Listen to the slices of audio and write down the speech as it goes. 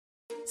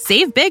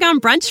Save big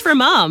on brunch for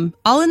mom,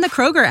 all in the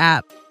Kroger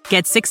app.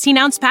 Get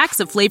 16-ounce packs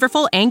of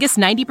flavorful Angus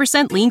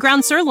 90% lean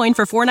ground sirloin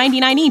for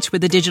 $4.99 each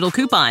with a digital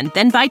coupon.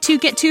 Then buy 2,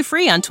 get 2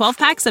 free on 12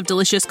 packs of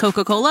delicious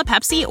Coca-Cola,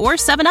 Pepsi, or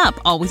 7-Up,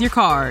 all with your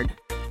card.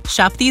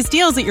 Shop these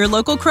deals at your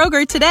local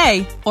Kroger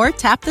today, or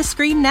tap the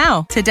screen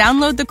now to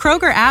download the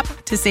Kroger app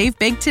to save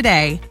big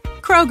today.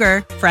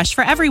 Kroger, fresh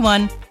for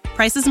everyone.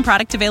 Prices and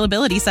product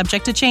availability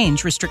subject to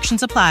change.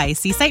 Restrictions apply.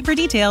 See site for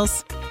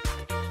details.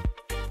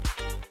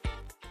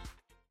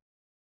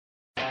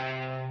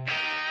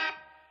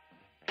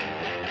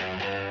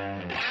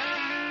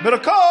 Middle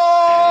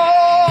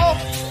call!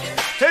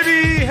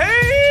 Heavy,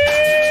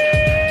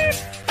 hey!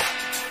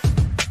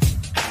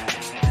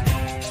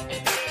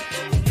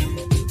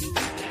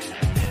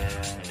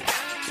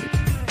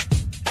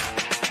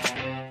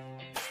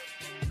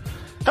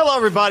 Hello,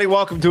 everybody.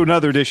 Welcome to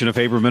another edition of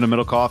Haberman and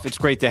Middlecoff. It's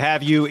great to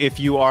have you. If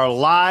you are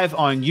live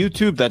on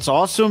YouTube, that's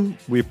awesome.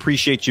 We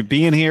appreciate you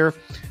being here.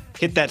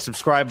 Hit that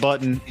subscribe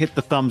button. Hit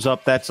the thumbs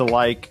up. That's a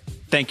like.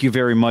 Thank you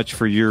very much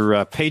for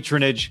your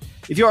patronage.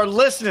 If you are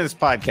listening to this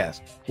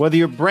podcast, whether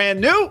you're brand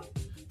new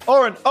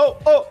or an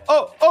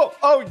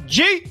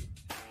OG,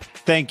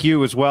 thank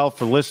you as well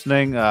for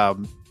listening.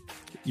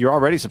 You're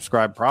already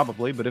subscribed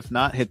probably, but if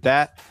not, hit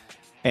that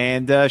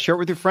and share it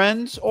with your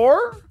friends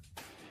or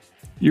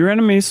your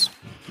enemies.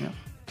 Yeah.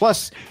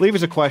 Plus, leave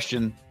us a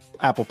question.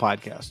 Apple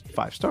Podcast,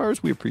 5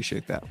 stars. We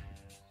appreciate that.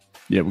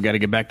 Yeah, we got to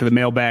get back to the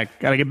mailbag.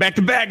 Got to get back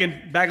to bagging.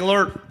 Bag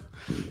alert.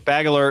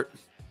 Bag alert.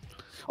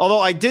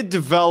 Although I did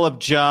develop,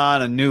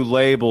 John, a new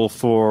label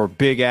for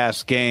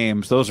big-ass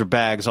games. Those are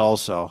bags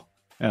also.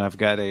 And I've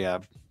got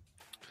I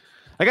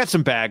got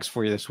some bags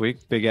for you this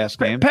week, big-ass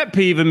games. Pet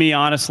peeve of me,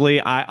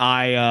 honestly,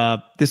 I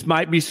this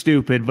might be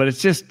stupid, but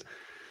it's just,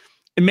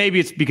 maybe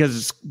it's because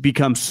it's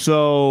become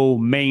so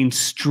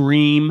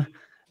mainstream,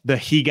 the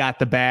he got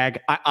the bag.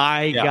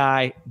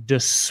 I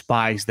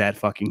despise that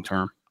fucking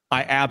term.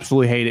 I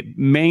absolutely hate it,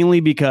 mainly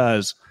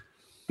because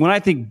when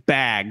I think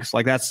bags,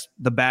 like that's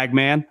the bag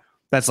man,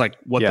 that's like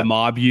what the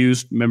mob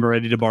used. Remember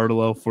Eddie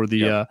DeBartolo for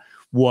the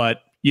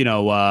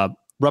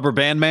rubber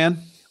band man?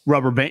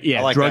 Rubber band,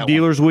 yeah. Like drug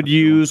dealers would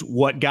use,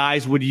 what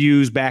guys would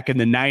use back in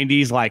the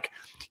 90s, like,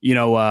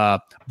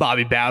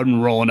 Bobby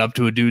Bowden rolling up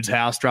to a dude's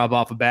house, drop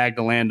off a bag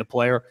to land a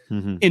player.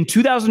 Mm-hmm. In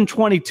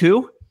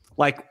 2022,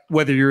 like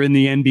whether you're in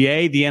the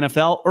NBA, the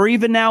NFL, or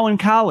even now in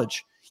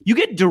college, you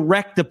get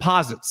direct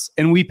deposits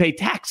and we pay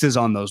taxes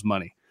on those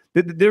money.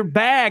 They're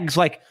bags.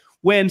 Like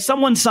when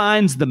someone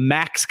signs the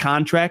max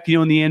contract,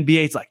 in the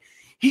NBA, it's like,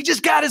 he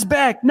just got his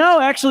bag. No,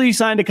 actually, he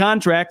signed a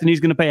contract and he's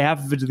going to pay half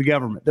of it to the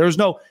government. There's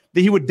no that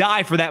he would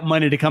die for that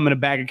money to come in a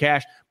bag of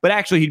cash, but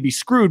actually he'd be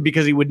screwed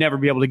because he would never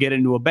be able to get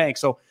into a bank.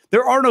 So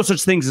there are no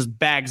such things as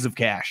bags of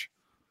cash.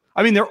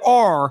 I mean, there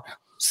are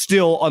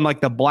still on like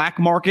the black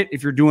market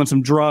if you're doing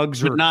some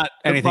drugs, but or not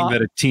anything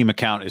that a team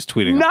account is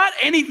tweeting. Not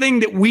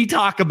anything that we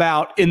talk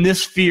about in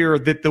this sphere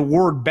that the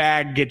word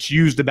bag gets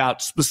used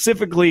about,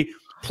 specifically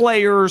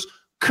players.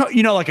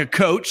 Like a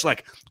coach,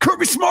 like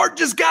Kirby Smart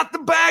just got the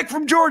bag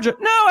from Georgia.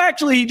 No,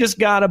 actually, he just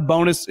got a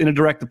bonus in a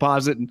direct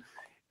deposit, and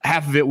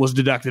half of it was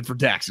deducted for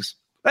taxes.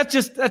 That's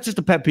just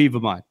a pet peeve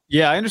of mine.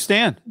 Yeah, I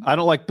understand. I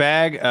don't like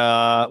bag.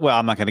 Well,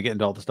 I'm not going to get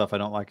into all the stuff I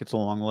don't like. It's a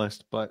long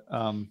list, but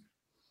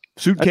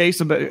suitcase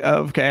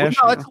of cash.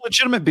 Well, no, it's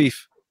legitimate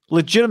beef.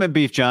 Legitimate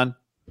beef, John.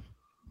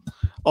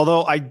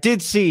 Although I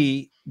did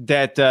see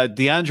that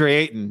DeAndre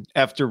Ayton,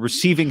 after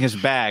receiving his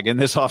bag in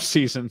this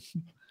offseason,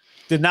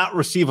 did not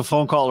receive a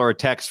phone call or a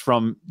text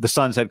from the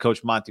Suns head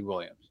coach, Monty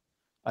Williams.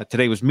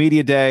 Today was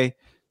media day.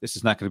 This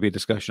is not going to be a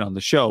discussion on the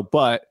show,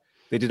 but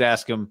they did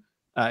ask him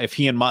if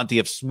he and Monty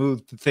have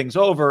smoothed things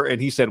over, and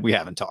he said, we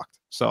haven't talked.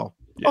 So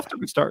off to a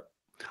good start.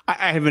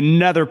 I have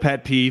another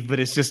pet peeve, but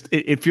it's just,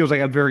 it feels like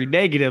I'm very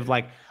negative.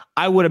 Like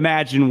I would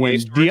imagine when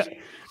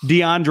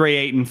DeAndre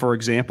Ayton, for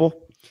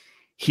example,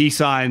 he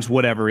signs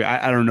whatever.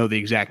 I don't know the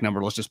exact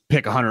number. Let's just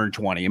pick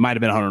 120. It might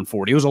have been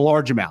 140. It was a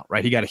large amount,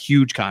 right? He got a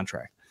huge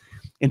contract.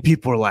 And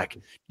people are like,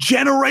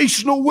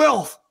 generational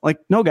wealth. Like,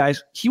 no,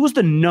 guys, he was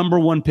the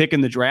number 1 pick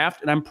in the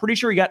draft, and I'm pretty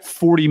sure he got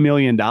 $40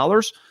 million.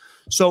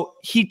 So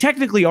he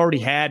technically already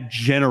had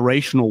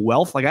generational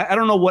wealth. Like, I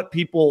don't know what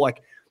people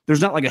like.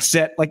 There's not like a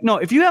set. Like, no,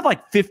 if you have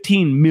like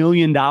 $15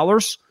 million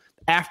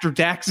after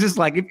taxes,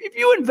 like if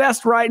you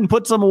invest right and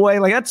put some away,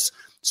 like that's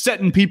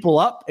setting people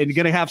up and you're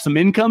going to have some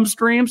income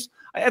streams.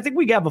 I think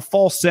we have a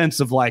false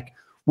sense of like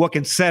what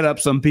can set up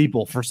some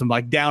people for some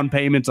like down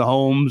payments of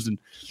homes and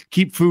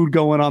keep food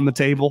going on the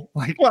table.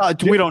 Like, well,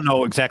 we don't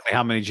know exactly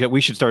how many. We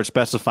should start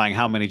specifying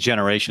how many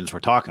generations we're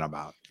talking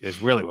about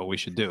is really what we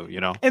should do,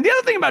 And the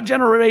other thing about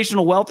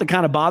generational wealth that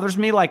kind of bothers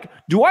me, like,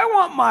 do I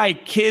want my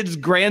kid's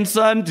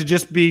grandson to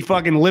just be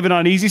fucking living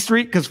on Easy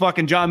Street because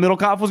fucking John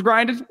Middlecoff was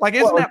grinded? Like,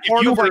 isn't that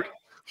part of like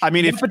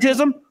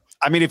nepotism?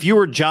 If you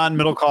were John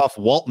Middlecoff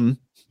Walton,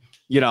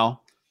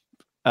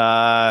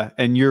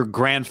 and your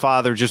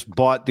grandfather just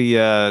bought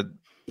the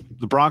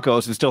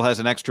Broncos and still has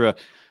an extra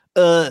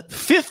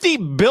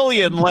 $50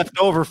 billion left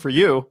over for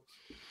you,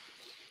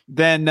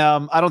 then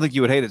I don't think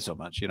you would hate it so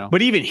much,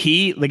 But even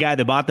the guy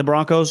that bought the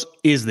Broncos,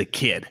 is the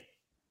kid.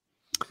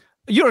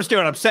 You understand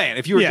what I'm saying?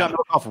 If you were Yeah. jumping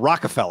off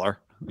Rockefeller,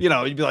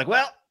 you'd be like,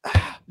 well,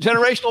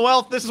 generational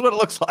wealth, this is what it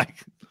looks like.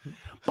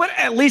 But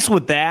at least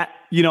with that,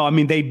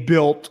 they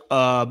built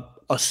a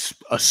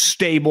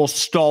stable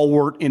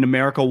stalwart in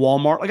America,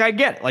 Walmart. Like, I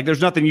get it. Like,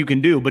 there's nothing you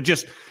can do, but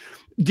just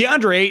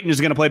DeAndre Ayton is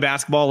going to play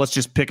basketball. Let's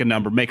just pick a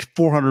number. Makes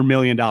 $400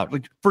 million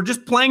like, for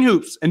just playing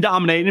hoops and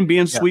dominating and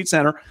being sweet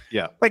center.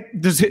 Yeah. Like,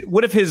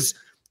 what if his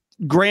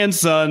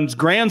grandson's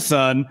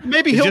grandson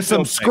Maybe is he'll just some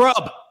build scrub?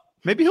 things.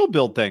 Maybe he'll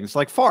build things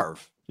like Favre,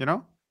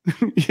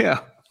 Yeah.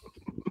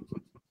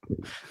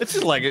 It's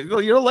just like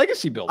you're a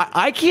legacy builder.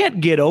 I can't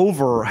get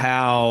over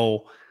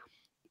how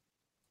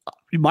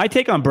my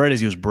take on Brett is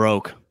he was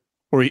broke,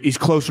 or he's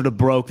closer to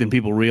broke than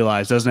people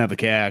realize. Doesn't have the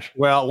cash.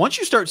 Well, once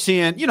you start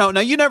seeing, now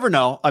you never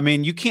know. I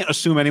mean, you can't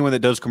assume anyone that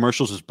does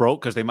commercials is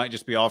broke because they might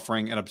just be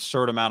offering an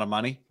absurd amount of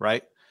money,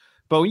 right?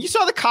 But when you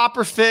saw the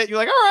copper fit, you're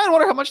like, all right, I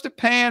wonder how much they're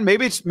paying.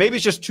 Maybe it's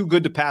just too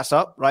good to pass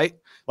up, right?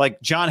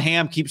 Like John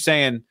Hamm keeps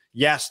saying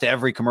yes to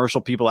every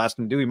commercial people ask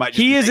him to do.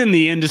 He is in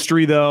the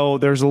industry though.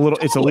 There's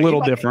it's a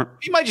little different.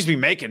 He might just be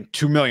making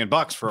 $2 million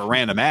for a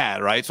random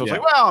ad, right? So it's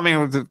like, well, I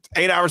mean,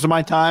 8 hours of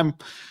my time.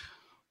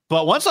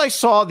 But once I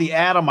saw the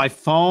ad on my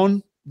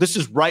phone, this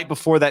is right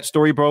before that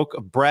story broke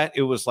of Brett.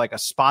 It was like a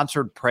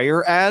sponsored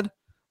prayer ad. I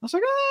was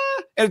like,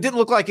 and it didn't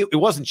look like it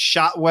wasn't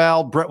shot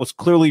well. Brett was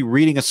clearly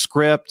reading a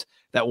script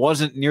that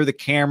wasn't near the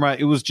camera.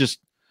 It was just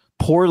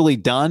poorly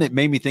done. It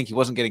made me think he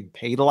wasn't getting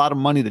paid a lot of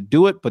money to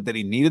do it, but that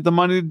he needed the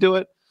money to do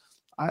it.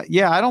 I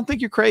don't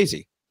think you're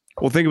crazy.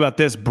 Well, think about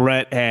this.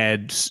 Brett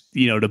had,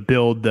 to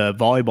build the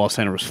volleyball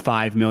center was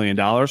 $5 million.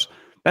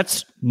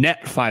 That's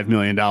net $5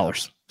 million.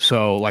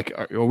 So, like,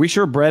 are we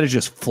sure Brett is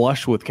just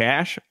flush with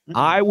cash? Mm-hmm.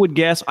 I would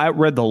guess. I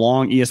read the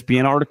long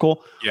ESPN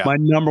article. Yeah. My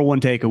number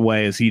one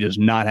takeaway is he does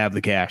not have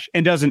the cash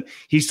and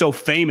he's so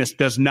famous,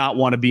 does not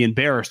want to be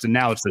embarrassed. And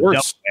now it's the double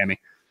whammy.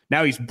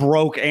 Now he's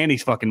broke and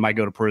he's fucking might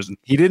go to prison.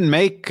 He didn't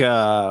make,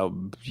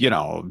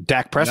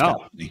 Dak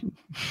Prescott.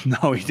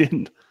 No, he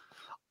didn't.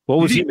 What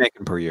was he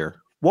making per year?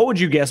 What would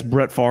you guess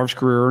Brett Favre's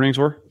career earnings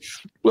were?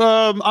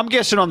 I'm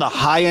guessing on the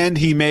high end,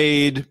 he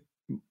made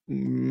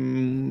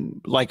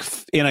like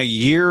in a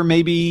year,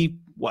 maybe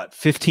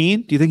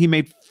 15? Do you think he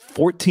made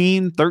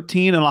 14,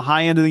 13 on the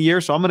high end of the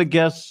year? So I'm going to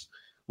guess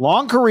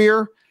long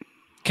career,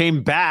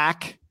 came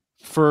back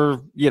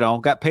for,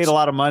 got paid a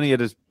lot of money at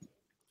his.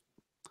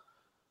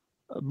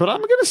 But I'm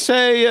going to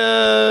say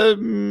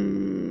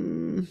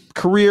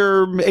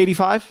career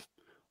 85,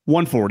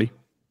 140.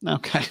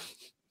 Okay.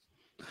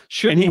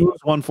 He was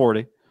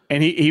 140.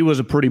 And he was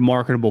a pretty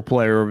marketable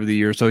player over the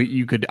years. So I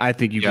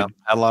think you could had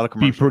a lot of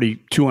be pretty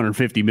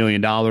 $250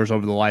 million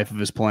over the life of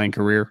his playing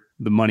career.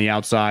 The money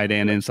outside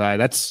and inside.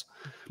 That's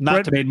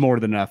Brett made more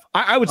than enough.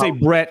 I would say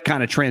Brett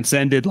kind of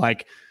transcended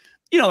like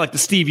the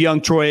Steve Young,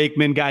 Troy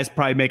Aikman guys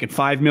probably making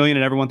 $5 million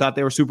and everyone thought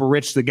they were super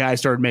rich. The guy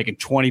started making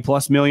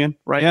 $20+ million,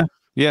 right? Yeah.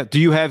 Yeah. Do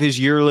you have his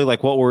yearly?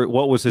 Like what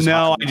was his?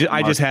 No,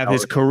 I just have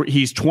his career.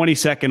 He's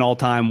 22nd all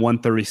time,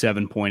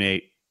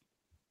 137.8.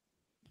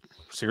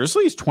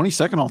 Seriously, he's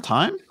 22nd all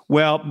time.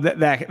 Well,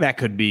 that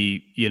could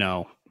be,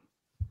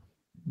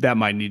 that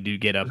might need to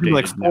get updated.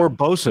 Like 4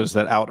 Bosas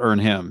that out earn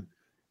him.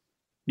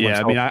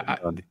 Yeah, I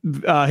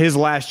mean, his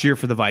last year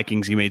for the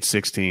Vikings, he made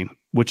 16,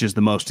 which is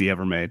the most he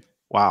ever made.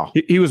 Wow,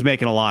 he was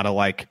making a lot of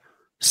like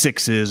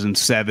 6s and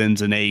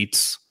 7s and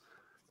 8s.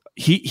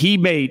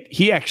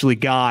 He actually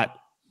got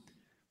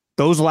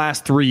those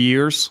last 3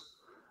 years.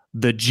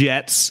 The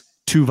Jets'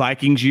 2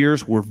 Vikings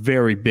years were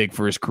very big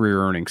for his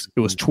career earnings. It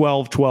was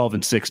 12, 12,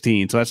 and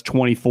 16. So that's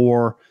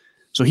 24.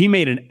 So he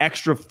made an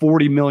extra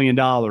 $40 million.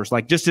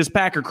 Like just his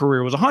Packer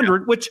career was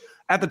 100, which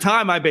at the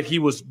time I bet he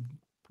was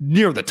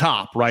near the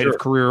top, right, of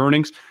career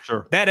earnings.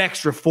 Sure. That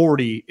extra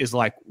 40 is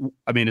like,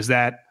 I mean, is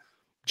that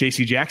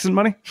J.C. Jackson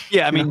money?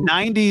 Yeah, I mean,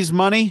 90s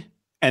money.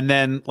 And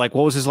then, like,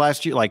 what was his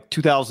last year? Like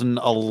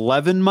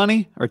 2011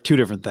 money, or 2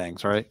 different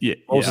things, right? Yeah.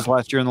 What was his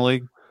last year in the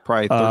league?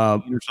 Probably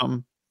 13 or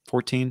something.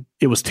 14.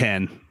 It was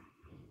 10.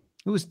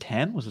 It was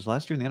 10? Was his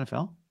last year in the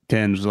NFL?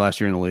 10 was the last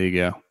year in the league,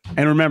 yeah.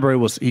 And remember,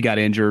 he got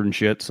injured and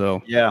shit,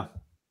 so. Yeah.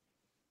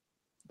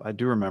 I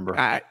do remember.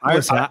 I'm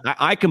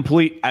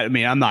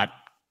not,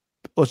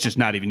 let's just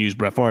not even use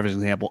Brett Favre as an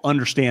example.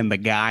 Understand the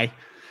guy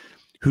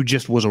who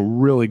just was a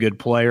really good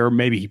player.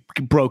 Maybe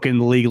he broke in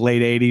the league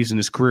late 80s and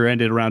his career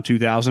ended around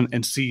 2000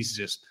 and sees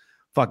just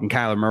fucking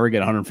Kyler Murray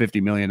get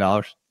 $150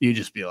 million. You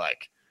just be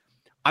like,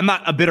 I'm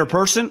not a bitter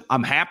person.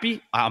 I'm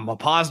happy. I'm a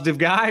positive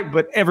guy.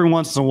 But every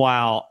once in a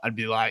while, I'd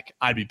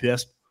be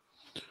pissed.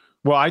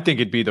 Well, I think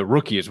it'd be the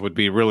rookies would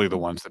be really the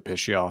ones that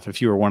piss you off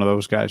if you were one of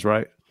those guys,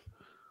 right?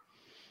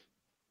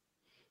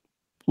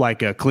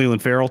 Like a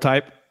Cleveland Farrell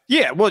type?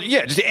 Yeah, well,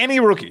 yeah, just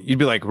any rookie. You'd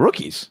be like,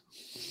 rookies?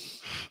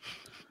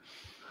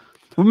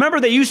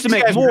 Remember, they used to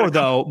make more,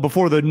 though,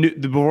 before that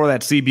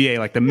CBA.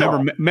 Like,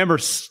 remember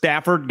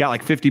Stafford got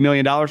like $50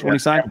 million when he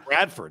signed?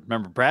 Bradford.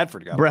 Remember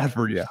Bradford got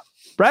Bradford, yeah.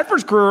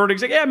 Bradford's career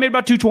earnings, I made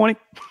about $220.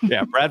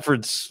 Yeah,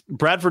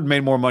 Bradford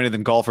made more money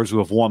than golfers who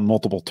have won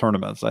multiple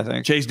tournaments, I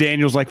think. Chase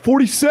Daniels, like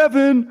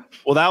 47.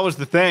 Well, that was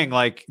the thing.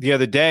 Like, the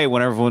other day,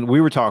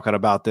 we were talking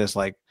about this,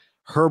 like,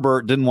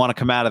 Herbert didn't want to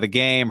come out of the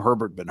game.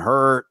 Herbert been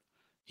hurt.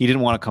 He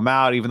didn't want to come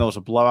out, even though it was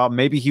a blowout.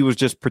 Maybe he was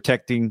just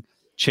protecting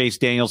Chase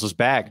Daniels'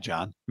 bag,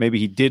 John. Maybe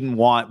he didn't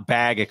want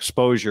bag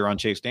exposure on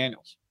Chase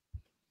Daniels.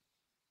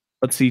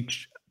 Let's see.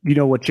 You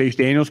know what Chase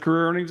Daniels'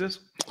 career earnings is?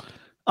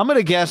 I'm going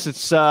to guess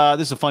it's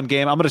this is a fun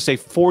game. I'm going to say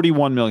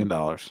 $41 million.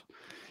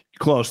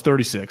 Close,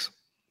 36.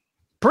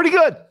 Pretty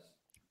good.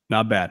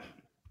 Not bad.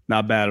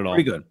 Not bad at all.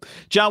 Pretty good.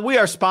 John, we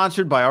are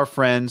sponsored by our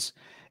friends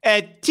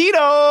at Tito's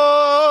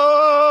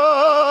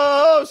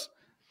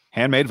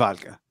Handmade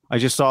Vodka. I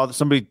just saw that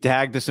somebody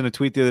tagged us in a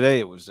tweet the other day.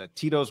 It was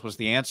Tito's was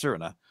the answer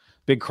in a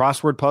big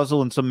crossword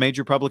puzzle in some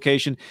major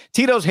publication.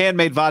 Tito's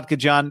Handmade Vodka,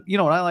 John. You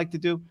know what I like to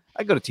do?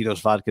 I go to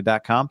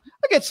Tito'sVodka.com.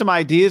 I get some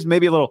ideas,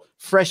 maybe a little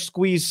fresh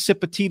squeezed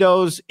sip of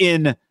Tito's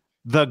in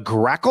the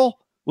Grackle,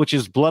 which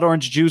is blood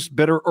orange juice,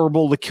 bitter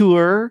herbal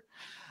liqueur.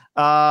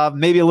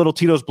 Maybe a little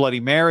Tito's Bloody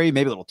Mary,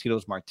 maybe a little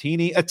Tito's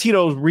Martini, a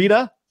Tito's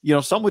Rita. You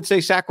know, some would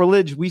say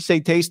sacrilege. We say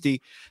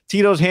tasty.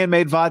 Tito's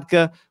Handmade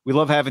Vodka. We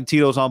love having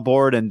Tito's on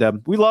board,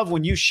 and we love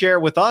when you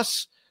share with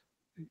us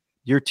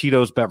your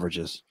Tito's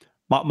beverages.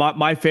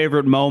 My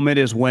favorite moment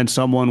is when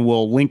someone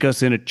will link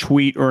us in a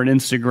tweet or an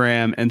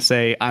Instagram and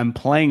say, I'm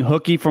playing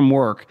hooky from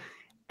work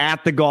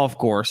at the golf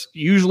course,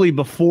 usually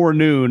before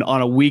noon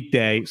on a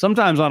weekday,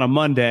 sometimes on a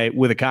Monday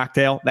with a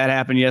cocktail. That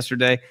happened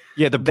yesterday.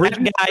 Yeah, the bridge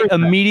guy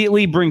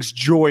immediately brings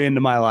joy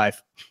into my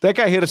life. That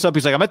guy hit us up.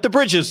 He's like, I'm at the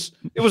Bridges.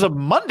 It was a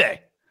Monday.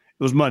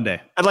 It was Monday.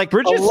 At like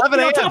Bridges, 11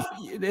 a.m.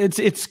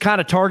 It's kind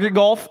of target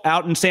golf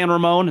out in San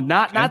Ramon.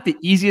 Not the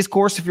easiest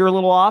course if you're a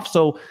little off.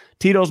 So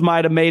Tito's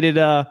might have made it.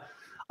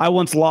 I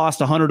once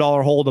lost a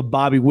 $100 hole to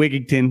Bobby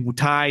Wigington,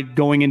 tied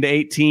going into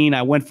 18.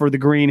 I went for the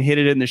green, hit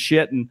it in the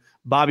shit, and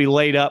Bobby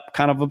laid up,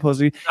 kind of a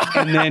pussy,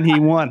 and then he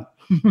won.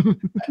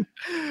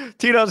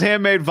 Tito's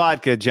Handmade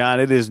Vodka, John.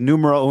 It is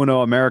numero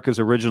uno, America's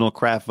original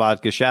craft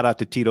vodka. Shout out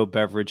to Tito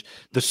Beverage,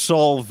 the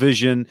soul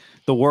vision,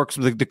 the works,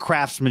 the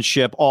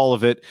craftsmanship, all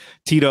of it.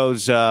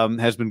 Tito's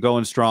has been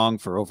going strong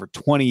for over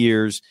 20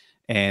 years,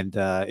 and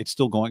it's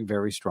still going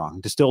very strong.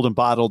 Distilled and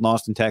bottled in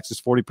Austin,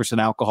 Texas,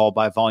 40% alcohol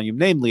by volume,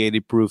 namely 80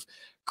 proof,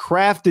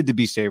 crafted to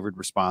be savored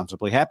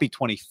responsibly. Happy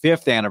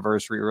 25th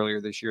anniversary earlier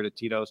this year to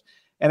Tito's.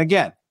 And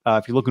again,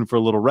 if you're looking for a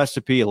little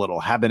recipe, a little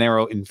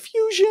habanero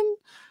infusion,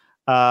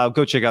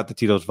 go check out the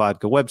Tito's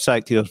Vodka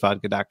website,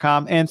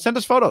 Tito'sVodka.com, and send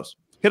us photos.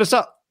 Hit us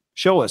up.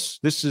 Show us.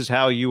 This is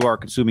how you are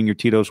consuming your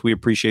Tito's. We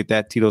appreciate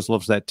that. Tito's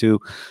loves that too.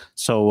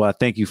 So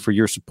thank you for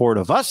your support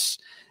of us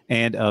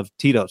and of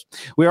Tito's.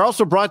 We are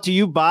also brought to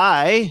you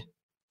by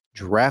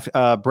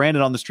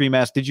Brandon on the stream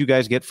asked, did you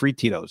guys get free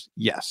Tito's?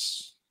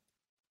 Yes.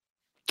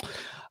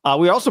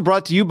 We are also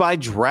brought to you by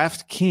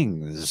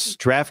DraftKings.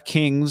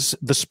 DraftKings,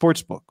 the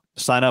sportsbook.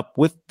 Sign up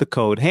with the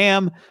code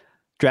HAM.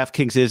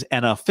 DraftKings is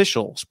an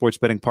official sports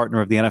betting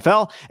partner of the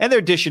NFL, and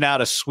they're dishing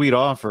out a sweet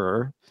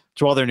offer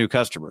to all their new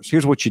customers.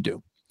 Here's what you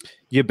do.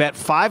 You bet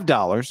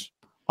 $5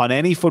 on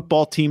any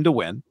football team to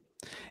win,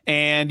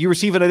 and you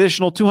receive an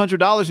additional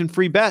 $200 in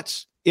free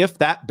bets if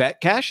that bet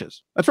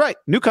cashes. That's right.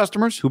 New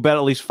customers who bet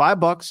at least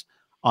 $5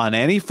 on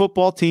any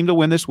football team to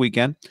win this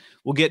weekend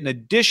will get an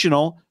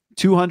additional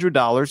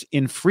 $200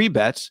 in free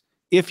bets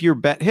if your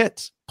bet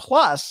hits.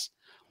 Plus,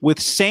 with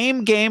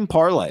same game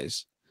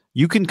parlays,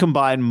 you can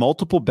combine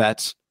multiple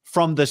bets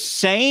from the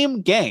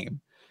same game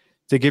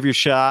to give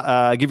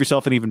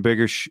yourself an even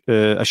bigger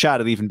a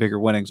shot at even bigger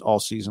winnings all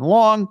season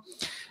long.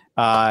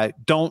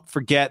 Don't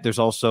forget, there's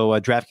also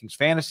DraftKings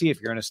Fantasy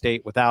if you're in a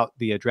state without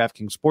the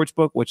DraftKings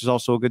Sportsbook, which is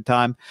also a good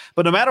time.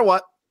 But no matter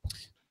what,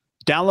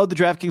 download the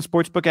DraftKings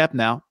Sportsbook app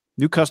now.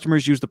 New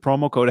customers use the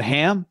promo code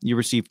HAM. You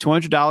receive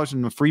 $200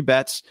 in free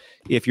bets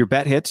if your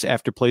bet hits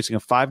after placing a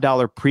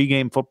 $5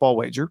 pregame football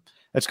wager.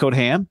 That's code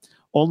HAM.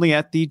 Only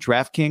at the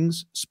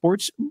DraftKings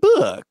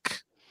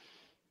Sportsbook.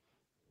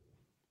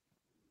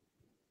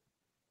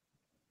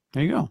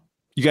 There you go.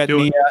 You got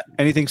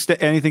anything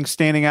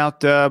standing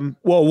out? Well,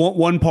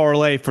 one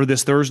parlay for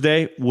this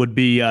Thursday would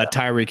be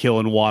Tyreek Hill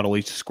and Waddle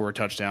each to score a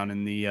touchdown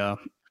in the. How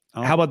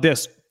about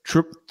this?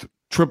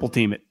 Triple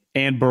team it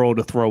and Burrow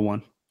to throw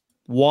one.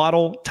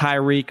 Waddle,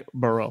 Tyreek,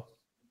 Burrow.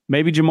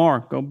 Maybe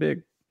Jamar. Go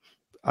big.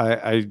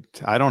 I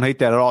don't hate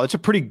that at all. It's a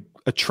pretty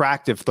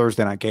attractive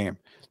Thursday night game.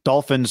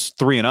 Dolphins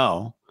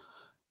 3-0,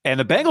 and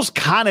the Bengals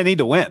kind of need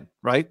to win,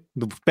 right?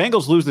 The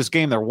Bengals lose this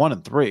game, they're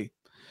 1-3.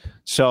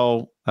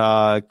 So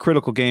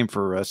critical game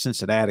for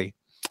Cincinnati.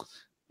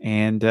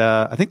 And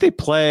I think they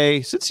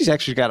play, since he's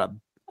actually got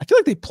I feel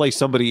like they play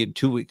somebody in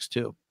 2 weeks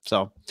too.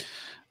 So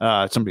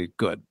somebody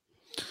good.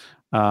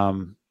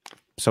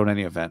 So in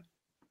any event,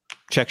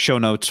 check show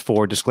notes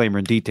for disclaimer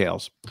and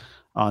details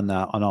on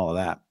all of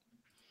that.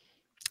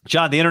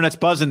 John, the internet's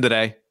buzzing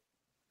today.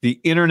 The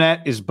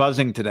internet is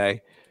buzzing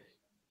today.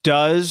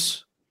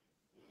 Does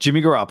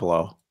Jimmy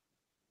Garoppolo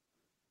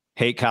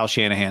hate Kyle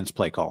Shanahan's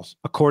play calls?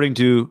 According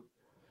to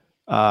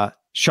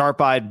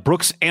sharp-eyed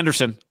Brooks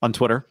Anderson on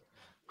Twitter,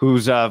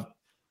 who's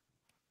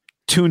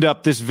tuned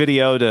up this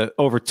video to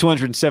over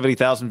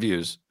 270,000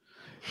 views,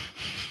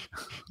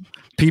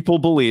 people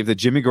believe that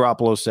Jimmy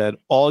Garoppolo said,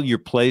 all your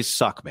plays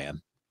suck,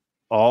 man.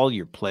 All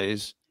your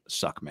plays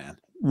suck, man.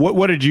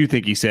 What did you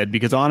think he said?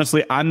 Because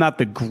honestly, I'm not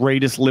the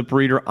greatest lip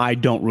reader. I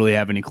don't really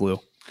have any clue.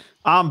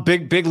 I'm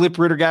big lip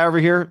reader guy over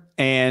here,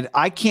 and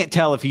I can't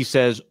tell if he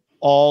says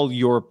all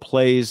your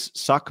plays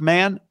suck,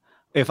 man.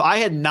 If I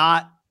had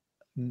not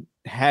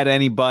had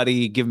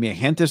anybody give me a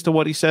hint as to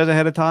what he says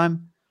ahead of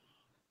time,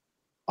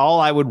 all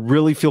I would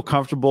really feel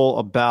comfortable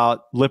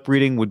about lip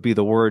reading would be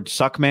the word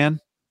suck, man.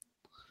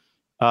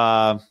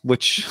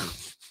 Which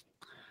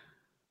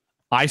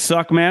I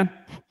suck, man.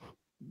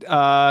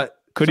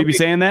 Could he be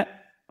saying that?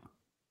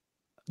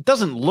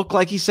 Doesn't look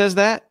like he says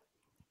that.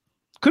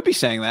 Could be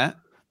saying that.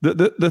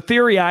 The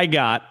theory I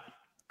got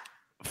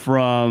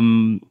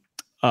from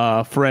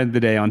a friend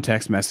today on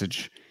text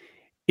message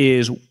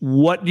is,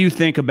 what do you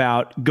think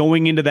about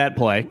going into that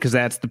play? Because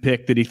that's the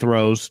pick that he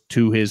throws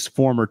to his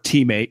former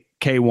teammate.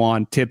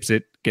 K1 tips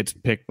it, gets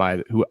picked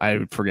by who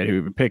I forget who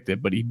even picked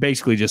it, but he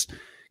basically just,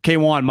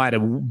 K1 might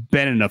have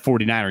been in a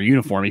 49er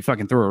uniform. He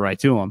fucking threw it right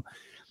to him.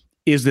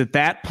 Is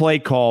that play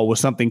call was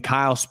something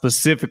Kyle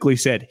specifically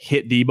said,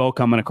 hit Debo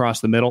coming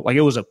across the middle? Like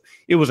it was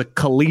a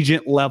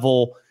collegiate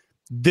level.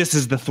 This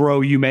is the throw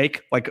you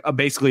make, like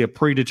basically a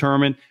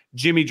predetermined.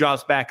 Jimmy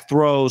drops back,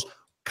 throws,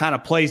 kind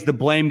of plays the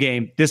blame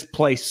game. This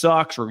play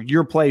sucks, or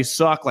your plays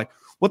suck. Like,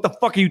 what the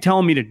fuck are you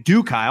telling me to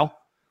do, Kyle?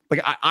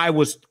 Like I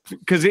was,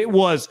 because it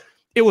was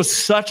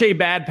such a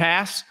bad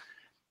pass.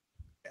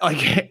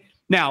 Like,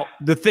 now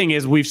the thing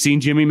is, we've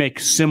seen Jimmy make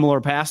similar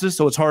passes,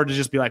 so it's hard to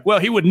just be like, well,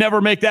 he would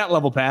never make that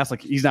level pass.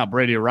 Like, he's not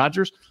Brady or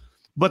Rodgers,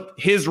 but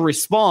his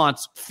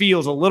response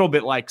feels a little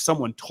bit like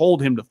someone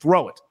told him to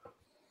throw it.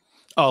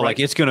 Oh, right? Like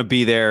it's going to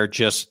be there.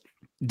 Just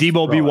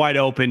Debo be wide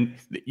open.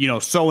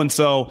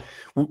 So-and-so.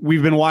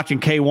 We've been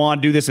watching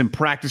K1 do this in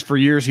practice for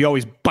years. He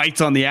always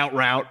bites on the out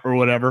route or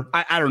whatever.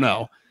 I don't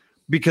know,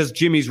 because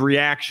Jimmy's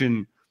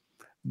reaction,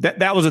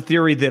 that was a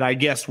theory that I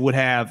guess would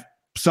have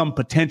some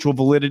potential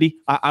validity.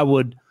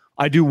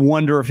 I do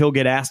wonder if he'll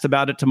get asked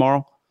about it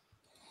tomorrow,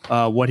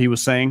 what he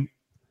was saying.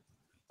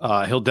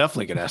 He'll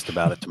definitely get asked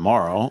about it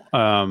tomorrow.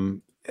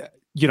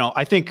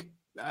 I think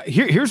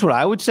here's what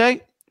I would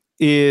say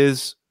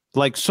is,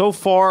 like, so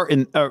far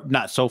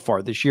not so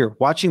far this year,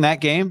 watching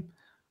that game,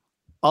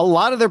 a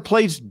lot of their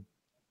plays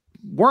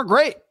weren't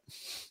great.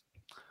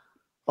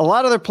 A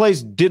lot of their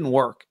plays didn't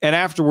work. And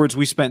afterwards,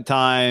 we spent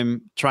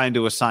time trying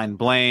to assign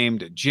blame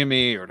to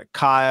Jimmy or to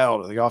Kyle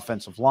or the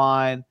offensive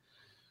line.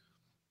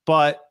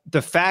 But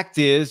the fact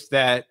is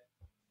that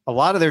a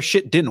lot of their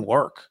shit didn't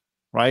work,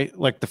 right?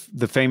 Like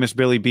the famous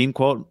Billy Beane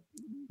quote,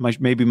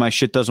 maybe my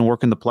shit doesn't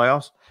work in the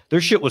playoffs. Their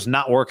shit was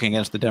not working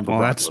against the Denver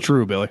Broncos. That's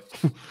true, Billy.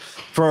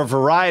 For a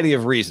variety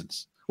of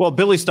reasons. Well,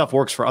 Billy's stuff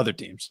works for other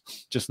teams,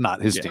 just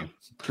not his team.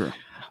 True.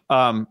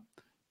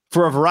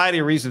 For a variety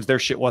of reasons, their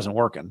shit wasn't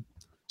working.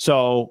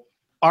 So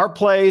our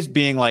plays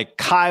being like,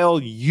 Kyle,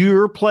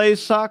 your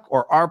plays suck,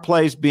 or our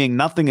plays being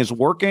nothing is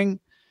working,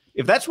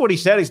 if that's what he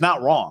said, he's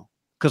not wrong,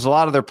 because a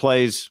lot of their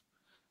plays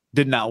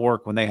did not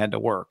work when they had to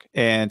work.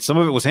 And some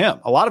of it was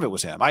him. A lot of it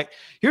was him.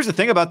 Here's the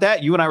thing about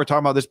that. You and I were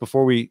talking about this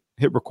before we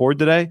hit record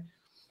today.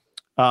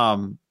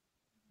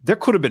 There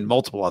could have been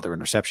multiple other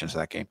interceptions in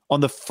that game. On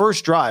the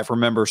first drive,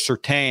 remember,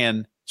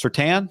 Surtain.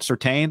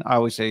 I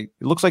always say it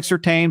looks like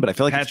Surtain, but I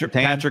feel like Patrick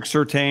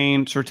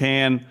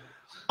Surtain.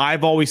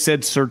 I've always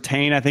said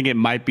Surtain. I think it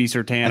might be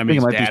Surtain. I mean,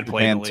 his dad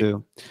played in the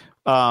league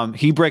too.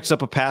 He breaks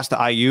up a pass to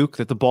Ayuk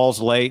that the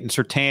ball's late, and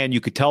Surtain,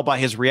 you could tell by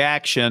his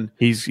reaction.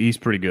 He's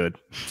pretty good.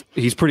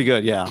 He's pretty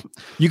good, yeah.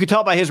 You could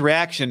tell by his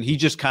reaction. He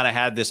just kind of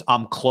had this,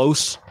 I'm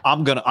close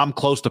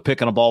to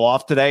picking a ball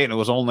off today, and it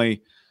was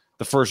only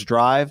the first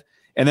drive.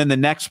 And then the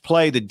next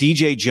play, the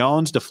DJ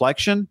Jones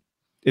deflection.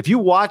 If you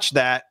watch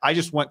that, I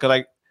just went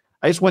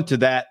to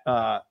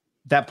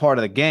that part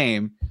of the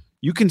game.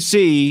 You can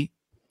see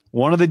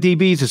one of the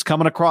DBs is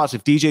coming across.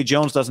 If DJ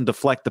Jones doesn't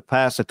deflect the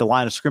pass at the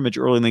line of scrimmage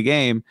early in the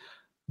game,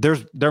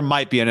 there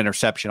might be an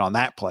interception on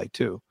that play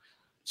too.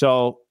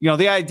 So,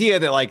 the idea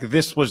that like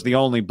this was the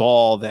only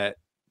ball that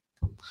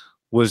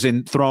was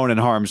thrown in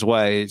harm's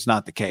way, it's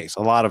not the case.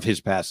 A lot of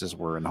his passes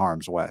were in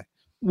harm's way.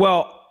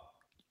 Well,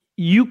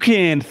 you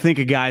can think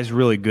a guy's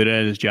really good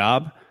at his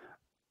job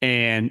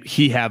and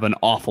he have an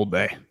awful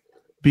day,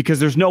 because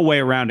there's no way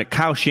around it.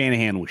 Kyle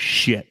Shanahan was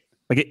shit.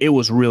 Like it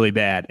was really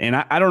bad. And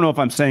I don't know if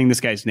I'm saying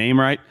this guy's name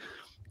right.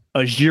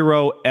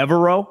 Ejiro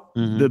Evero,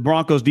 the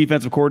Broncos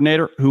defensive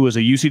coordinator, who was a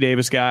UC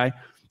Davis guy,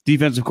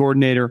 defensive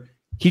coordinator.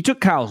 He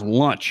took Kyle's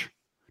lunch.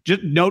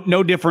 Just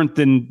no different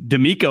than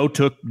D'Amico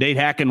took Nate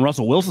Hack and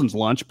Russell Wilson's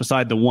lunch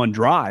beside the one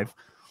drive.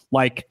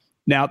 Like,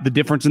 now the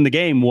difference in the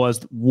game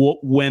was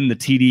when the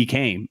TD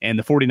came, and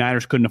the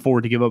 49ers couldn't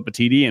afford to give up a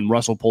TD, and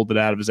Russell pulled it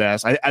out of his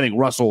ass. I think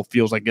Russell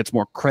feels like gets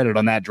more credit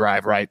on that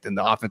drive, right, than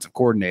the offensive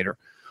coordinator,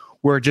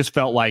 where it just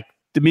felt like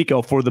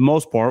D'Amico, for the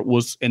most part,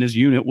 and his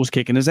unit was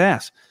kicking his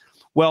ass.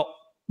 Well,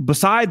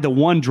 beside the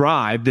one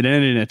drive that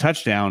ended in a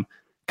touchdown,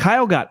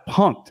 Kyle got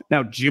punked.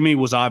 Now, Jimmy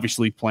was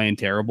obviously playing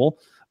terrible,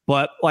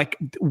 but like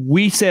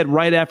we said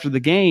right after the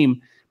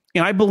game,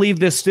 and I believe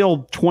this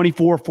still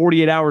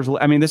 48 hours.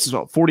 I mean, this is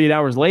 48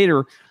 hours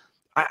later.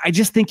 I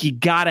just think you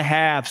got to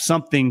have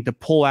something to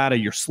pull out of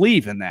your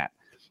sleeve in that.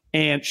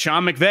 And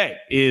Sean McVay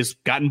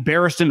got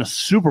embarrassed in a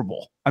Super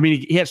Bowl. I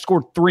mean, he had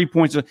scored 3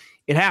 points.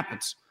 It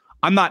happens.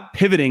 I'm not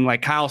pivoting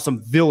like Kyle,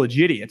 some village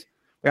idiot.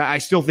 I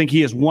still think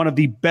he is one of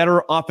the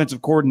better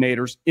offensive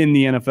coordinators in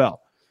the NFL.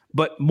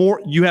 But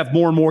you have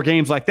more and more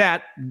games like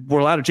that, we're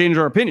allowed to change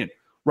our opinion.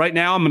 Right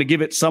now, I'm going to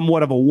give it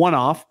somewhat of a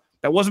one-off.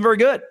 That wasn't very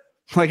good.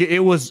 Like it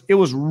was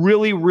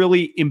really,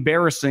 really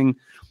embarrassing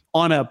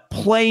on a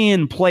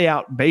play-in,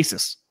 play-out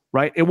basis,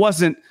 right? It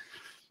wasn't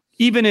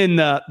even in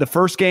the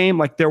first game,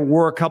 like there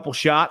were a couple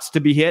shots to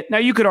be hit. Now,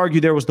 you could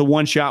argue there was the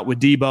one shot with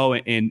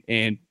Debo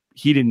and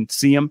he didn't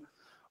see him,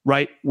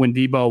 right? When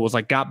Debo was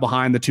got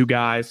behind the two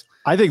guys.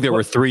 I think there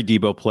were 3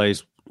 Debo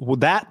plays. Well,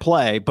 that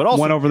play, but also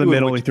one over the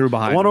middle, he threw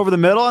behind. One over the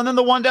middle, and then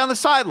the one down the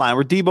sideline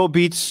where Debo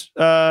beats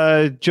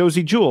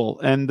Josie Jewell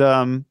and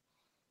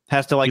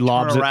has to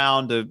turn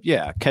around to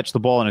catch the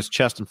ball in his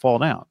chest and fall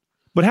down.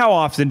 But how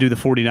often do the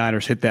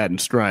 49ers hit that in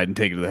stride and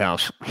take it to the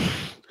house?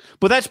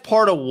 But that's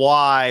part of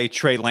why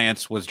Trey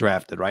Lance was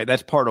drafted, right?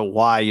 That's part of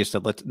why you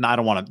said, I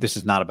don't want to, this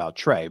is not about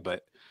Trey,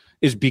 but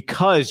is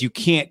because you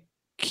can't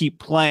keep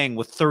playing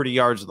with 30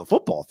 yards of the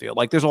football field.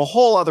 Like there's a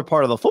whole other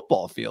part of the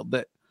football field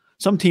that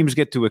some teams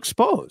get to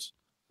expose.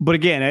 But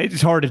again,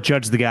 it's hard to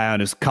judge the guy on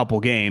his couple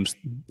games.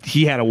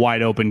 He had a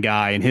wide open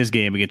guy in his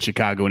game against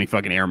Chicago and he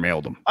fucking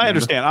airmailed him. I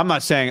understand.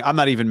 I'm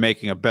not even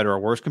making a better or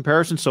worse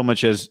comparison so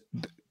much as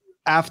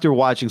after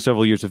watching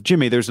several years of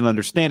Jimmy, there's an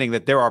understanding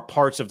that there are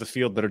parts of the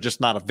field that are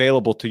just not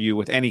available to you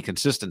with any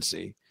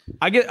consistency.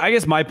 I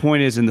guess my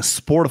point is in the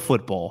sport of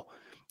football,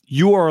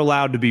 you are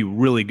allowed to be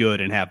really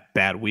good and have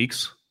bad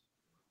weeks,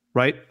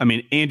 right? I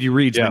mean, Andy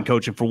Reid's been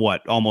coaching for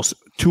almost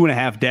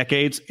 2.5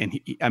 decades. And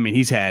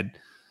he's had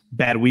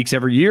bad weeks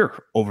every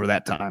year over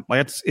that time.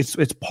 Like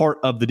it's part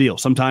of the deal.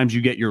 Sometimes you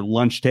get your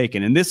lunch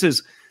taken. And this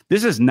is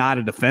not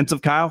a defense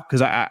of Kyle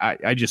because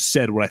I just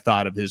said what I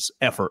thought of his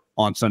effort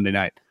on Sunday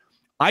night.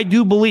 I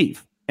do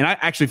believe, and I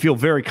actually feel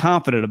very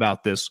confident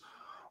about this.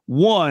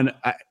 One,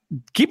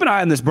 keep an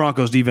eye on this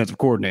Broncos defensive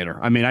coordinator.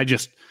 I mean,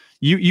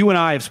 you and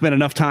I have spent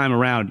enough time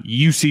around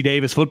UC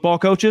Davis football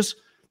coaches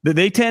that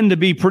they tend to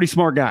be pretty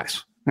smart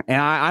guys. And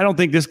I don't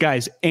think this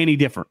guy's any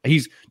different. Do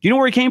you know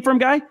where he came from,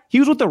 guy? He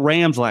was with the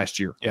Rams last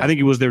year. Yeah. I think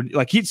he was there.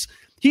 Like he's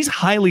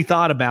highly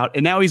thought about,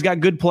 and now he's got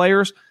good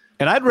players.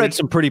 And I'd read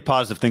some pretty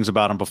positive things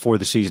about him before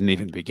the season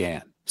even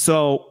began.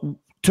 So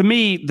to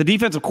me, the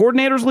defensive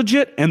coordinator is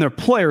legit and their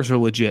players are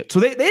legit. So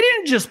they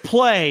didn't just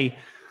play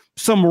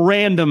some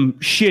random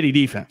shitty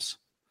defense.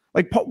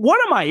 Like one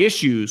of my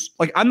issues,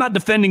 I'm not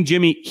defending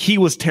Jimmy. He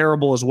was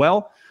terrible as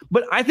well,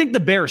 but I think the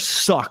Bears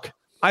suck.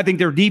 I think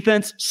their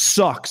defense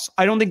sucks.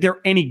 I don't think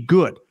they're any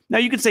good. Now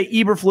you could say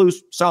Eberflus,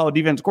 solid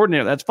defense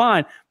coordinator. That's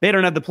fine. They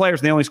don't have the players.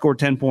 And they only scored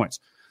 10 points.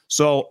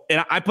 So,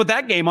 and I put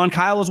that game on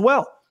Kyle as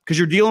well, because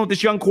you're dealing with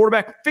this young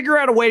quarterback. Figure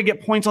out a way to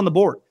get points on the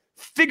board.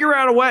 Figure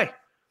out a way.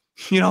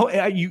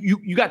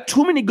 You got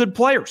too many good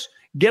players.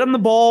 Get them the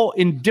ball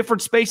in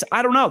different space.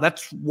 I don't know.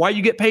 That's why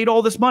you get paid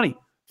all this money.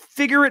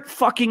 Figure it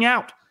fucking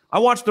out. I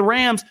watched the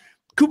Rams.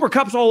 Cooper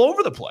Kupp's all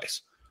over the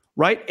place,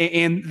 right?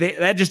 And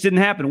that just didn't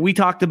happen. We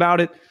talked about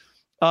it.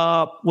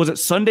 Was it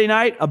Sunday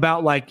night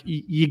about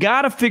you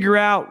got to figure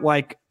out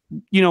with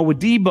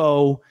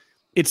Debo,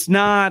 it's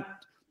not,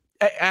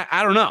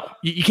 I don't know.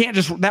 You can't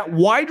just, that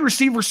wide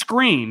receiver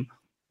screen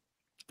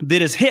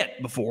that has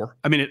hit before.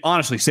 I mean, it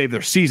honestly saved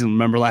their season.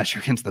 Remember last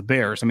year against the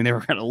Bears? I mean, they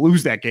were going to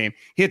lose that game,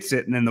 hits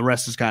it, and then the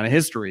rest is kind of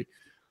history.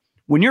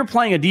 When you're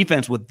playing a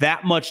defense with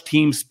that much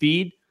team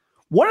speed,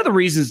 one of the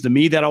reasons to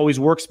me that always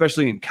works,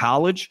 especially in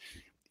college,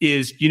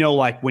 is,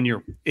 when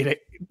you're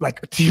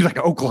teams like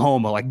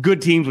Oklahoma,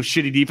 good teams with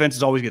shitty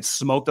defenses always get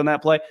smoked on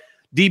that play.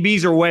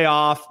 DBs are way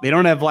off. They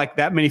don't have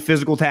that many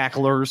physical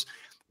tacklers.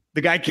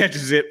 The guy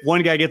catches it.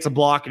 One guy gets a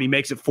block and he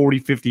makes it 40,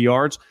 50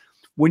 yards.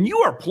 When you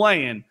are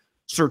playing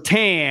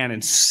Surtain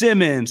and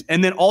Simmons,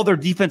 and then all their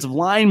defensive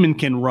linemen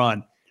can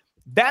run,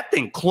 that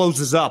thing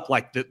closes up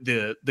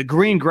the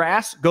green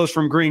grass goes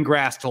from green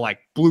grass to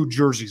blue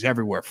jerseys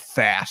everywhere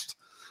fast.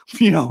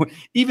 Even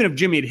if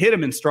Jimmy had hit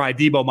him in stride,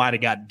 Debo might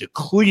have got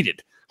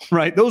depleted,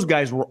 right? Those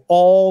guys were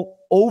all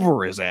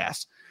over his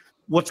ass.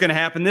 What's going to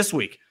happen this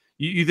week?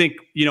 You think,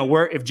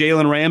 where if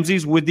Jalen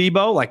Ramsey's with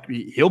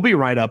Debo, he'll be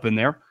right up in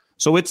there.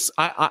 So it's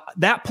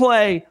that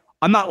play.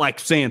 I'm not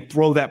saying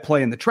throw that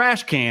play in the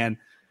trash can,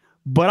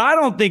 but I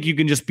don't think you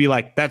can just be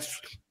that's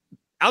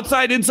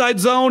outside, inside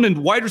zone and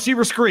wide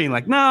receiver screen.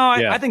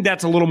 I think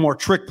that's a little more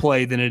trick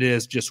play than it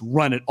is just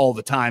run it all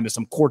the time as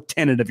some core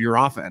tenet of your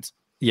offense.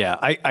 Yeah,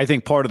 I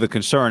think part of the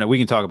concern, and we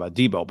can talk about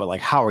Debo, but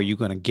how are you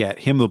going to get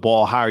him the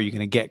ball? How are you going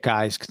to get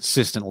guys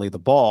consistently the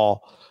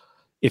ball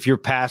if your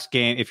pass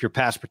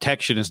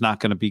protection is not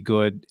going to be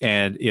good?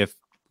 And if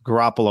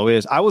Garoppolo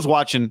is, I was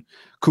watching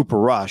Cooper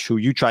Rush, who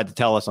you tried to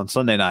tell us on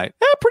Sunday night,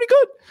 pretty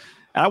good.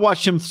 And I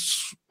watched him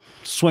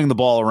swing the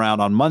ball around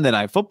on Monday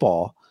Night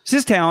Football. Is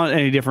his talent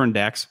any different,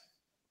 Dex,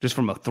 just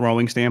from a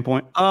throwing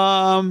standpoint?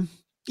 I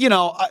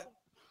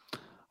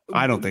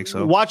don't think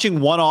so.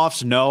 Watching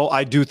one-offs, no.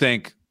 I do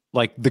think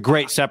the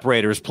great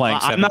separator is playing.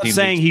 I'm not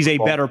saying he's a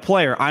better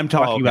player. I'm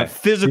talking about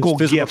physical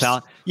gifts.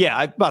 talent.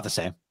 Yeah, about the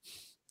same.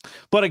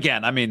 But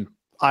again, I mean,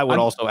 I would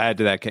also add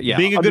to that. Yeah,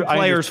 being a good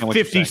player is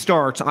 50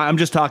 starts. I'm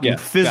just talking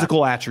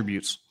physical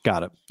attributes.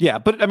 Got it. Yeah,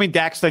 but I mean,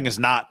 Dak's thing is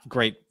not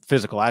great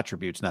physical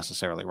attributes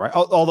necessarily, right?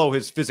 Although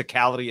his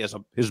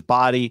physicality, his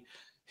body,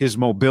 his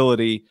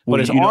mobility, but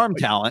his arm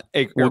talent,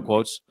 air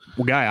quotes.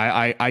 Well,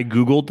 Guy, I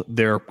Googled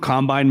their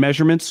combine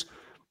measurements.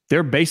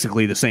 They're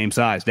basically the same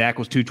size. Dak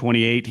was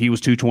 228. He was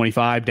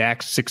 225.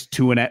 Dak's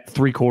 6'2" and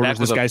 3/4.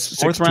 This guy's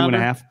 6'2" and a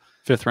half.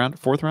 Fifth rounder,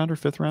 fourth rounder,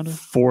 fifth rounder?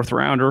 Fourth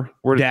rounder.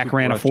 Dak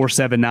ran a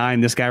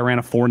 4.79. This guy ran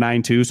a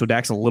 4.92. So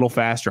Dak's a little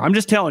faster. I'm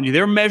just telling you,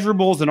 their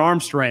measurables and arm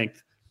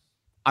strength.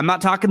 I'm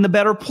not talking the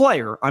better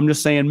player. I'm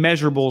just saying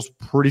measurables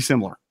pretty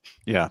similar.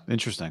 Yeah,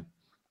 interesting.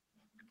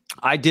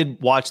 I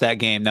did watch that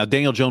game. Now,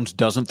 Daniel Jones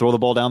doesn't throw the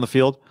ball down the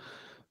field,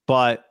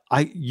 but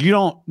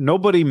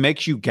nobody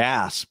makes you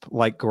gasp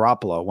like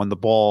Garoppolo when the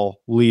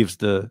ball leaves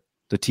the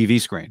TV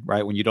screen,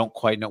 right? When you don't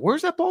quite know,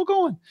 where's that ball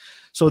going?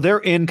 So their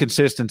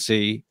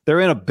inconsistency,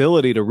 their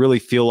inability to really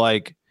feel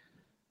like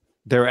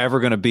they're ever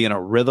going to be in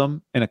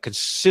a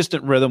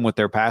consistent rhythm with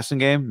their passing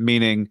game,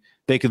 meaning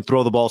they can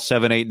throw the ball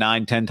 7, 8,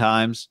 9, 10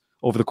 times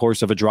over the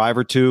course of a drive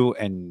or two,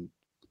 and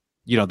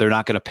they're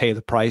not going to pay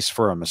the price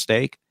for a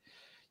mistake,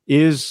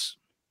 is,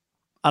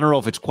 I don't know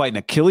if it's quite an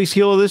Achilles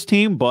heel of this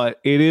team, but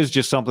it is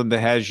just something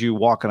that has you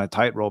walking a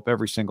tightrope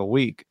every single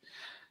week.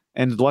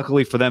 And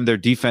luckily for them, their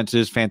defense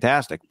is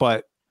fantastic.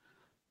 But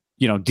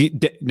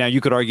now you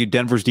could argue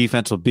Denver's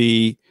defense will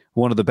be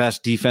one of the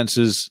best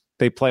defenses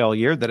they play all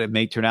year, that it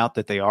may turn out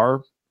that they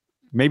are.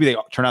 Maybe they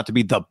turn out to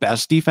be the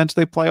best defense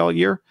they play all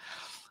year.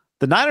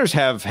 The Niners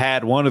have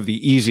had one of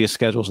the easiest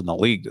schedules in the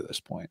league to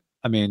this point.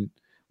 I mean,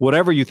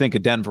 whatever you think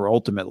of Denver,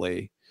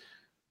 ultimately,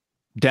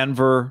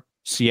 Denver,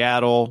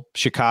 Seattle,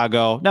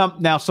 Chicago.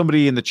 Now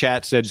somebody in the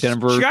chat said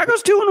Denver.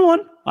 Chicago's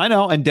 2-1. I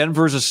know, and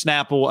Denver's a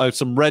snapple,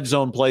 some red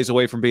zone plays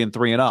away from being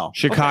 3-0.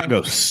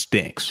 Chicago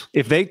stinks.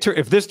 If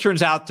this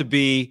turns out to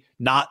be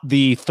not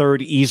the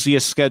third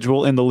easiest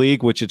schedule in the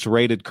league, which it's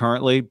rated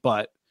currently,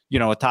 but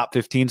a top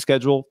 15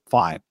 schedule,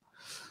 fine.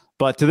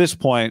 But to this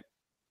point,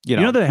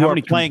 how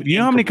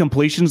many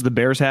completions the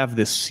Bears have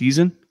this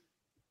season?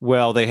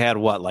 Well, they had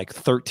like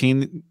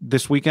 13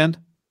 this weekend.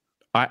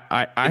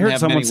 I heard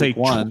someone say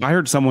I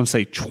heard someone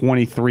say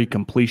 23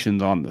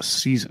 completions on the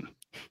season.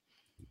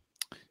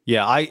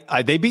 Yeah,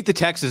 they beat the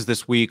Texans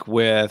this week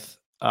with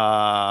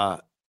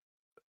how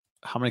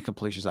many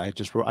completions? I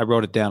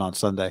wrote it down on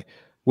Sunday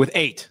with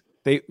 8.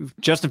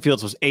 Justin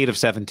Fields was 8 of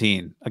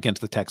 17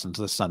 against the Texans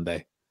this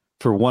Sunday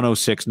for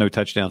 106, no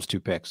touchdowns, 2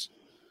 picks.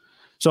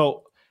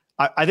 So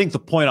I think the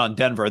point on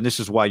Denver, and this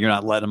is why you're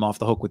not letting them off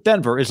the hook with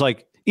Denver, is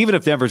like, even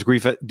if Denver's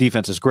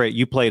defense is great,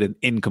 you played an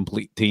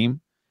incomplete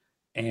team,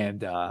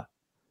 and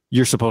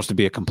you're supposed to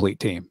be a complete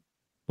team.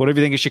 Whatever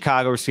you think of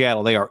Chicago or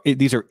Seattle,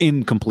 these are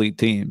incomplete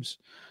teams.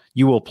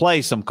 You will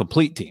play some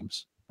complete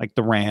teams like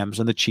the Rams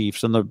and the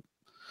Chiefs and the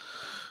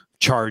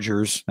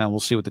Chargers. Now we'll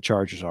see what the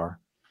Chargers are.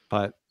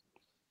 But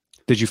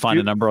did you find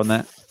a number on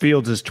that?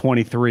 Fields is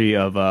 23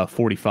 of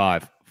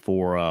 45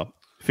 for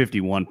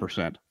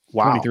 51%.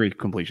 Wow. 23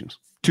 completions.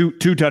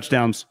 Two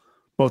touchdowns,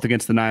 both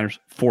against the Niners,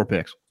 4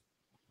 picks.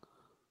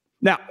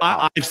 Now,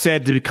 I've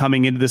said that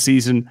coming into the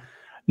season,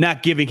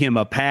 not giving him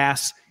a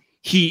pass,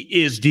 he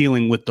is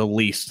dealing with the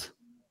least,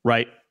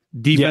 right?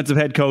 Defensive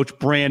head coach,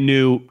 brand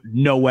new,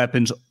 no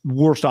weapons,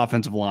 worst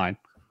offensive line.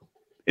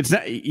 I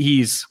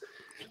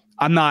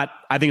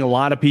think a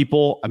lot of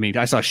people,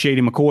 I saw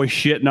Shady McCoy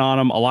shitting on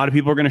him. A lot of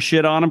people are going to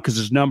shit on him because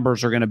his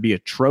numbers are going to be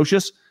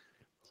atrocious.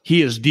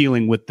 He is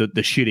dealing with the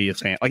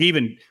shittiest hand. Like,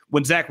 even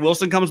when Zach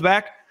Wilson comes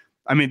back,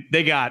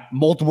 they got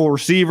multiple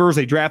receivers.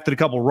 They drafted a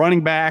couple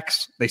running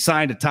backs. They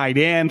signed a tight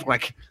end.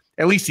 Like,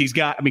 at least he's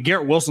got,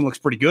 Garrett Wilson looks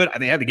pretty good.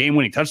 They had the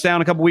game-winning touchdown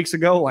a couple weeks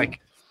ago. Like,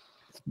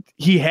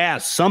 he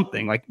has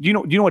something. Like, do you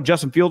know what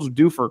Justin Fields would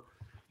do for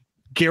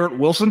Garrett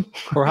Wilson?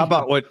 Or how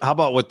about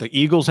what the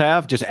Eagles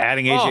have? Just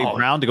adding AJ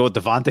Brown to go with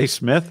Devontae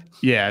Smith?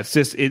 Yeah, it's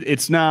just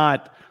it's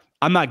not.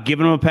 I'm not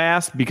giving him a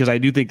pass because I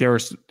do think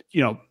there's,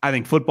 I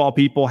think football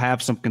people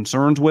have some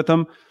concerns with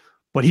him,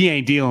 but he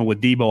ain't dealing with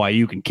Debo,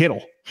 Ayuk, and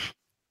Kittle.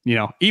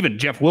 Even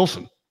Jeff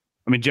Wilson.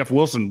 Jeff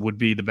Wilson would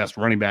be the best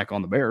running back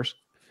on the Bears.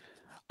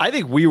 I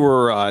think we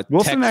were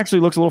Wilson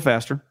actually looks a little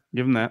faster.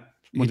 Give him that.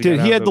 He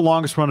did. He had the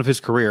longest run of his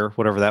career,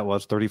 whatever that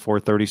was, 34,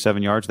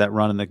 37 yards. That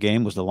run in the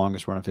game was the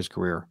longest run of his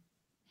career.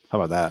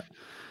 How about that?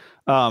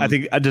 I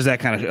think, does that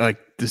kind of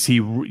does he,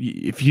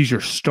 if he's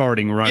your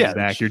starting running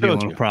back, you're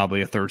dealing with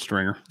probably a third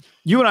stringer.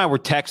 You and I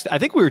were I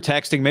think we were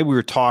texting, maybe we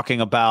were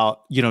talking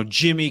about,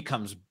 Jimmy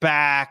comes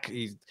back,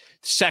 he's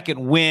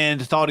second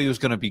wind, thought he was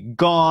going to be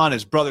gone.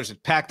 His brothers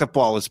had packed up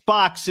all his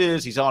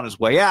boxes. He's on his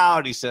way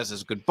out. He says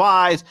his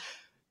goodbyes.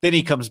 Then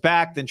he comes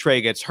back. Then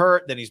Trey gets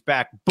hurt. Then he's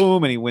back,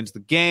 boom, and he wins the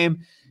game.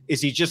 Is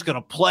he just going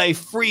to play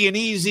free and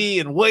easy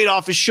and weight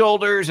off his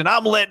shoulders? And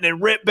I'm letting it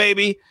rip,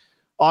 baby.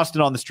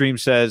 Austin on the stream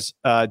says,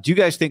 do you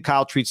guys think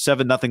Kyle treats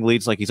 7-0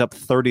 leads like he's up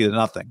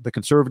 30-0? The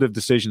conservative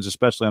decisions,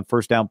 especially on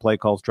first down play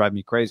calls, drive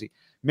me crazy.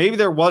 Maybe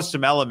there was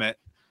some element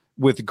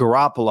with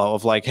Garoppolo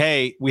of like,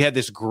 hey, we had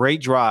this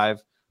great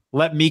drive.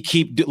 Let me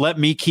keep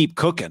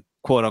cooking.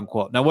 quote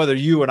unquote. Now, whether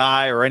you and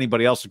I or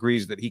anybody else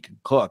agrees that he can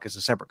cook is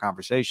a separate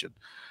conversation.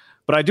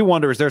 But I do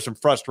wonder, is there some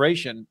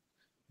frustration?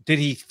 Did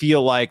he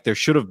feel like there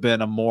should have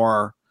been a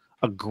more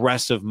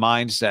aggressive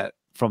mindset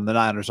from the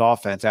Niners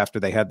offense after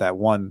they had that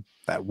one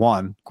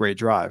great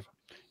drive?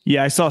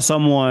 Yeah, I saw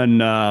someone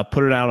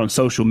put it out on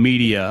social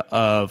media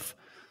of,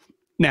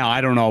 now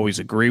I don't always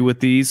agree with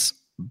these,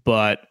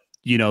 but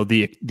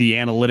the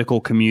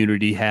analytical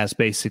community has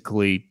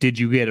basically, did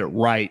you get it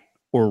right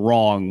or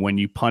wrong when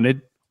you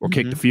punted or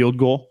kicked the field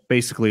goal?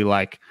 Basically,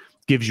 like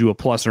gives you a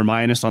plus or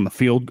minus on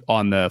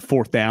the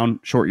fourth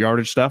down short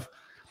yardage stuff.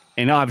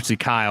 And obviously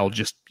Kyle,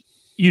 just,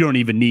 you don't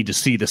even need to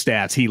see the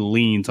stats. He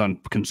leans on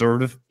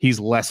conservative. He's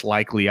less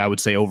likely, I would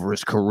say, over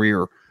his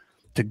career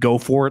to go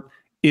for it.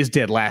 Is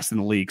dead last in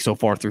the league so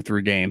far through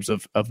 3 games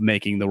of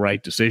making the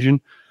right decision.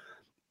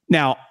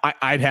 Now,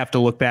 I'd have to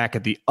look back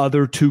at the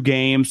other 2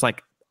 games.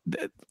 Like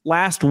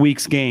last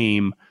week's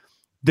game,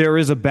 there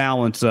is a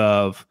balance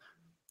of,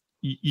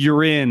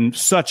 you're in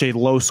such a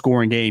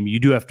low-scoring game. You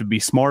do have to be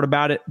smart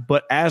about it.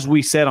 But as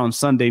we said on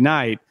Sunday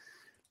night,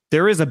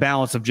 there is a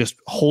balance of just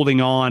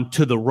holding on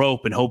to the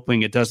rope and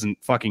hoping it doesn't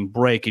fucking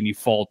break and you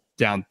fall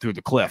down through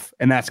the cliff.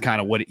 And that's kind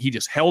of what he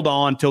just held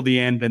on till the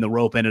end, and the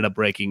rope ended up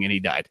breaking and he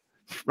died.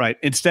 Right.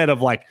 Instead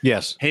of like,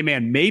 yes, hey,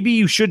 man, maybe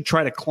you should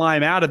try to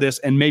climb out of this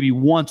and maybe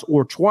once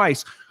or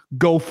twice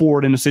go for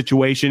it in a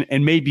situation.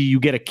 And maybe you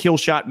get a kill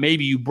shot.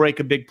 Maybe you break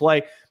a big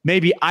play.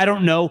 Maybe, I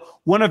don't know,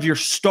 one of your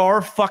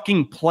star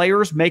fucking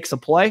players makes a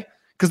play,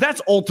 because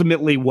that's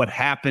ultimately what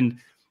happened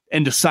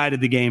and decided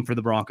the game for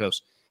the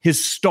Broncos.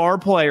 His star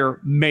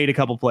player made a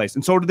couple plays.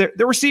 And so did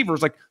their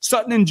receivers like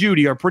Sutton and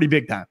Judy are pretty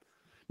big time.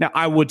 Now,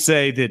 I would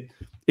say that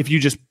if you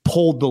just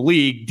pulled the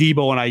league,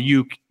 Debo and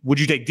Ayuk, would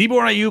you take Debo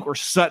and Ayuk or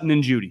Sutton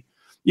and Judy?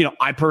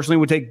 I personally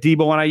would take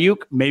Debo and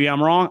Ayuk. Maybe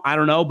I'm wrong. I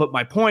don't know. But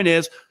my point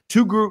is,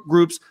 2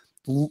 groups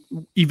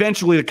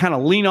eventually to kind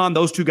of lean on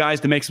those 2 guys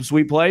to make some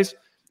sweet plays.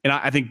 And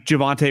I think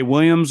Javonte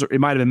Williams, or it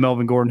might have been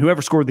Melvin Gordon,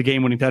 whoever scored the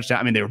game-winning touchdown.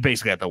 I mean, they were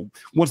basically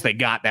once they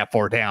got that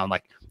far down,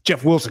 like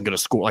Jeff Wilson could have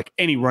scored, like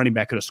any running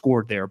back could have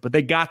scored there. But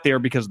they got there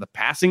because of the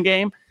passing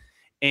game.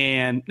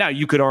 And now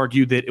you could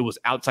argue that it was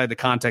outside the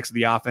context of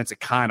the offense. It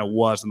kind of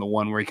was in the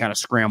one where he kind of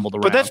scrambled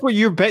around. But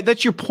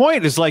that's your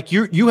point, is like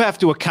you have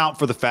to account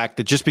for the fact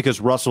that just because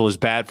Russell is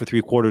bad for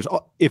 3 quarters,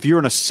 if you're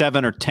in a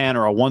 7 or 10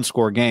 or a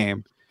 1-score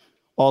game,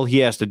 all he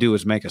has to do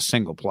is make a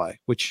single play,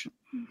 which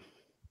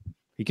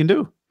he can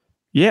do.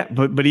 Yeah,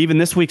 but even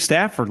this week,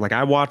 Stafford, like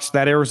I watched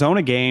that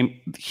Arizona game,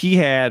 he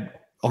had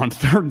on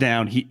 3rd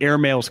down, he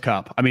airmails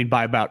Kupp. I mean,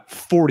 by about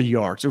 40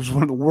 yards. It was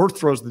one of the worst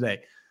throws of the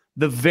day.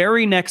 The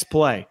very next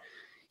play,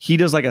 he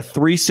does like a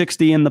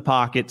 360 in the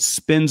pocket,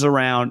 spins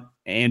around,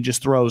 and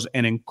just throws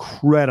an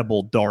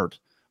incredible dart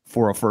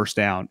for a 1st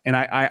down. And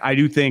I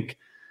do think,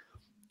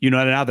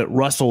 now that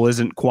Russell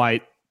isn't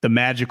quite the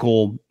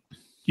magical,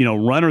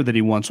 runner that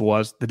he once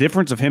was, the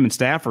difference of him and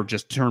Stafford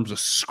just in terms of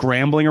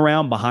scrambling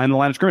around behind the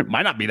line of scrimmage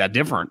might not be that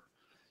different.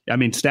 I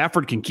mean,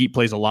 Stafford can keep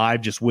plays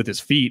alive just with his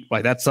feet.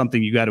 Like, that's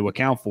something you got to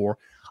account for.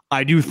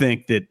 I do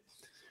think that,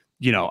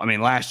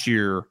 last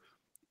year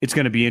it's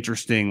going to be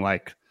interesting.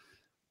 Like,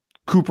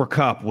 Cooper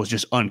Kupp was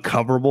just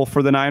uncoverable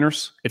for the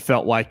Niners. It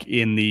felt like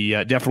in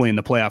the definitely in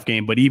the playoff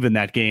game, but even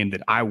that game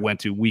that I went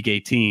to week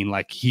 18,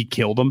 like he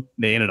killed them.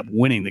 They ended up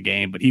winning the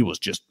game, but he was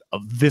just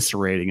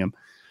eviscerating him.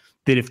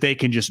 That if they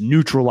can just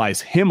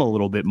neutralize him a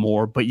little bit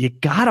more, but you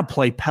got to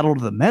play pedal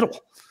to the metal.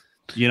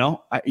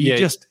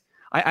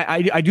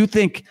 I do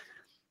think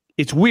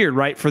it's weird,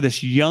 right? For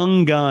this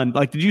young gun,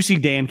 like, did you see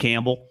Dan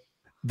Campbell?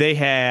 They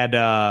had,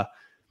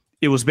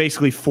 it was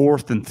basically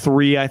 4th and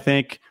 3, I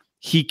think.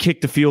 He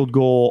kicked a field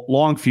goal,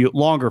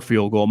 longer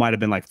field goal. It might have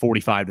been like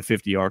 45 to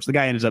 50 yards. The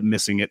guy ends up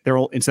missing it.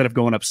 Instead of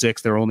going up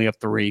 6, they're only up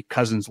 3.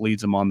 Cousins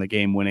leads them on the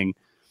game-winning.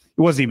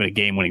 It wasn't even a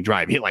game-winning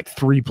drive. He hit like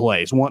 3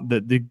 plays.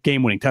 The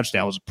game-winning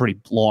touchdown was a pretty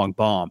long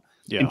bomb.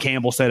 Yeah. And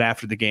Campbell said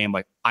after the game,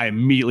 like, I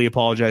immediately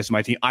apologized to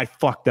my team. I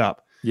fucked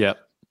up. Yeah.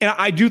 And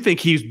I do think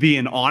he's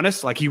being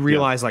honest. Like, he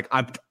realized, like,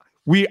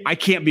 I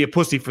can't be a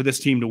pussy for this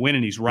team to win,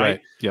 and he's right.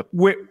 Yep.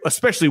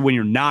 Especially when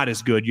you're not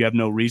as good, you have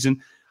no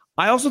reason.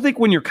 I also think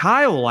when you're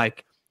Kyle,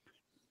 like,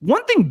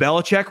 one thing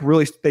Belichick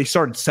really, they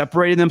started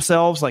separating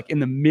themselves like in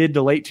the mid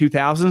to late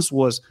 2000s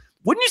was,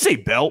 wouldn't you say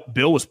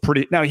Bill was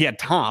pretty, now he had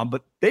Tom,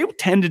 but they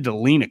tended to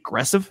lean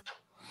aggressive.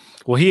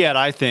 Well, he had,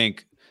 I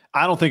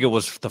don't think it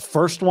was the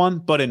first one,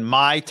 but in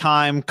my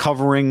time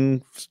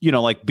covering,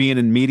 like being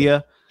in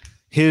media,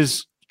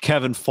 his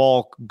Kevin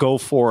Falk go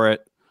for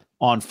it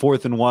on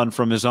 4th and 1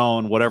 from his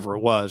own, whatever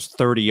it was,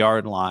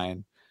 30-yard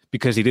line,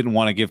 because he didn't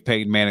want to give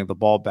Peyton Manning the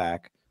ball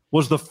back,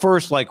 was the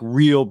first like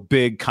real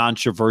big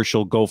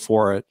controversial go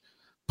for it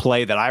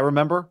play that I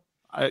remember.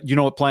 You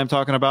know what play I'm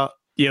talking about?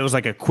 Yeah, it was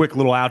like a quick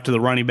little out to the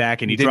running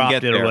back, and he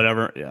dropped it or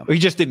whatever. Yeah, he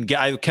just didn't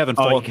get. Kevin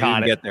Falk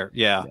didn't get there.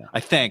 Yeah,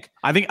 I think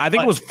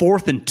it was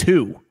 4th and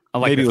 2.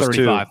 Like maybe it was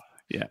 35. 2.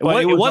 Yeah,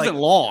 it wasn't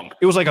long.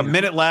 It was like a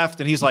minute left,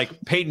 and he's like,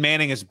 Peyton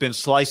Manning has been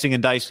slicing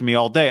and dicing me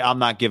all day. I'm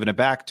not giving it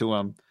back to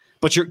him.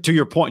 But to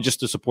your point, just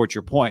to support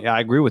your point, I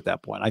agree with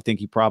that point. I think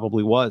he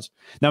probably was.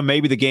 Now,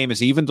 maybe the game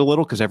is evened a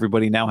little because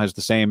everybody now has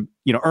the same,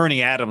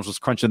 Ernie Adams was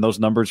crunching those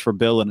numbers for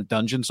Bill in a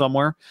dungeon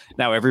somewhere.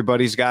 Now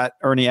everybody's got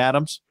Ernie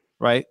Adams,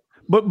 right?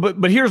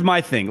 But here's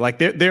my thing. Like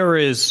there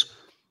is,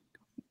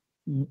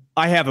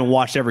 I haven't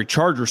watched every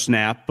Charger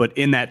snap, but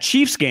in that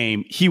Chiefs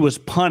game, he was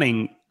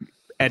punting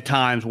at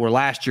times where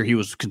last year he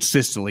was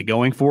consistently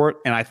going for it.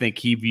 And I think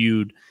he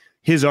viewed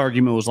his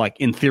argument was like,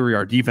 in theory,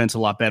 our defense a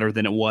lot better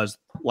than it was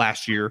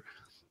last year,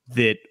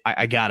 that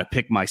I got to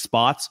pick my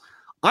spots.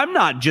 I'm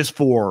not just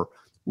for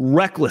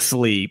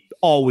recklessly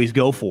always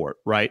go for it,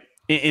 right?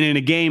 And in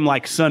a game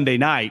like Sunday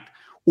night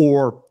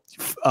or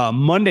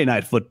Monday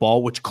Night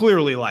Football, which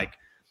clearly like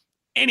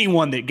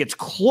anyone that gets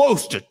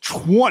close to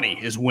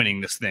 20 is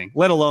winning this thing,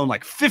 let alone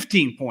like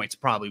 15 points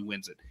probably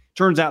wins it.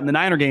 Turns out in the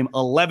Niner game,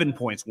 11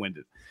 points wins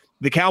it.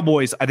 The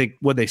Cowboys, I think,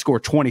 they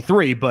scored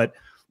 23, but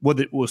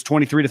it was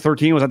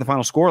 23-13 was that the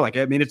final score? Like,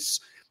 I mean,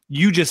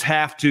 you just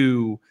have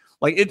to,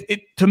 like,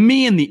 it to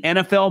me in the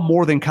NFL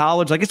more than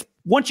college, like, it's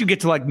once you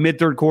get to like mid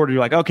third quarter,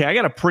 you're like, okay, I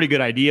got a pretty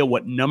good idea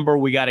what number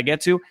we got to get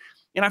to.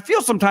 And I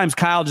feel sometimes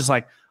Kyle just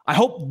like, I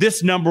hope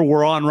this number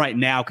we're on right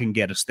now can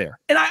get us there.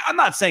 And I'm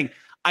not saying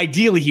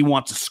ideally he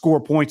wants to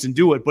score points and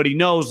do it, but he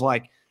knows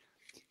like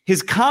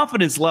his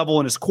confidence level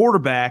in his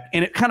quarterback,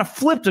 and it kind of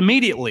flipped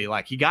immediately.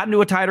 Like he got into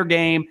a tighter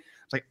game.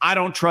 It's like, I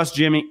don't trust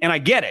Jimmy, and I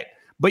get it.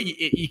 But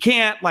you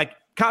can't, like,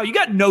 Kyle, you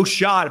got no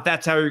shot if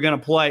that's how you're going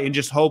to play and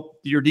just hope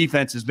your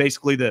defense is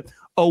basically the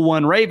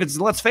 0-1 Ravens.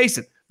 And let's face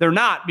it, they're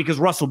not, because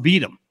Russell beat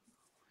them.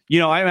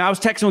 I was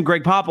texting with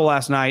Greg Papa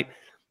last night,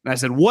 and I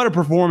said, what a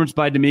performance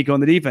by DeMeco on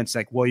the defense.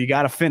 Like, well, you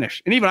got to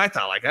finish. And even I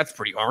thought, like, that's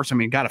pretty harsh. I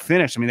mean, got to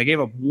finish. I mean, they gave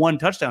up one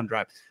touchdown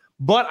drive.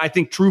 But I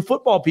think true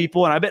football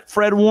people, and I bet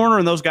Fred Warner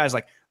and those guys,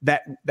 like,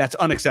 that's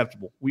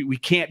unacceptable. We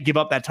can't give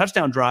up that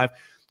touchdown drive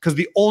because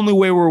the only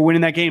way we're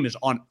winning that game is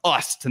on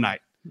us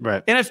tonight.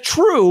 Right. And it's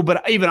true,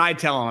 but even I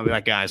tell them, I'll be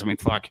like, guys, I mean,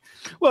 fuck.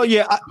 Well,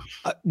 yeah,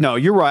 no,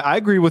 you're right. I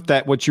agree with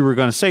that, what you were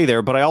going to say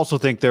there, but I also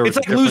think it's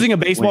like losing a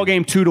baseball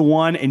game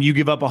 2-1 and you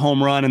give up a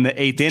home run in the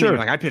 8th inning. You're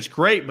like, I pitched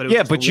great, but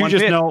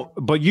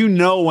you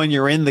know when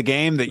you're in the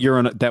game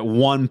that that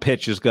one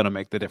pitch is going to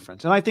make the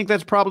difference. And I think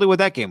that's probably what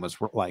that game was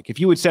like. If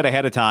you had said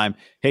ahead of time,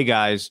 hey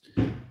guys,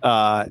 you're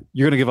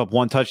going to give up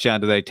one touchdown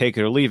today, take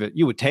it or leave it,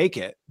 you would take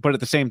it. But at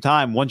the same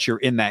time, once you're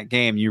in that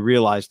game, you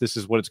realize this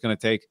is what it's going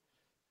to take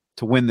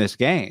to win this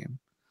game.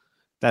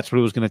 That's what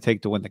it was going to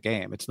take to win the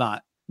game. It's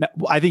not.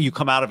 I think you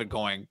come out of it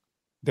going,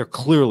 they're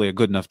clearly a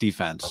good enough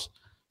defense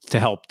to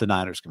help the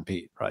Niners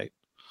compete, right?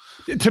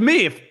 To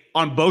me, if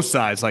on both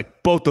sides,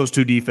 like both those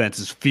two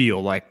defenses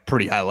feel like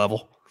pretty high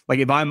level. Like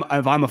if I'm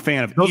a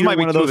fan of those, might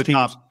be one of those teams,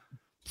 top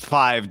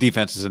 5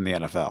 defenses in the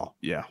NFL.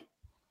 Yeah,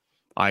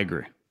 I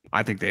agree.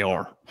 I think they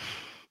are.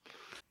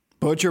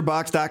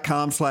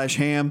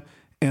 ButcherBox.com/ham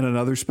and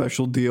another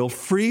special deal.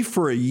 Free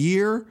for a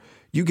year.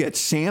 You get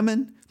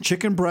salmon,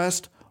 chicken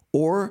breast,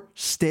 or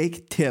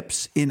steak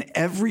tips in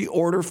every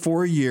order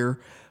for a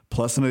year,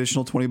 plus an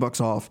additional $20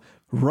 off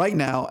right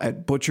now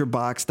at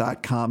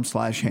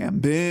butcherbox.com/ham.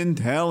 Been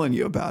telling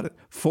you about it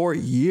for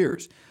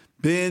years.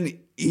 Been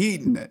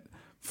eating it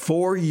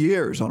for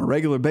years on a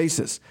regular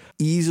basis.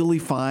 Easily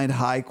find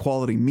high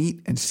quality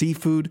meat and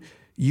seafood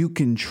you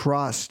can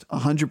trust.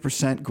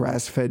 100%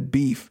 grass-fed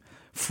beef,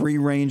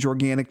 free-range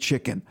organic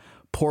chicken,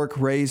 pork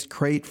raised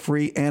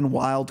crate-free and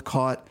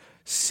wild-caught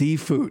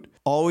seafood.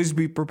 Always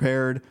be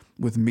prepared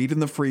with meat in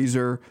the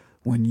freezer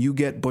when you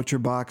get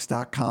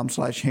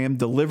butcherbox.com/ham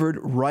delivered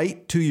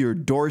right to your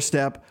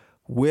doorstep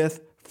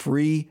with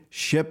free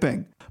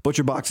shipping.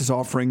 ButcherBox is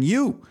offering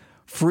you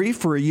free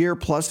for a year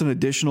plus an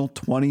additional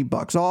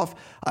 $20 off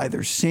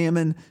either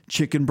salmon,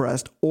 chicken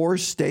breast, or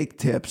steak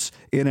tips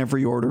in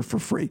every order for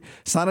free.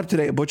 Sign up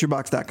today at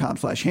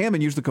butcherbox.com/ham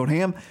and use the code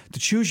HAM to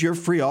choose your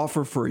free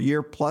offer for a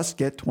year plus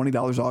get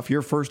 $20 off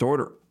your first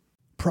order.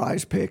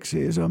 Prize Picks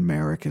is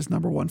America's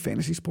 #1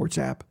 fantasy sports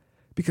app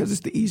because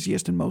it's the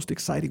easiest and most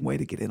exciting way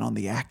to get in on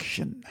the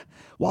action.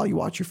 While you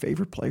watch your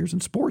favorite players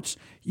in sports,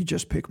 you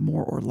just pick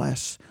more or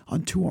less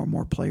on 2 or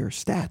more player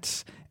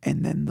stats,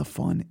 and then the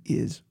fun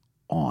is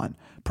on.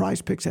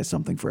 Prize Picks has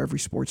something for every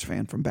sports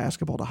fan, from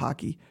basketball to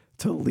hockey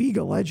to League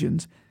of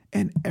Legends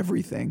and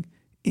everything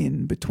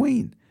in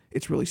between.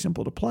 It's really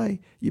simple to play.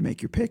 You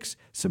make your picks,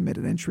 submit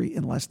an entry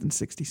in less than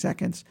 60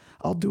 seconds.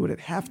 I'll do it at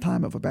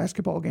halftime of a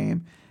basketball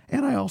game,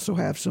 and I also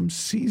have some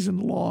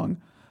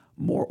season-long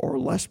more or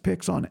less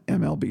picks on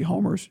MLB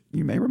homers.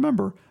 You may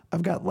remember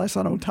I've got less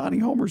on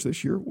Ohtani homers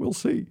this year. We'll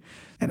see.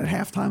 And at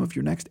halftime of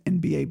your next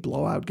NBA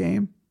blowout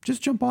game,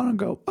 just jump on and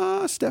go,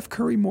 Steph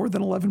Curry more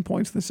than 11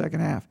 points in the second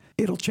half.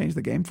 It'll change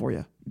the game for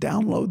you.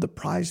 Download the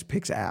Prize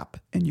Picks app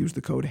and use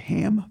the code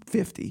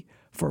HAM50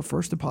 for a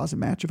first deposit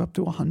match of up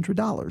to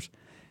 $100.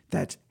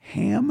 That's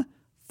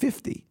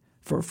HAM50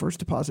 for a first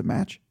deposit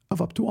match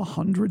of up to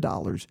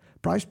 $100.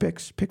 Prize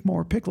Picks, pick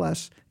more, pick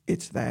less.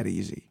 It's that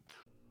easy.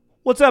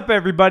 What's up,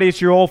 everybody?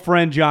 It's your old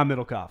friend, John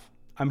Middlecoff.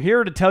 I'm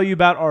here to tell you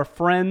about our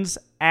friends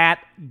at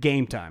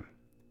Game Time.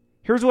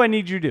 Here's what I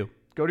need you to do.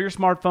 Go to your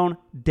smartphone,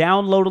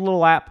 download a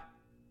little app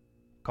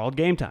called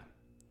Game Time.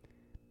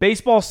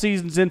 Baseball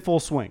season's in full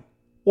swing.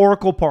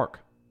 Oracle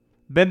Park.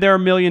 Been there a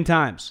million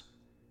times.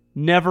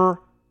 Never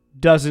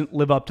doesn't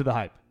live up to the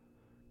hype.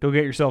 Go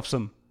get yourself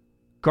some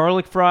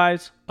garlic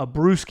fries, a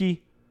brewski,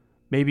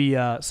 maybe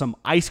some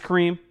ice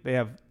cream. They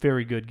have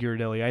very good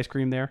Ghirardelli ice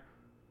cream there.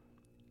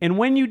 And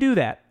when you do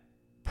that,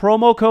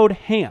 promo code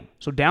HAM.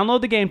 So download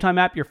the Game Time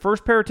app. Your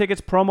first pair of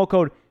tickets, promo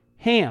code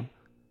HAM,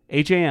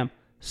 H-A-M,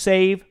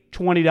 save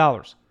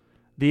 $20.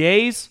 The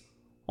A's,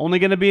 only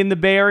going to be in the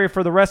Bay Area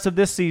for the rest of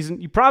this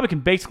season. You probably can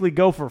basically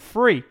go for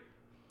free.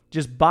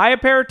 Just buy a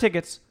pair of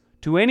tickets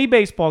to any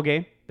baseball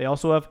game. They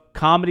also have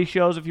comedy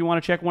shows if you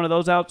want to check one of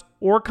those out,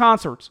 or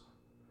concerts.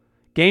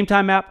 Game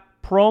Time app,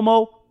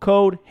 promo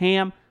code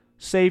HAM,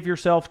 save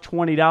yourself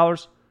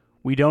 $20.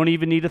 We don't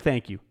even need a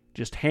thank you.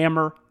 Just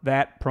hammer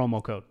that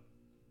promo code.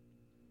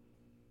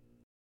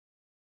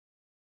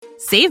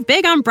 Save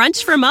big on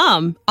brunch for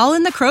mom, all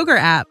in the Kroger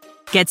app.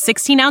 Get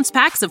 16-ounce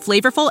packs of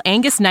flavorful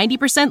Angus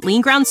 90%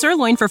 lean ground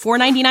sirloin for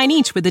 $4.99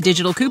 each with a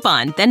digital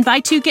coupon. Then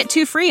buy 2, get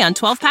 2 free on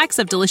 12 packs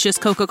of delicious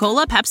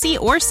Coca-Cola, Pepsi,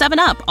 or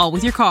 7-Up, all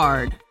with your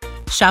card.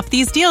 Shop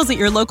these deals at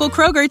your local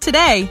Kroger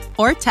today,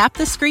 or tap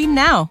the screen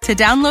now to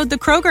download the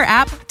Kroger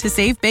app to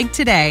save big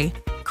today.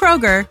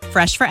 Kroger,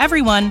 fresh for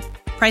everyone.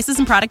 Prices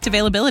and product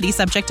availability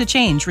subject to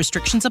change.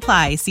 Restrictions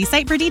apply. See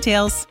site for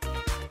details.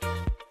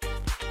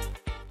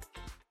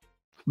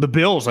 The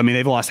Bills,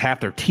 they've lost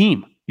half their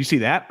team. You see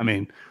that?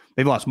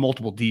 They've lost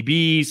multiple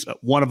DBs.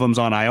 One of them's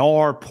on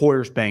IR.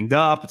 Poyer's banged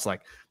up. It's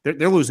like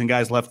they're losing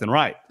guys left and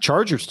right.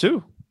 Chargers,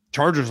 too.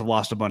 Chargers have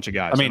lost a bunch of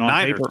guys.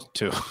 Niners,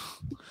 too.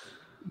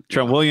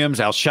 Trent Williams,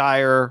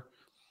 Alshire.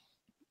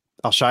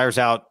 Alshire's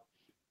out,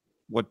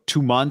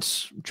 2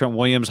 months? Trent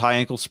Williams, high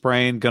ankle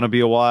sprain, going to be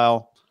a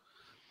while.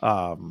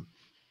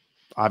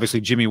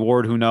 Obviously, Jimmy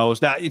Ward, who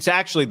knows? Now, it's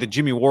actually the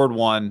Jimmy Ward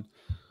one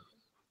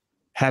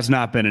has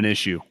not been an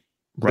issue.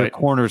 Right. The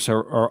corners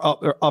are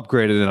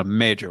upgraded in a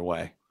major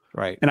way.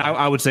 Right. And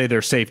I would say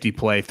their safety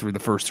play through the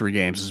first 3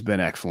 games has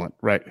been excellent.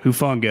 Right.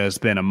 Hufanga has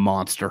been a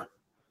monster.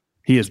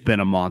 He has been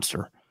a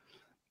monster.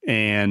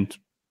 And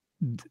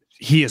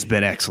he has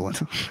been excellent.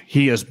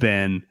 He has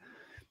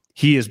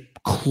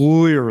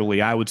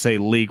clearly, I would say,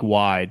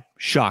 league-wide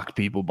shocked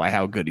people by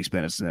how good he's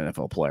been as an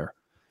NFL player.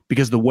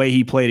 Because the way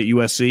he played at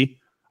USC,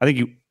 I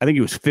think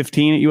he was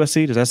 15 at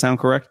USC. Does that sound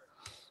correct?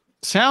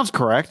 Sounds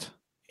correct.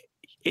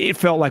 It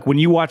felt like when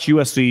you watch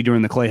USC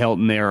during the Clay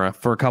Helton era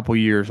for a couple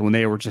years when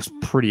they were just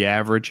pretty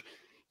average,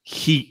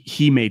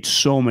 he made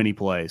so many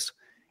plays.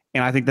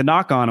 And I think the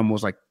knock on him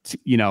was like,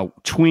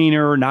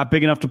 tweener, not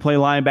big enough to play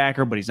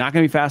linebacker, but he's not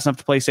going to be fast enough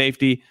to play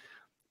safety.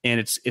 And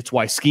it's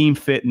why scheme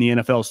fit in the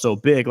NFL is so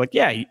big. Like,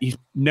 yeah, he's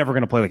never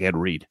going to play like Ed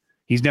Reed.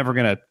 He's never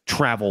going to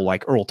travel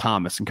like Earl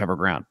Thomas and cover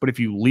ground. But if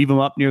you leave him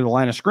up near the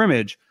line of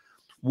scrimmage,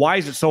 why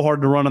is it so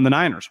hard to run on the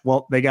Niners?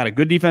 Well, they got a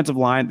good defensive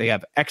line. They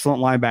have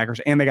excellent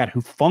linebackers, and they got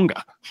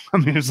Hufanga.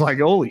 It's like,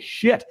 holy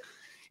shit.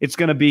 It's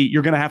going to be,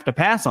 you're going to have to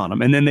pass on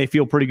them. And then they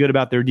feel pretty good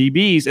about their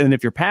DBs. And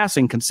if you're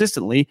passing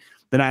consistently,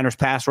 the Niners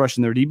pass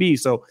rushing their DBs.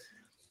 So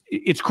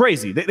it's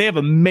crazy. They have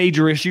a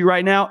major issue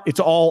right now. It's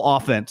all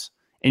offense.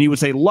 And you would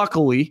say,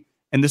 luckily,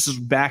 and this is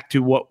back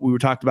to what we were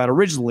talking about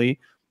originally,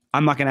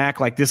 I'm not going to act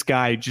like this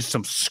guy just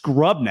some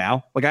scrub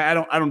now. Like I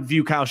don't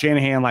view Kyle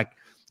Shanahan like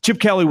Chip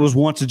Kelly was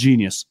once a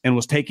genius and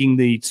was taking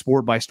the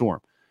sport by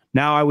storm.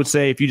 Now I would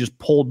say if you just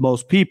polled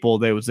most people,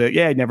 they would say,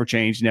 yeah, he never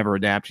changed, he never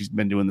adapt. He's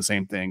been doing the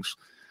same things.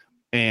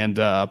 And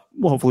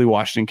hopefully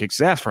Washington kicks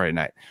his ass Friday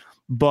night.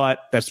 But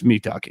that's me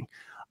talking.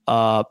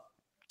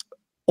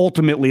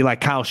 Ultimately, like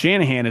Kyle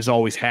Shanahan has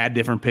always had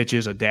different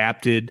pitches,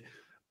 adapted.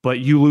 But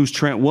you lose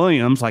Trent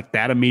Williams, like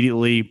that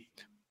immediately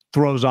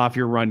throws off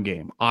your run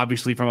game.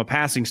 Obviously, from a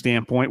passing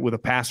standpoint, with a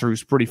passer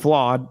who's pretty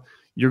flawed,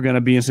 you're going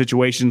to be in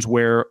situations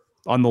where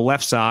on the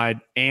left side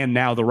and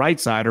now the right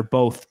side are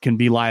both can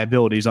be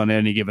liabilities on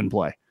any given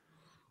play.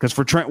 Because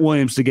for Trent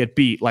Williams to get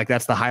beat, like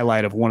that's the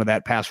highlight of one of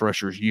that pass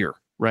rusher's year,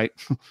 right?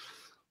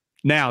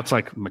 Now it's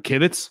like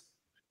McKivitz.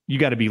 You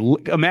got to be,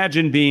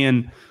 imagine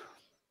being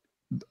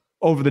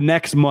over the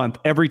next month,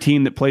 every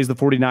team that plays the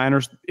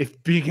 49ers,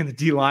 if being in the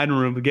D-line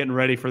room and getting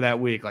ready for that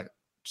week, like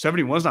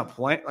 71's not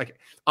playing. Like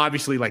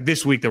obviously like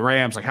this week, the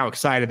Rams, like how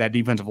excited that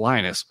defensive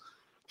line is.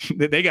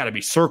 They got to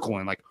be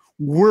circling like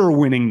we're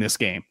winning this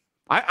game.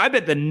 I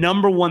bet the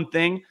number one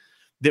thing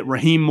that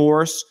Raheem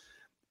Morris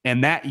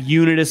and that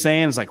unit is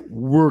saying is like,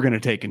 we're going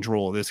to take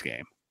control of this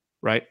game,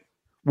 right?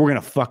 We're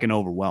going to fucking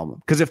overwhelm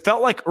them. Because it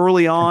felt like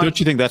early on. Don't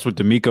you think that's what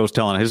D'Amico's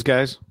telling his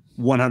guys?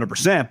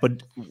 100%.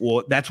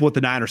 But that's what the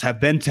Niners have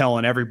been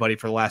telling everybody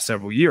for the last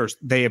several years.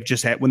 They have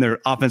just had, when their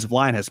offensive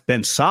line has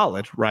been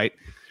solid, right?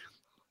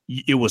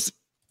 It was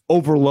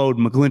overload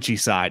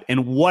McGlinchey's side.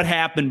 And what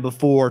happened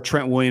before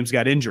Trent Williams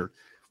got injured?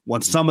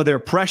 When some of their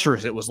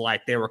pressures, it was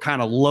like they were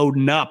kind of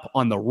loading up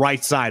on the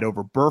right side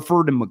over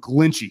Burford and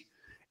McGlinchey.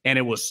 And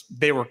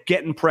they were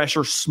getting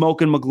pressure,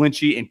 smoking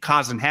McGlinchey and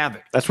causing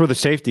havoc. That's where the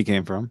safety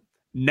came from.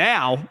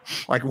 Now,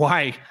 like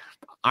why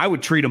I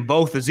would treat them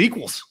both as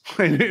equals.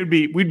 We'd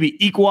be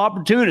equal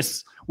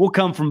opportunists will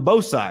come from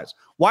both sides.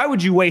 Why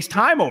would you waste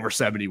time over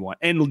 71?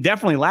 And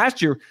definitely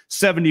last year,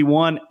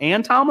 71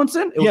 and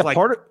Tomlinson, it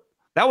was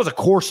that was a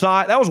core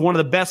side. That was one of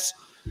the best.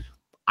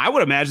 I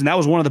would imagine that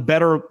was one of the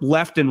better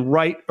left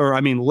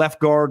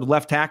guard,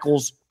 left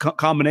tackles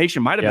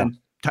combination. Might have been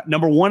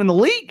number one in the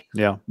league.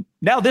 Yeah.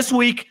 Now this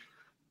week,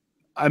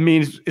 I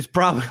mean, it's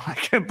probably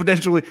like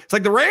potentially, it's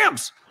like the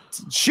Rams.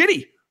 It's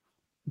shitty.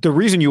 The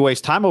reason you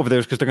waste time over there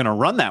is because they're going to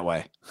run that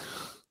way.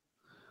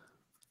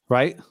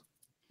 Right?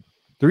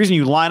 The reason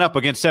you line up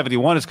against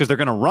 71 is because they're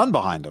going to run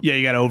behind them. Yeah,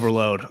 you got to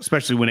overload,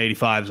 especially when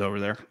 85 is over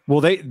there.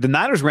 Well, the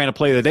Niners ran a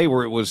play of the day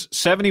where it was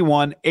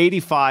 71,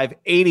 85,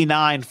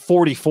 89,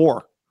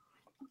 44.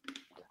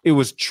 It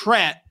was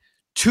Trent,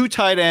 2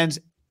 tight ends,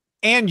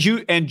 and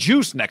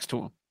Juice next to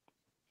him.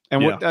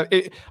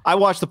 And I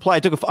watched the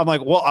play. I'm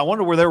like, well, I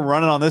wonder where they're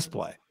running on this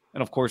play.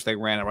 And, of course, they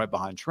ran it right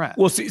behind Trent.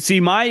 Well, see,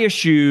 my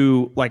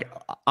issue, like,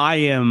 I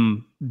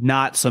am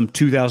not some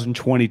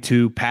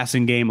 2022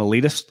 passing game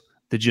elitist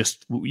that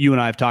just, you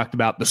and I have talked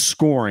about the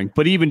scoring,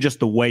 but even just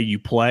the way you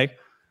play.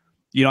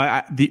 You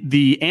know,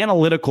 the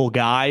analytical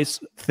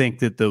guys think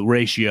that the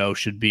ratio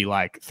should be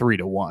like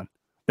 3-1.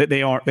 That they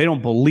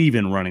don't believe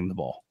in running the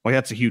ball. Like,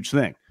 that's a huge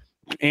thing.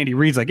 Andy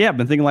Reid's like, yeah, I've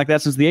been thinking like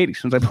that since the 80s,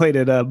 since I played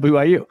at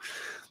BYU.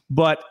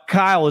 But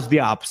Kyle is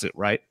the opposite,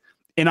 right?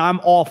 And I'm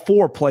all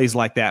for plays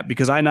like that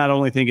because I not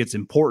only think it's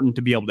important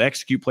to be able to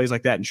execute plays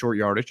like that in short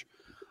yardage,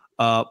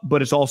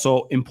 but it's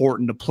also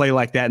important to play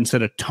like that and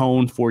set a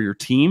tone for your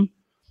team.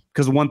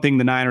 Because one thing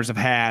the Niners have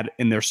had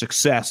in their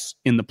success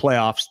in the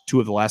playoffs 2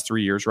 of the last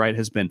 3 years, right,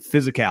 has been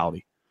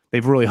physicality.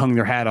 They've really hung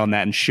their hat on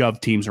that and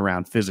shoved teams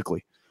around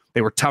physically.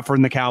 They were tougher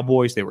than the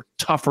Cowboys. They were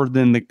tougher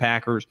than the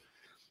Packers.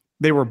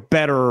 They were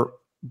better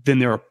than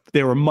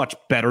they were much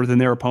better than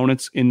their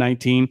opponents in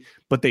 19,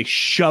 but they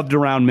shoved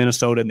around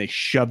Minnesota and they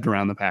shoved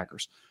around the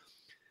Packers.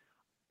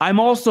 I'm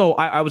also,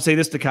 I would say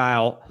this to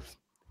Kyle,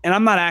 and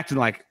I'm not acting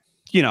like,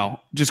 you know,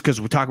 just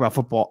because we talk about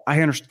football,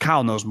 I understand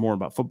Kyle knows more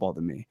about football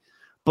than me.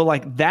 But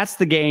like, that's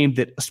the game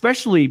that,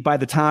 especially by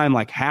the time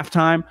like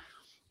halftime,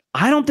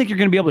 I don't think you're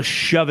going to be able to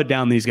shove it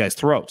down these guys'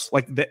 throats.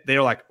 Like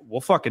they're like,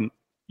 well,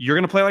 you're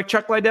going to play like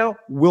Chuck Liddell?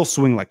 We'll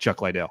swing like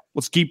Chuck Liddell.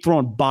 Let's keep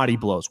throwing body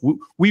blows.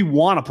 We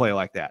want to play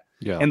like that.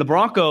 Yeah. And the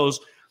Broncos,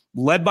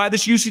 led by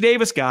this UC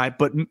Davis guy,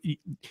 but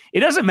it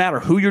doesn't matter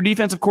who your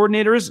defensive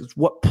coordinator is. It's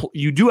what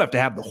you do have to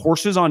have the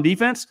horses on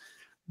defense.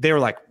 They're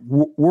like,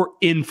 we're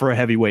in for a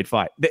heavyweight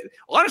fight.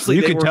 Honestly,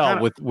 you can tell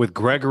with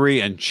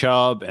Gregory and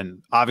Chubb,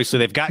 and obviously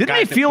they've got. Didn't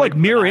they feel like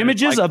mirror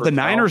images of the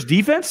Niners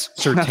defense?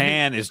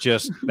 Surtain is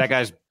just that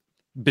guy's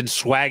been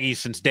swaggy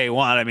since day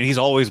one. I mean, he's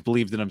always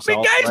believed in himself.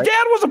 I mean, guy's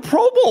dad was a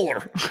Pro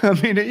Bowler.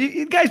 I mean,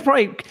 you guys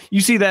probably you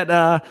see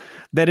that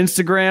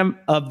Instagram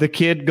of the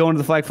kid going to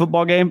the flag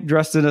football game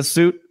dressed in a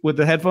suit with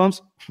the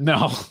headphones.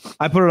 No,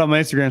 I put it on my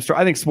Instagram story.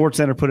 I think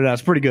SportsCenter put it out.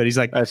 It's pretty good. He's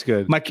like, that's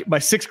good. My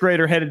sixth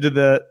grader headed to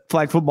the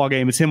flag football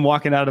game. It's him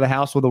walking out of the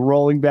house with a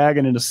rolling bag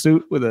and in a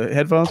suit with the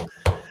headphones.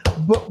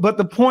 But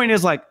the point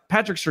is, like,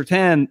 Patrick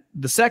Surtain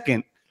the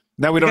second.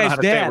 Now we don't know how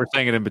to say it. We're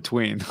saying it in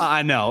between.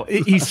 I know.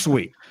 He's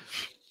sweet.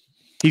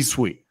 He's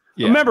sweet.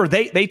 Yeah. Remember,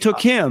 they took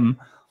him.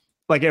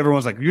 Like,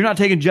 everyone's like, you're not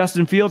taking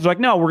Justin Fields. They're like,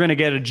 no, we're going to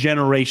get a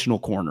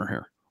generational corner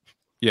here.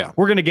 Yeah,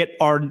 we're going to get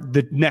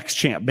the next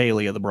Champ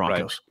Bailey of the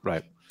Broncos.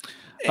 Right.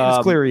 And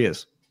it's clear he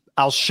is.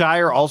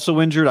 Alshire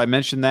also injured. I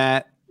mentioned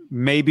that.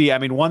 Maybe, I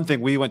mean, one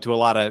thing, we went to a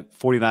lot of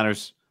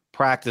 49ers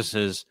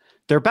practices.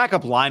 Their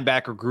backup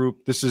linebacker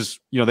group, this is,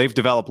 they've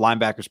developed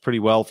linebackers pretty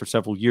well for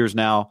several years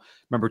now.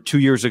 Remember 2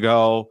 years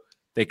ago,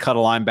 they cut a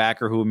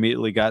linebacker who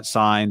immediately got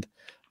signed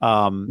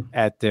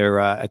at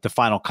the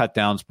final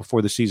cutdowns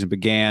before the season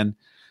began.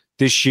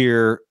 This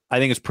year, I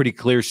think it's pretty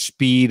clear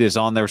speed is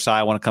on their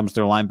side when it comes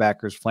to their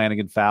linebackers.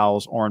 Flanagan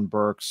Fowles, Oren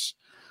Burks,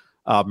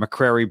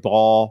 McCrary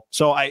Ball.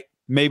 So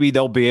maybe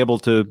they'll be able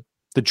to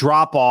the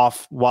drop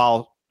off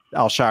while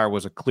Alshire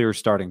was a clear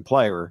starting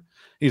player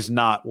is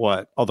not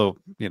although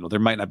there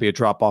might not be a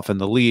drop off in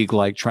the league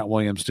like Trent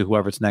Williams to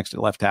whoever's next at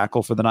left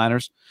tackle for the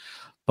Niners,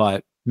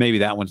 but maybe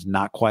that one's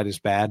not quite as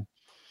bad.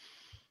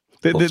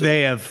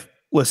 They have,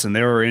 listen,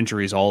 there are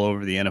injuries all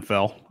over the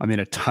NFL. I mean,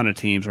 a ton of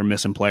teams are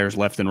missing players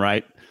left and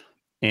right.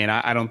 And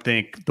I don't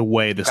think the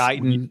way this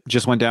Guyton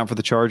just went down for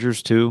the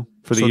Chargers too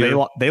for the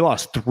year. They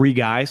lost 3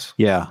 guys.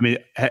 Yeah. I mean,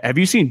 have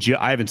you seen?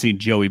 I haven't seen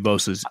Joey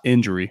Bosa's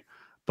injury,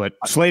 but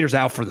Slater's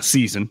out for the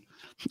season.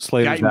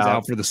 Guyton's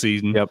out for the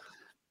season. Yep.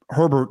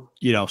 Herbert,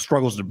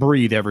 struggles to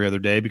breathe every other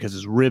day because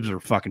his ribs are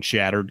fucking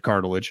shattered,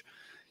 cartilage.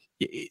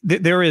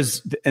 There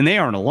is, and they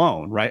aren't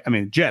alone, right? I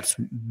mean, Jets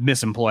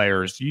missing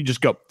players. You just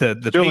go the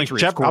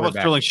Patriots. How about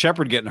Sterling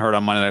Shepard getting hurt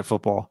on Monday Night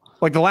Football?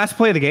 Like the last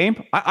play of the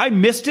game, I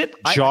missed it.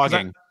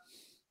 Jogging.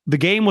 The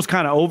game was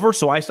kind of over,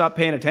 so I stopped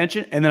paying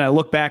attention, and then I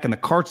look back and the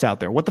cart's out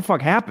there. What the fuck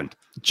happened?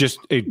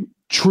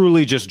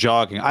 Truly just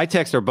jogging. I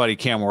text our buddy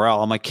Cam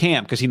Worrell. I'm like,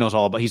 Cam, because he knows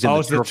all about. He's in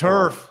the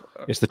turf.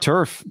 It's the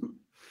turf.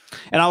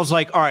 And I was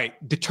like, all right,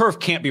 the turf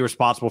can't be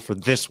responsible for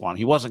this one.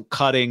 He wasn't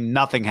cutting.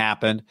 Nothing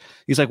happened.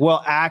 He's like,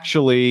 well,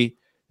 actually,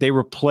 they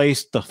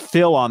replaced the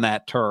fill on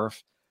that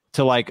turf.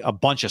 to like a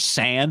bunch of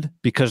sand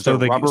because the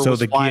rubber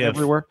was flying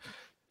everywhere.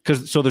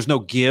 So there's no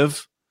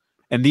give.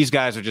 And these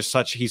guys are just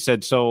he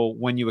said, so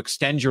when you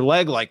extend your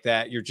leg like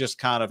that, you're just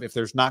kind of, if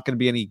there's not going to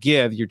be any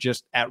give, you're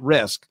just at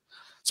risk.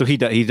 So he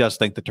does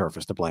think the turf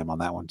is to blame on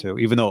that one too,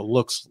 even though it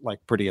looks like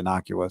pretty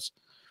innocuous.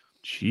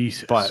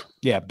 Jesus. But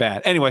yeah,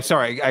 bad. Anyway,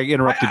 sorry, I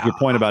interrupted your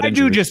point about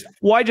injuries.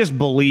 I just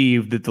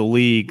believe that the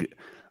league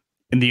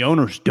and the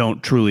owners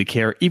don't truly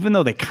care, even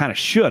though they kind of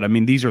should. I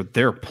mean, these are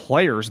their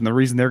players, and the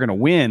reason they're going to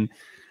win.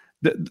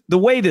 The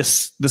way the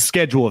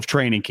schedule of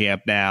training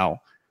camp now,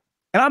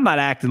 and I'm not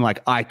acting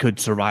like I could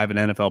survive an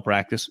NFL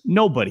practice.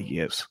 Nobody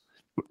is.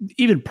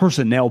 Even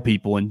personnel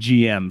people and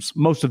GMs,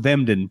 most of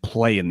them didn't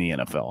play in the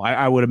NFL.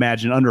 I would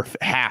imagine under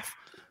half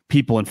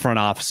people in front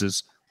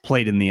offices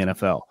played in the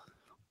NFL.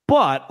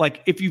 But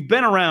like, if you've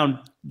been around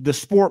the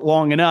sport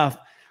long enough,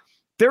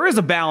 there is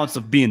a balance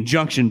of being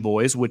junction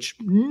boys, which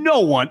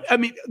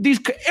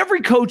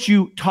every coach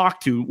you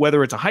talk to,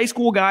 whether it's a high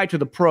school guy to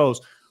the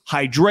pros,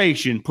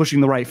 hydration,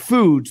 pushing the right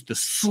foods, the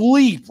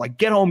sleep, like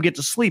get home, get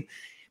to sleep.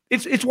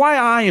 It's why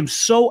I am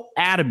so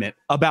adamant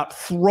about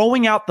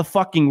throwing out the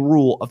fucking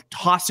rule of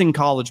tossing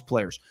college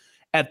players.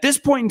 At this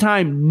point in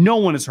time, no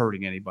one is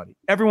hurting anybody.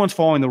 Everyone's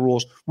following the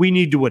rules. We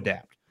need to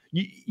adapt.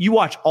 You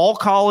watch all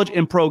college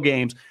and pro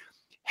games.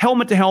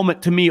 Helmet to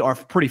helmet, to me, are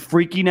pretty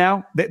freaky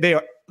now.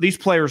 These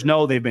players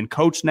know they've been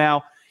coached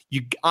now.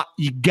 You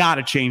got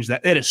to change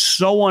that. It is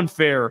so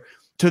unfair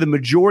to the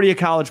majority of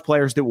college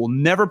players that will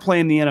never play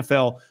in the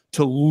NFL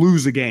to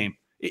lose a game.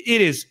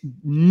 It is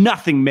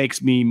nothing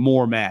makes me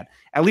more mad.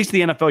 At least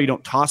the NFL, you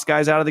don't toss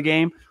guys out of the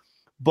game.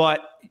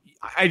 But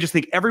I just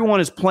think everyone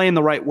is playing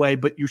the right way,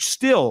 but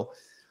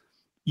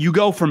you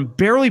go from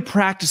barely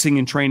practicing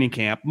in training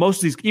camp. Most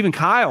of these, even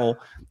Kyle,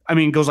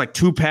 goes like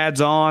 2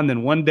 pads on,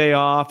 then 1 day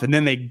off, and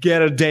then they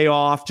get a day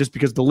off just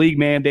because the league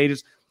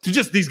mandates to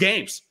just these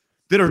games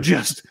that are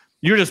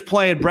you're just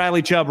playing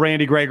Bradley Chubb,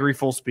 Randy Gregory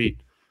full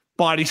speed,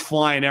 bodies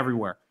flying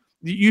everywhere.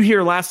 You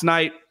hear last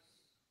night,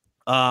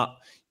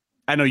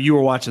 I know you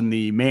were watching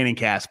the Manning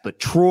cast, but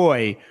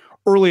Troy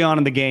early on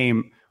in the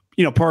game,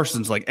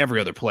 Parsons, like every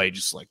other play,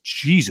 just like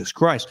Jesus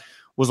Christ,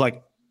 was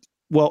like,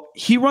 well,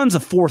 he runs a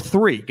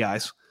 4-3,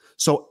 guys.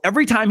 So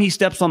every time he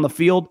steps on the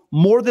field,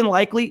 more than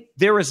likely,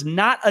 there is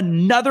not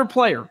another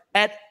player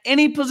at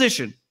any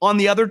position on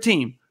the other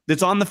team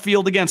that's on the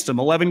field against him,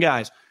 11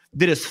 guys,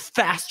 that is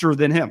faster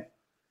than him.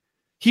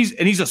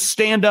 He's a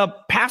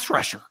stand-up pass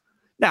rusher.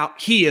 Now,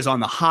 he is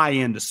on the high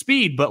end of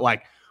speed, but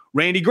like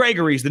Randy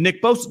Gregory's, the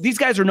Nick Bosa, these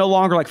guys are no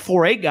longer like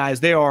 4.8 guys.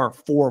 They are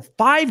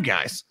 4.5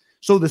 guys.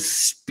 So the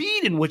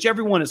speed in which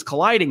everyone is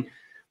colliding,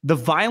 the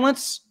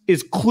violence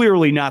is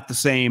clearly not the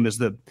same as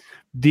the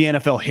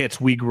NFL hits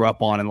we grew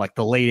up on in like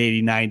the late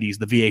 80s, 90s,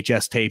 the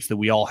VHS tapes that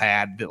we all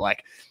had, that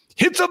like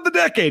hits of the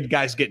decade,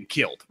 guys getting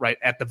killed, right?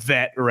 At the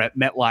vet or at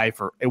MetLife,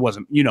 or it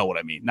wasn't, you know what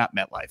I mean? Not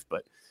MetLife,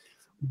 but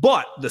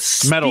the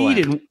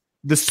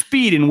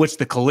speed in which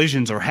the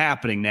collisions are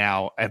happening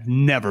now have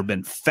never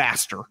been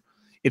faster.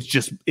 It's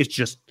just,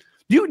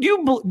 do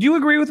you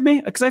agree with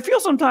me? Because I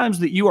feel sometimes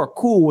that you are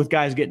cool with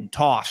guys getting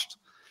tossed,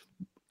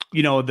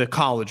 the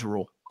college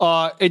rule.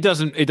 It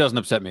doesn't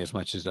upset me as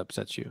much as it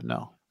upsets you.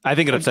 No, I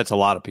think it upsets a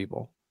lot of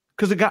people.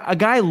 Because a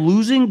guy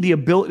losing the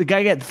ability, the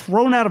guy get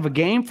thrown out of a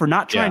game for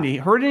not trying to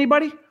hurt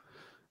anybody.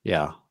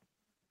 Yeah.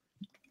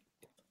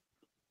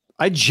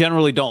 I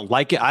generally don't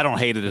like it. I don't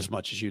hate it as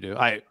much as you do.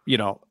 I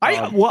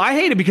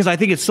hate it because I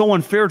think it's so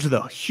unfair to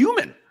the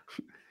human.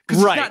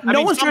 Right.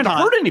 No one's trying to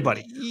hurt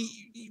anybody.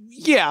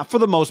 Yeah, for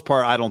the most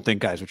part, I don't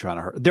think guys are trying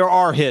to hurt. There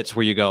are hits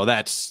where you go,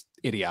 that's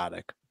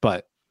idiotic,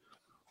 but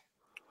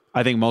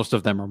I think most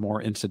of them are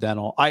more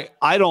incidental. I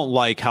don't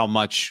like how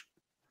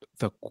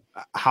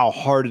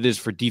hard it is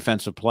for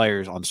defensive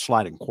players on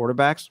sliding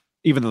quarterbacks,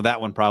 even though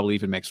that one probably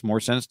even makes more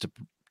sense to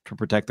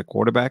protect the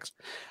quarterbacks.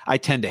 I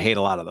tend to hate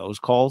a lot of those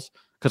calls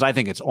because I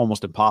think it's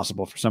almost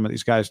impossible for some of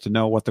these guys to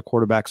know what the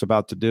quarterback's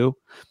about to do.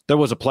 There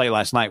was a play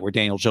last night where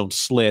Daniel Jones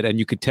slid, and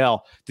you could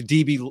tell the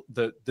DB,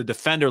 the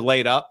defender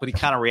laid up, but he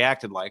kind of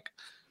reacted like,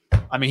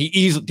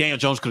 Daniel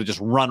Jones could have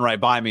just run right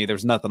by me.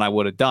 There's nothing I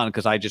would have done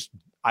because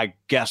I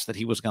guessed that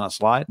he was going to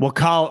slide. Well,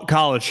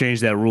 college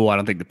changed that rule. I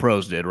don't think the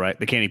pros did, right?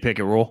 The can't pick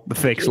it rule, the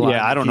fake slide.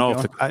 Yeah, I don't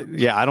know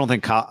I don't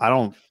think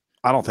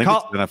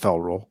it's an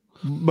NFL rule.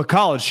 But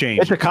college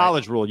changed. It's a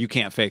college rule. You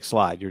can't fake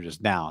slide. You're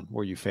just down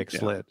where you fake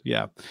slid.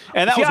 Yeah.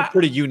 And that was a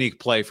pretty unique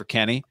play for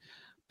Kenny.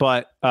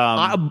 But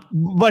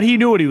he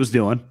knew what he was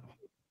doing.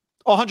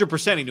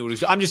 100% he knew what he was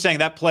doing. I'm just saying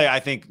that play, I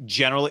think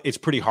generally it's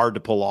pretty hard to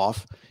pull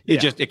off.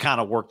 It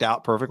kind of worked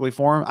out perfectly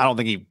for him. I don't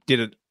think he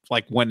did it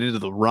like went into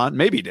the run.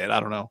 Maybe he did.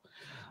 I don't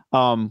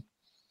know.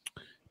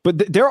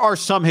 But there are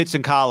some hits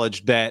in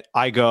college that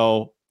I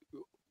go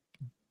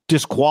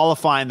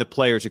disqualifying the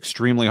players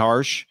extremely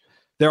harsh.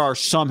 There are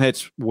some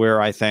hits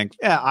where I think,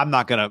 I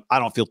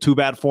don't feel too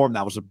bad for him.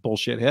 That was a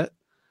bullshit hit,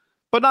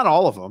 but not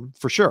all of them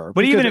for sure.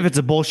 But even if it's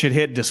a bullshit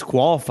hit,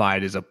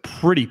 disqualified is a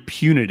pretty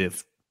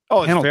punitive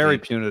Oh, it's penalty. very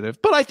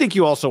punitive. But I think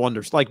you also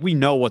understand, like, we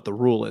know what the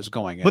rule is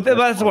going in. But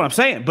that's what I'm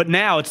saying. But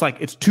now it's like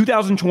it's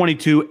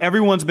 2022.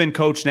 Everyone's been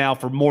coached now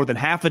for more than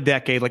half a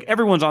decade. Like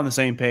everyone's on the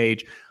same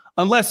page,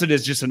 unless it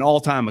is just an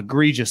all-time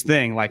egregious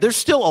thing. Like there's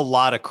still a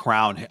lot of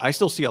I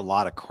still see a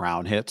lot of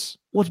crown hits.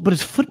 But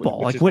it's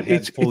football. Like what?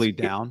 It's fully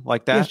down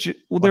like that. Just,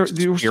 well,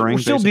 we're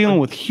still dealing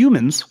with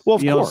humans. Well,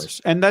 of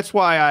course, and that's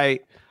why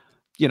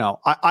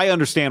I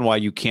understand why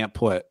you can't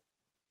put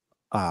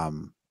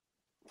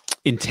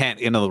intent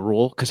into the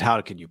rule, because how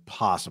can you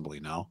possibly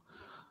know?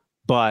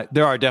 But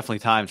there are definitely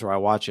times where I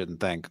watch it and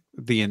think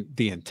the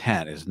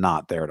intent is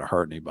not there to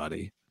hurt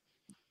anybody.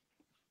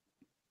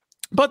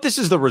 But this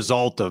is the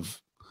result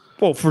of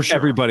for sure,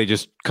 everybody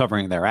just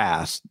covering their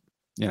ass.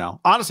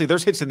 Honestly,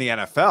 there's hits in the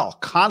NFL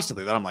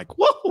constantly that I'm like,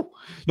 whoa.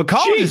 But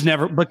college is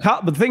never. But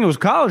the thing was,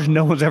 college,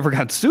 no one's ever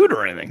got sued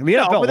or anything. The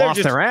NFL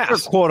lost their ass.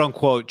 They're quote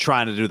unquote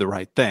trying to do the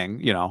right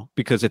thing,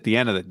 because at the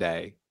end of the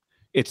day,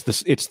 it's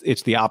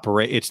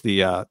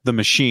the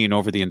machine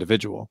over the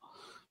individual,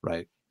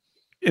 right?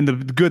 And the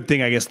good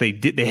thing, I guess,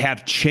 they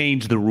have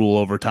changed the rule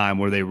over time,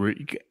 where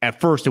at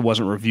first it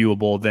wasn't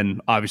reviewable. Then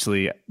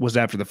obviously it was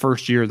after the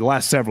first year. The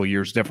last several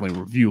years definitely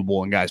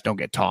reviewable, and guys don't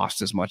get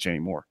tossed as much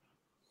anymore.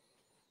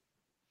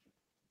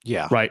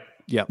 Yeah. Right.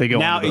 Yeah. They go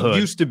now. It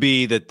used to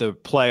be that the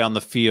play on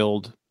the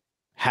field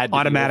had to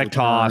automatic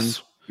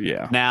toss.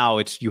 Yeah.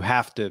 Now you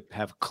have to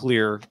have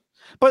clear.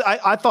 But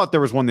I thought there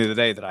was one the other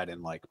day that I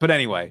didn't like. But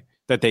anyway,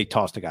 that they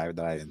tossed a guy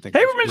that I didn't think.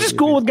 Haberman's just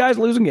cool with guys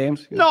losing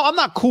games. No, I'm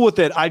not cool with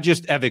it. I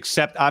just have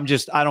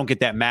I don't get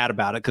that mad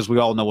about it, because we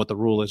all know what the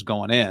rule is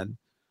going in.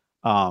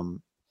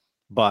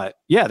 But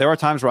yeah, there are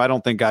times where I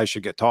don't think guys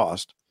should get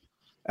tossed.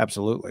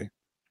 Absolutely.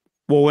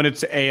 Well, when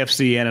it's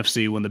AFC,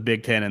 NFC, when the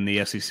Big Ten and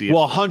the SEC.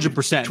 Well,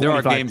 100%. There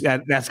are games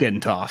that's getting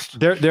tossed.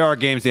 There are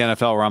games in the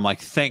NFL where I'm like,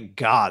 thank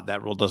God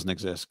that rule doesn't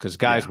exist, because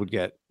guys would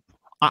get.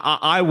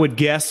 I would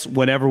guess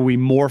whenever we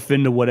morph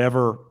into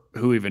whatever,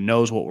 who even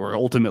knows what we're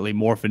ultimately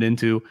morphing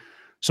into,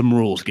 some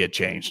rules get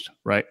changed,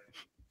 right?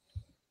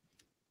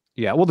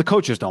 Yeah. Well, the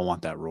coaches don't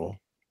want that rule.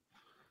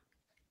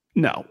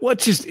 No. Well,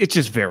 it's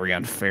just very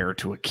unfair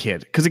to a kid,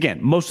 because again,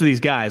 most of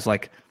these guys,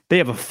 like, they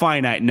have a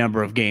finite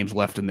number of games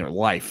left in their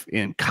life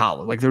in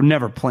college. Like, they're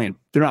never playing.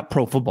 They're not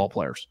pro football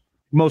players.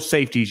 Most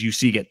safeties you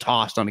see get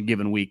tossed on a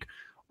given week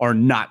are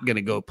not going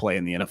to go play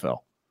in the NFL.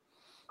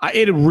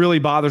 It really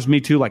bothers me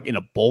too. Like in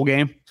a bowl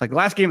game, it's like the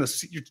last game,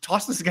 you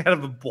toss this guy out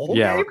of a bowl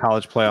game. A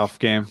college playoff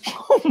game.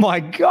 Oh my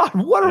God.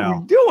 What are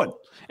we doing?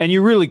 And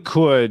you really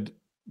could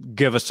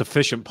give a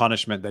sufficient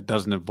punishment that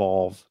doesn't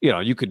involve,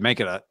 you could make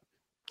it a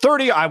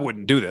 30. I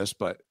wouldn't do this,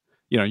 but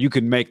you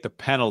could make the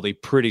penalty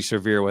pretty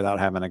severe without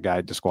having a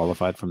guy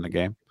disqualified from the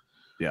game.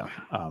 Yeah.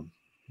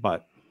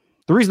 But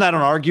the reason I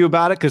don't argue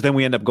about it, because then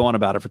we end up going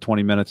about it for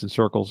 20 minutes in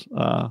circles.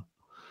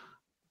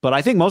 But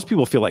I think most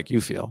people feel like you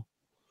feel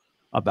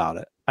about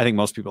it. I think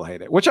most people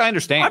hate it, which I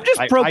understand. I'm just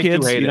pro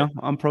kids. I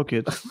I'm pro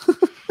kids.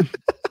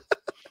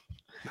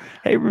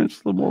 Hey, it's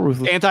a little more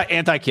ruthless.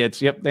 Anti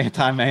kids. Yep.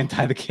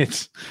 Anti the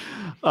kids.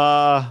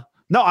 No,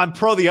 I'm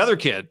pro the other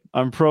kid.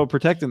 I'm pro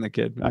protecting the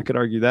kid. I could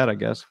argue that, I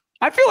guess.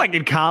 I feel like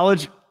in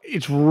college,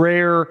 it's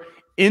rare.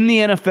 In the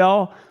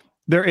NFL,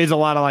 there is a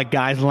lot of like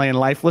guys laying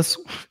lifeless.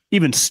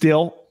 Even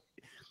still,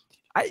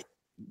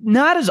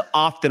 not as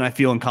often. I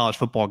feel in college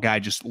football, guy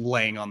just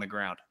laying on the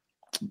ground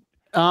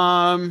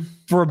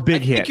for a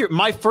big hit.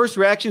 My first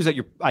reaction is that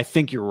I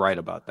think you're right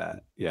about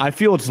that. Yeah, I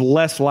feel it's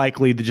less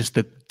likely to just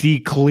the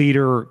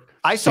decleater.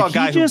 I saw a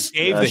guy who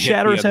gave the hit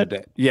the other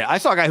day. Yeah, I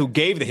saw a guy who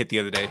gave the hit the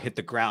other day, hit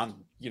the ground,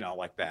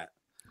 like that.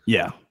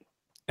 Yeah.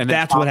 And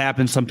that's what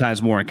happens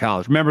sometimes more in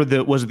college.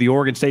 Remember, was it the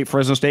Oregon State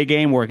Fresno State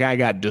game where a guy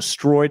got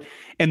destroyed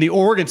and the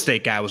Oregon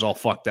State guy was all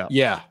fucked up?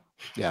 Yeah.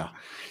 Yeah.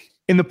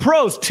 In the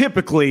pros,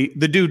 typically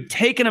the dude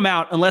taking him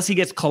out, unless he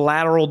gets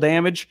collateral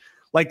damage,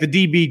 like the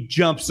DB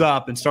jumps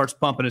up and starts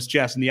pumping his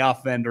chest and the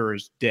offender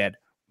is dead.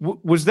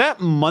 Was that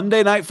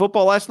Monday Night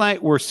Football last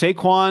night where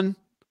Saquon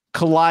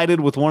collided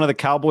with one of the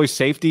Cowboys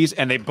safeties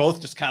and they both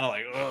just kind of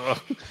like,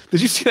 ugh.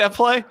 Did you see that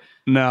play?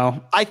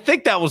 No. I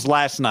think that was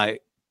last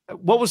night.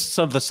 What was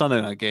the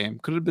Sunday night game?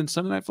 Could it have been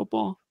Sunday Night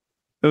Football?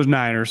 It was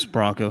Niners,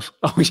 Broncos.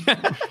 Oh,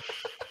 yeah.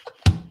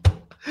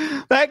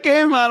 That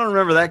game? I don't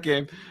remember that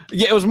game.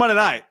 Yeah, it was Monday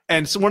night.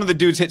 And so one of the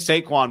dudes hit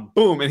Saquon,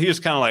 boom, and he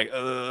just kind of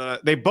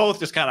like, they both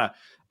just kind of,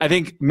 I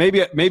think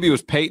maybe it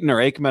was Peyton or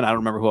Aikman. I don't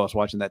remember who I was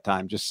watching that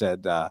time. Just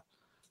said,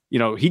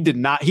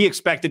 he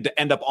expected to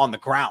end up on the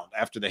ground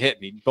after the hit.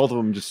 And both of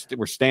them just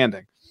were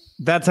standing.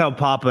 That's how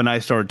Papa and I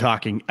started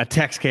talking. A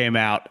text came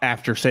out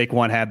after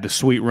Saquon had the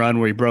sweet run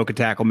where he broke a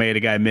tackle, made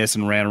a guy miss,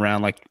 and ran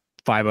around like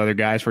 5 other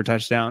guys for a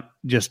touchdown.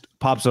 Just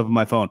pops up on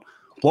my phone.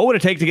 What would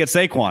it take to get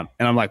Saquon?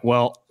 And I'm like,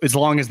 well, as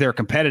long as they're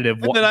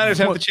competitive. Did the Niners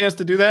have the chance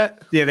to do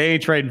that? Yeah, they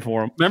ain't trading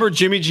for him. Remember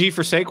Jimmy G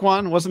for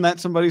Saquon? Wasn't that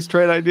somebody's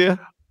trade idea?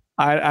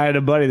 I had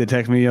a buddy that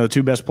texted me, the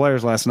 2 best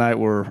players last night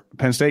were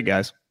Penn State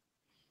guys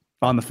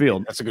on the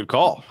field. That's a good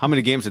call. How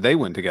many games did they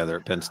win together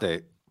at Penn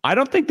State? I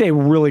don't think they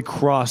really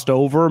crossed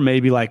over.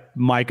 Maybe like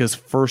Micah's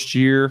first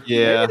year.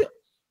 Yeah.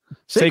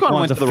 Saquon's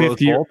went to the Rose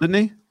Bowl, didn't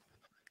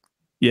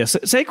he? Yes,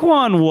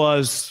 Saquon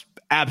was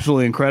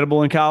absolutely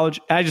incredible in college.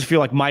 I just feel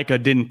like Micah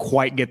didn't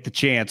quite get the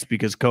chance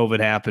because COVID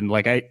happened.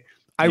 Like I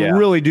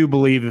really do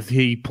believe if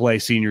he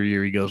plays senior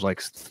year, he goes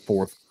like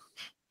fourth.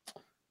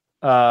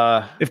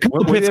 If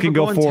Kyle Pitts can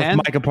go fourth, 10?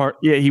 Micah Part,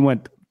 he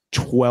went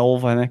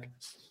 12, I think.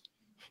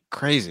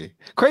 Crazy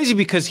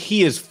because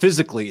he is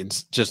physically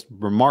just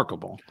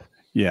remarkable.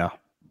 Yeah,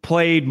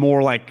 played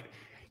more like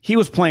he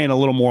was playing a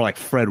little more like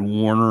Fred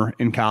Warner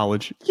in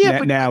college. Yeah,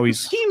 but now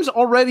teams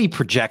already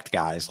project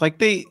guys like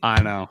they.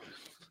 I know.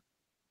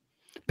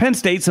 Penn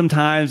State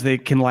sometimes they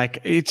can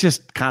it's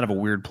just kind of a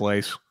weird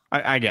place.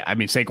 I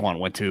mean, Saquon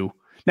went to.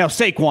 Now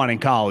Saquon in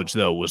college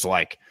though was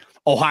like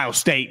Ohio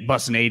State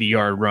busting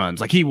 80-yard runs.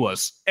 Like he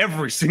was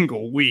every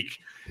single week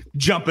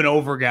jumping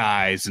over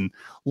guys. And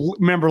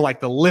remember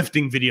like the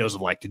lifting videos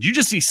of like, did you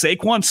just see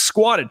Saquon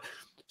squatted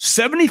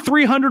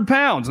 7,300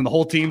 pounds? And the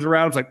whole team's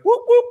around. It's like,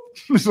 whoop, whoop.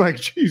 It's like,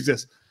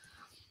 Jesus.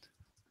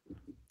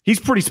 He's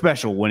pretty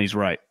special when he's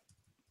right.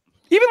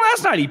 Even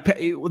last night,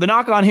 the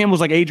knock on him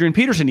was like Adrian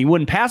Peterson. He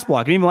wouldn't pass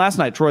block. And even last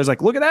night, Troy's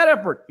like, look at that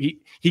effort.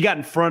 He got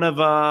in front of,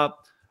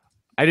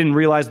 I didn't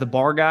realize the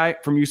Barr guy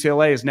from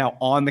UCLA is now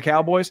on the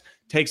Cowboys.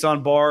 Takes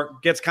on Barr,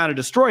 gets kind of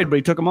destroyed, but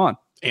he took him on.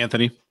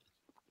 Anthony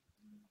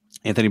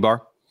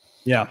Barr.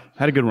 Yeah,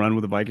 had a good run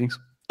with the Vikings.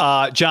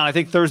 John, I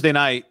think Thursday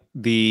night,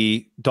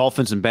 the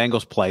Dolphins and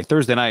Bengals play.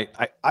 Thursday night,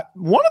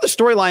 one of the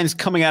storylines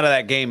coming out of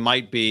that game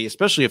might be,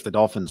 especially if the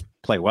Dolphins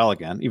play well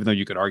again, even though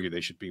you could argue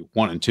they should be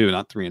 1-2,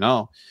 not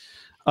 3-0.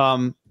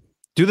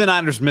 Do the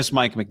Niners miss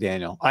Mike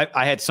McDaniel?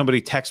 I had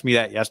somebody text me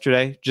that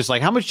yesterday, just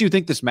like, how much do you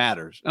think this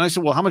matters? And I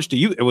said, well, how much do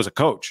you? It was a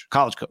college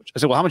coach. I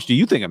said, well, how much do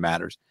you think it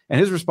matters? And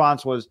his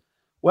response was,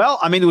 well,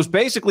 I mean, it was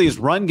basically his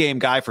run game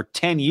guy for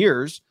 10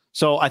 years.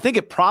 So I think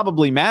it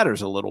probably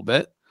matters a little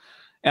bit.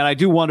 And I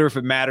do wonder if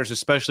it matters,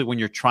 especially when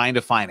you're trying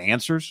to find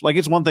answers. Like,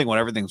 it's one thing when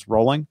everything's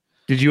rolling.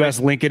 Did you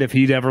ask Lincoln if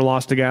he'd ever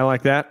lost a guy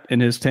like that in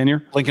his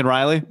tenure? Lincoln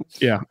Riley?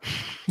 Yeah.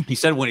 He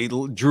said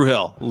when Drew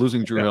Hill,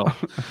 losing Drew Hill,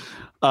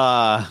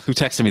 who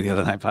texted me the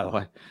other night, by the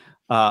way,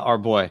 our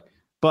boy.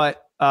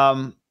 But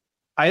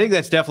I think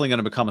that's definitely going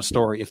to become a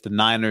story if the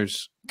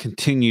Niners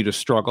continue to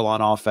struggle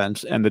on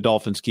offense and the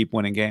Dolphins keep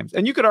winning games.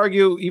 And you could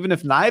argue, even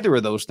if neither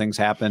of those things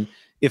happen,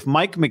 if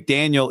Mike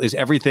McDaniel is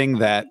everything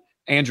that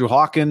Andrew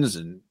Hawkins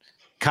and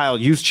Kyle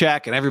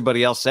Juszczyk and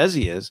everybody else says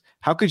he is,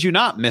 how could you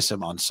not miss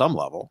him on some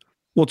level?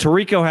 Well,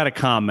 Tirico had a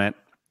comment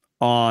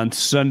on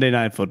Sunday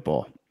Night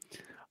Football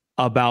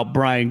about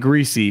Brian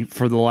Griese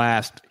for the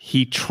last.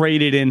 He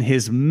traded in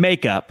his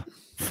makeup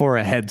for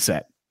a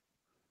headset.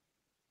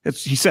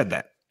 He said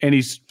that, and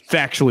he's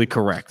factually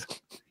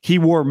correct. He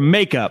wore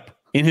makeup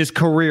in his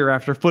career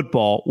after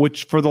football,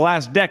 which for the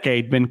last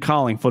decade been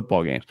calling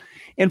football games.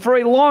 And for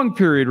a long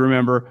period,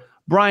 remember,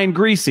 Brian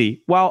Griese,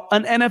 while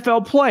an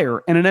NFL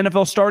player and an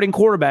NFL starting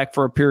quarterback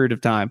for a period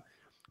of time,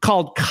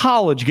 called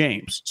college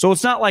games. So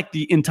it's not like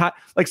the entire,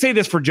 like say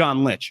this for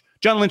John Lynch.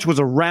 John Lynch was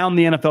around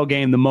the NFL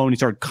game the moment he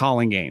started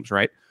calling games,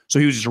 right? So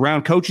he was just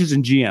around coaches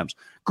and GMs.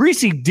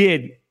 Griese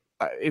did,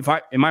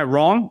 am I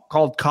wrong,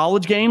 called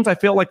college games, I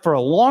feel like, for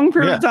a long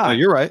period of time. No,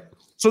 you're right.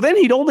 So then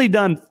he'd only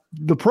done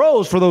the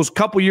pros for those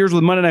couple years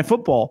with Monday Night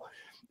Football,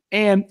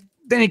 and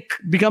then he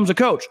becomes a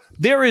coach.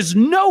 There is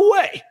no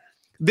way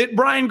that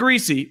Brian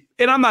Griese,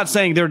 and I'm not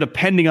saying they're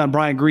depending on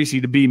Brian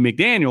Griese to be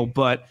McDaniel,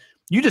 but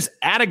you just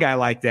add a guy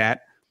like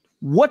that,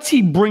 what's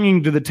he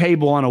bringing to the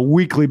table on a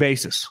weekly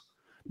basis?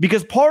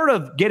 Because part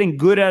of getting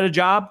good at a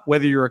job,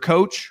 whether you're a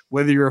coach,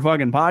 whether you're a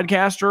fucking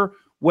podcaster,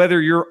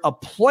 whether you're a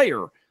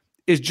player,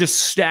 is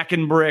just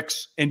stacking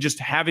bricks and just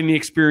having the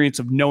experience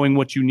of knowing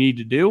what you need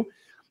to do.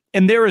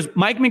 And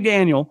Mike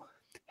McDaniel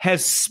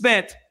has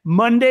spent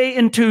Monday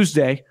and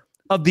Tuesday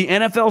of the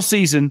NFL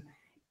season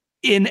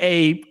in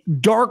a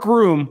dark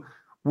room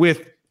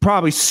with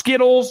probably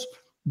Skittles,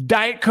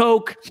 Diet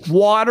Coke,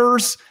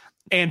 waters,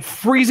 and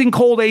freezing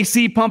cold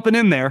AC pumping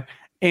in there,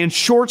 and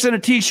shorts and a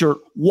t-shirt,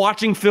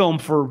 watching film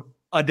for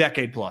a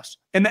decade plus.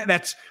 And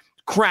that's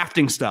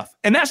crafting stuff.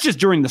 And that's just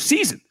during the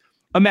season.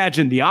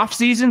 Imagine the off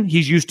season.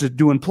 He's used to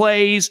doing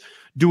plays,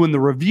 doing the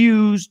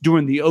reviews,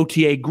 doing the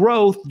OTA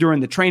growth, during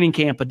the training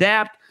camp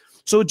adapt.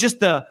 So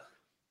just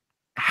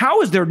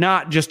how is there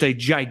not just a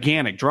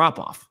gigantic drop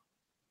off?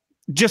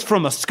 Just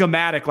from a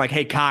schematic, like,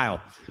 hey, Kyle,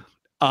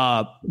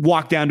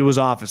 walk down to his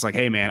office, like,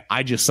 hey, man,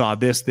 I just saw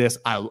this.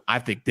 I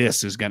think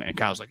this is going to, and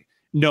Kyle's like,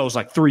 no, it's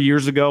like 3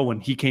 years ago when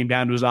he came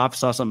down to his office,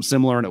 saw something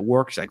similar and it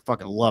worked. He's like,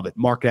 fucking love it.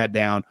 Mark that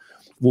down.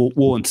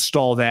 We'll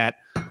install that.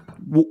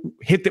 We'll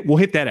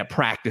hit that at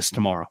practice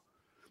tomorrow.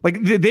 Like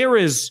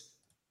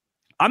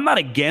I'm not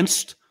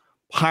against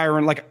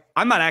hiring. Like,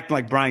 I'm not acting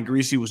like Brian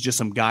Griese was just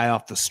some guy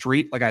off the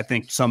street. Like, I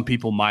think some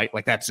people might,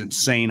 like, that's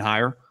insane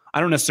hire.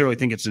 I don't necessarily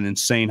think it's an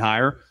insane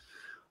hire,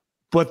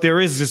 but there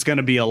is just going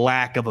to be a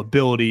lack of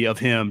ability of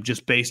him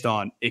just based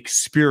on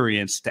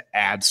experience to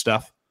add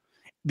stuff.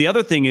 The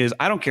other thing is,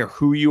 I don't care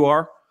who you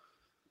are,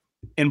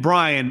 and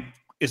Brian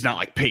is not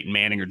like Peyton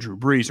Manning or Drew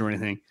Brees or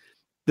anything.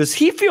 Does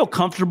he feel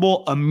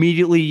comfortable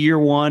immediately year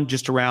one,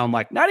 just around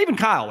like, not even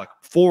Kyle, like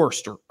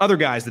Forrest or other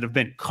guys that have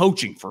been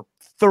coaching for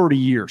 30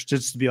 years,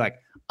 just to be like,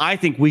 I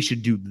think we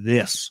should do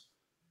this?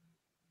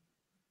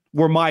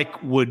 Where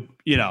Mike would,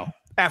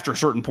 after a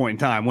certain point in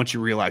time, once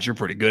you realize you're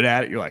pretty good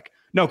at it, you're like,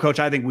 no, coach,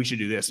 I think we should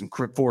do this. And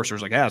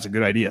Forrester's like, that's a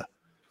good idea.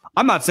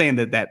 I'm not saying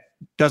that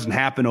doesn't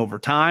happen over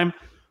time,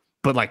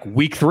 but like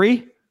week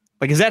 3,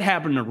 like, is that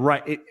happening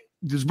right?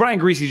 Does Brian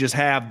Griese just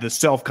have the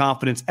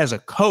self-confidence as a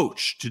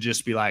coach to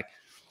just be like,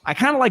 I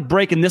kind of like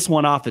breaking this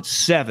one off at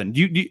 7.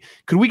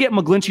 Could we get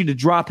McGlinchey to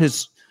drop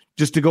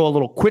just to go a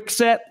little quick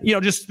set?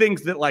 Just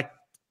things that like,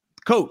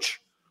 coach,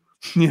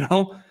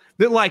 that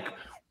like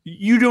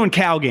you doing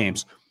Cal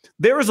games.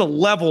 There is a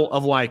level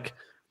of like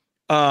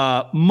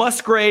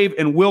Musgrave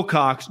and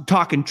Wilcox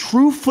talking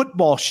true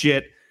football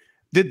shit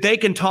that they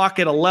can talk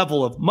at a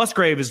level of.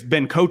 Musgrave has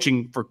been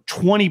coaching for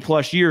 20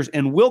 plus years,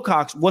 and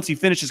Wilcox, once he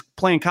finishes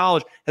playing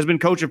college, has been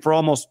coaching for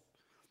almost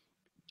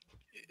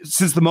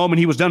since the moment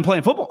he was done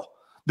playing football.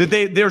 That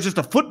there's just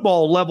a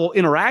football level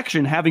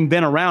interaction, having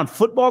been around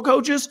football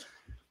coaches,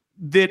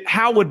 that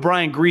how would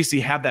Brian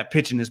Griese have that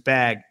pitch in his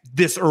bag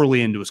this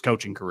early into his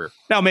coaching career?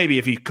 Now, maybe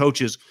if he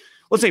coaches,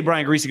 let's say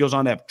Brian Griese goes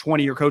on to have a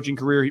 20-year coaching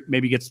career, he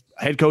maybe gets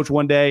head coach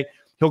one day,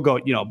 he'll go,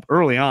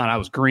 early on, I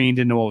was green,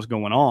 didn't know what was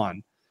going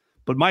on.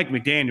 But Mike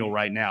McDaniel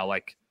right now,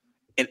 like,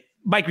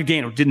 Mike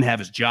McDaniel didn't have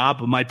his job,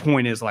 but my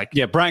point is like,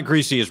 yeah, Brian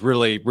Griese is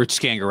really Rich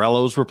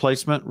Scangarello's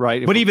replacement,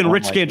 right? But even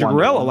Rich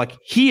Scangarello, like,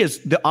 he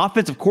is the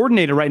offensive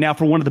coordinator right now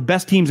for one of the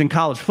best teams in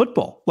college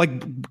football.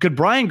 Like, could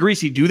Brian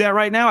Griese do that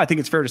right now? I think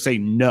it's fair to say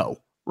no,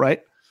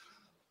 right?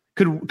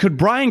 Could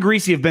Brian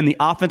Griese have been the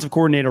offensive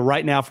coordinator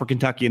right now for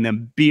Kentucky and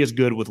then be as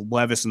good with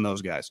Levis and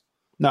those guys?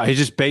 No, his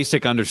just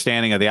basic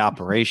understanding of the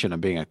operation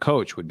of being a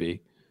coach would be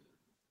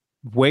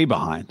way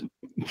behind,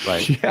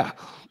 right? Yeah.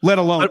 Let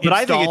alone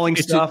installing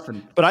stuff.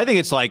 But I think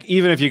it's like,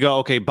 even if you go,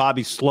 okay,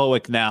 Bobby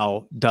Slowick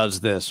now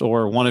does this,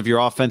 or one of your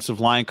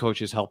offensive line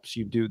coaches helps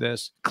you do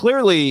this.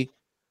 Clearly,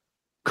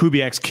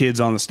 Kubiak's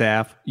kids on the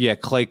staff. Yeah,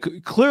 Clay.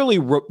 Clearly,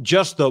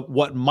 just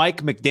what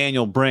Mike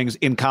McDaniel brings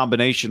in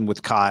combination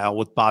with Kyle,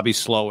 with Bobby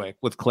Slowick,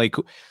 with Clay,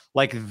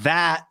 like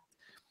that.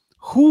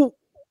 To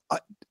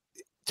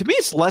me,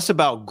 it's less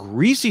about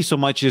Griese so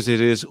much as it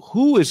is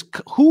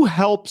who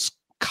helps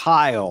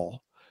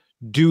Kyle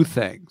do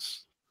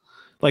things.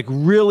 Like,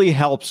 really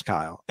helps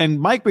Kyle. And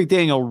Mike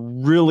McDaniel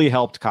really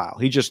helped Kyle.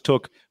 He just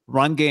took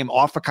run game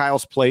off of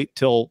Kyle's plate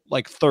till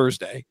like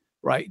Thursday,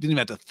 right? Didn't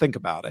even have to think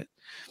about it.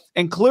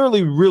 And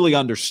clearly really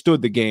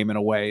understood the game in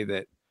a way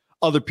that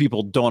other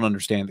people don't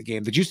understand the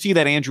game. Did you see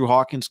that Andrew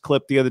Hawkins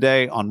clip the other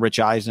day on Rich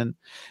Eisen,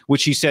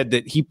 which he said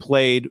that he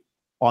played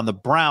on the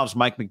Browns?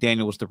 Mike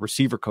McDaniel was the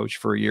receiver coach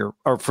for a year,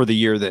 or for the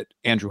year that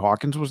Andrew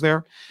Hawkins was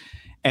there.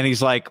 And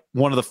he's like,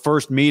 one of the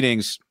first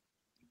meetings,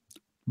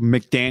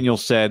 McDaniel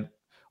said,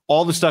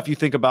 all the stuff you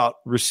think about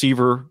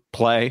receiver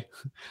play,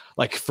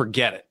 like,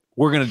 forget it.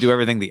 We're going to do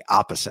everything the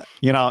opposite.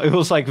 It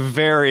was like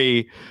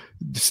very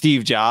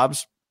Steve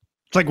Jobs.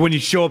 It's like when you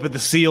show up at the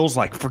SEALs,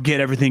 like,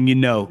 forget everything you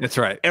know. That's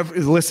right.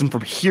 Listen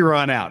from here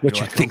on out. What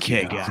you like, think,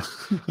 okay, guys.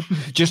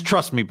 Just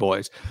trust me,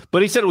 boys.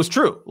 But he said it was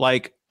true.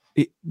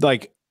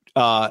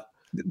 Guy,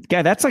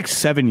 that's like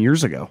 7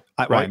 years ago.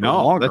 Right?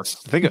 No,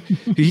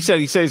 he said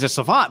he's a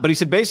savant, but he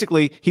said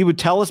basically he would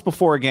tell us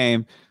before a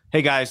game,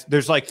 hey guys,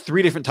 there's like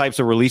 3 different types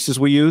of releases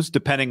we use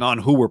depending on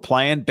who we're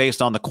playing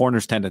based on the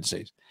corner's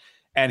tendencies.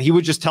 And he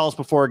would just tell us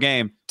before a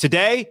game,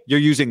 today you're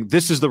using,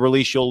 this is the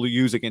release you'll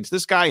use against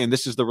this guy, and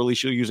this is the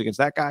release you'll use against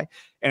that guy.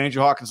 And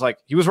Andrew Hawkins, like,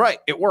 he was right.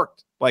 It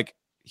worked. Like,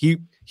 he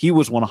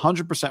was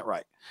 100%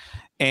 right.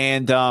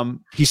 And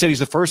he said he's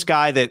the first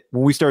guy that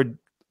when we started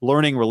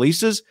learning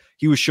releases,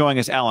 he was showing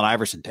us Allen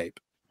Iverson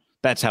tape.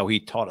 That's how he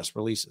taught us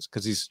releases,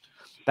 because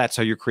that's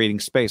how you're creating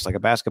space like a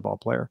basketball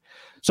player.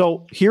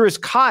 So here is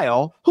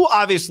Kyle, who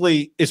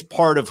obviously is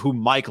part of who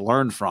Mike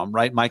learned from,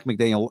 right? Mike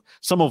McDaniel,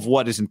 some of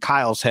what is in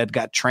Kyle's head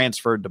got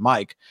transferred to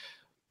Mike.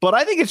 But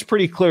I think it's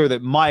pretty clear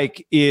that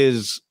Mike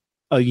is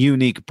a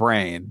unique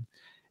brain.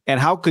 And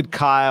how could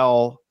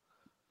Kyle,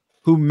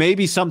 who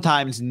maybe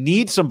sometimes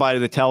needs somebody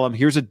to tell him,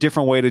 here's a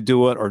different way to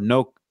do it, or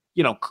no,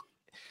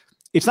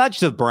 it's not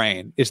just a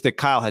brain. It's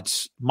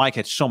that Mike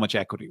had so much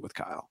equity with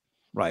Kyle,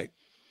 right?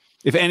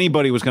 If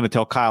anybody was going to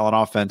tell Kyle on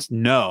offense,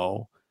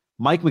 no,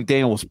 Mike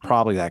McDaniel was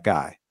probably that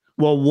guy.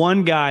 Well,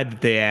 one guy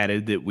that they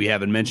added that we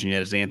haven't mentioned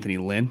yet is Anthony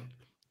Lynn,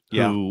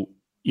 who,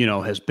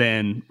 has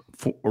been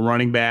a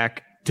running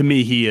back. To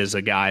me, he is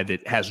a guy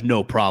that has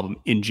no problem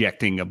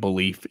injecting a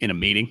belief in a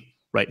meeting,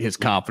 right? His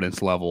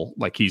confidence level,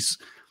 like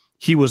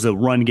he was a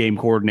run game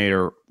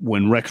coordinator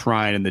when Rex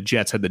Ryan and the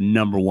Jets had the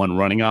number 1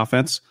 running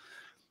offense.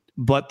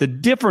 But the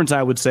difference,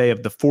 I would say,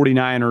 of the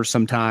 49ers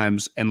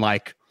sometimes and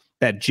like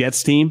that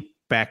Jets team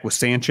back with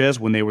Sanchez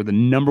when they were the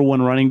number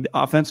 1 running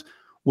offense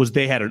was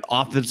they had an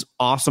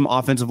awesome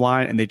offensive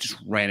line and they just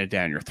ran it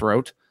down your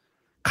throat.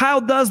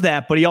 Kyle does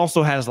that, but he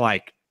also has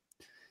like,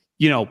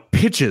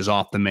 pitches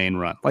off the main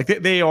run. Like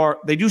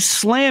they do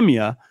slam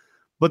you,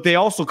 but they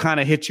also kind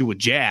of hit you with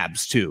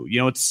jabs too.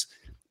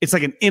 It's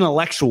like an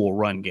intellectual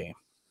run game.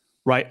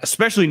 right?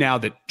 Especially now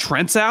that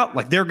Trent's out,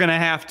 like they're going to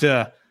have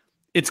to,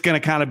 it's going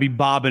to kind of be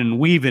bobbing and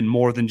weaving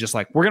more than just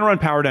like, we're going to run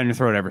power down your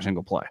throat every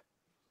single play.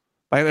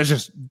 Like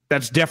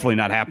that's definitely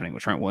not happening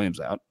with Trent Williams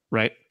out,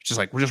 right? It's just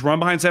like, we'll just run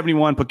behind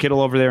 71, put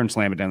Kittle over there and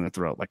slam it down their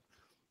throat. Like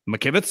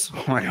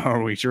McKivitz,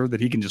 are we sure that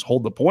he can just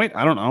hold the point?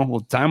 I don't know.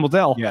 Well, time will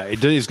tell. Yeah,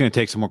 it is going to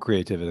take some more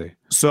creativity.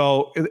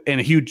 So, and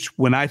a huge,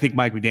 when I think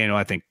Mike McDaniel,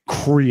 I think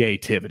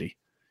creativity,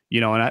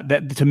 and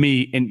that to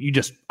me,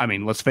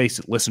 and let's face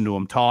it, listen to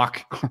him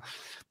talk.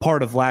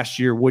 Part of last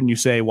year, wouldn't you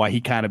say, why he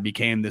kind of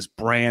became this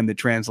brand that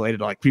translated,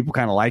 like people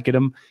kind of liked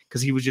him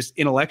because he was just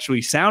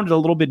intellectually sounded a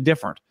little bit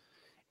different.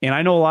 And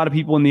I know a lot of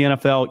people in the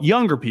NFL,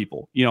 younger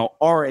people,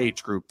 our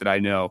age group that I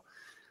know,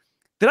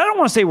 that I don't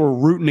want to say we're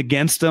rooting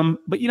against him,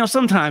 but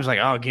sometimes like,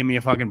 oh, give me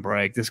a fucking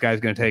break. This guy's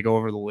going to take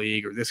over the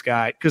league, or this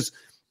guy, because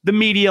the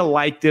media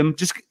liked him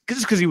just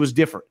because he was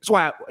different. That's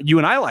why you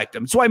and I liked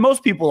him. That's why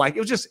most people like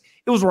it.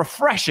 It was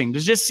refreshing to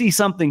just see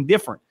something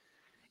different.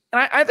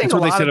 And I think that's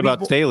what they said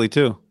about Staley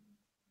too.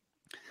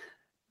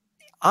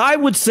 I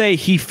would say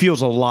he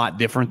feels a lot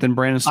different than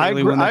Brandon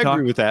Staley. I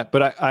agree with that,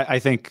 but I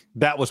think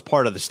that was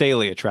part of the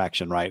Staley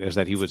attraction, right? Is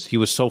that he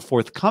was so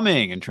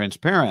forthcoming and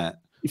transparent.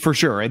 For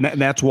sure, and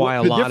that's why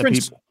a lot of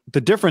people.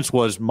 The difference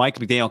was Mike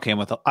McDaniel came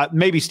with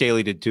maybe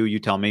Staley did too. You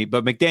tell me,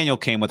 but McDaniel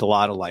came with a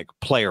lot of like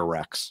player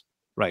recs,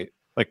 right?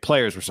 Like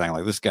players were saying,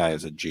 like this guy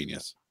is a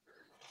genius.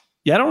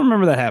 Yeah, I don't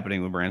remember that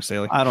happening with Brandon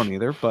Staley. I don't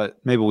either, but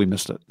maybe we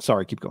missed it.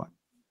 Sorry, keep going.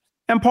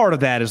 And part of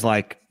that is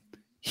like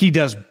he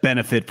does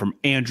benefit from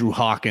Andrew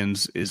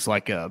Hawkins is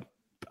like a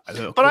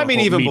but I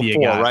mean, even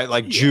before, guy. right?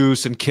 Like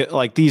Juice and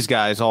like these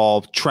guys,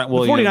 all Trent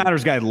Williams. The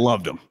 49ers guy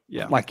loved him.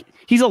 Yeah. Like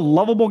he's a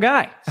lovable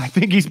guy. I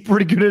think he's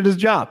pretty good at his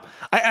job.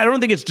 I don't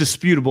think it's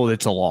disputable that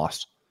it's a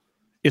loss.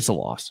 It's a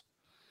loss.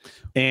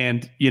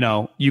 And,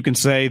 you can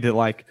say that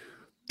like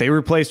they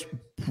replaced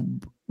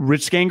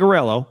Rich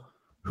Scangarello,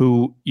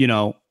 who,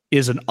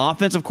 is an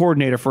offensive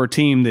coordinator for a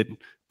team that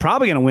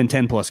probably going to win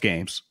 10 plus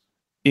games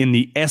in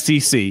the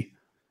SEC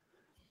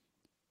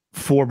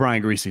for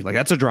Brian Griese. Like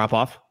that's a drop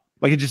off.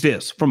 Like it just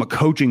is from a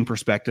coaching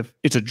perspective.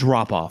 It's a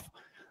drop off.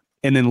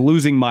 And then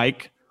losing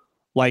Mike,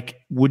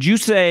 like, would you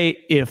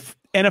say if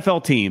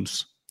NFL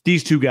teams,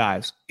 these two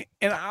guys,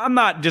 and I'm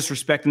not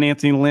disrespecting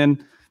Anthony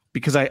Lynn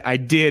because I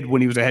did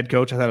when he was a head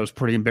coach. I thought it was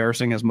pretty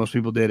embarrassing, as most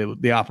people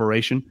did, the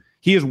operation.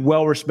 He is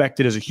well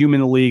respected as a human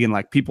in the league, and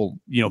like people,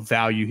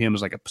 value him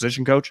as like a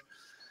position coach.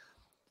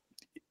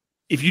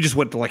 If you just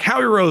went to like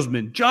Howie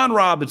Roseman, John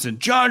Robinson,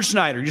 John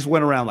Schneider, you just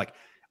went around like,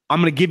 I'm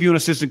going to give you an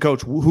assistant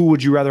coach. Who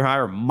would you rather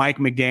hire, Mike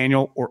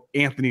McDaniel or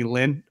Anthony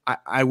Lynn?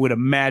 I would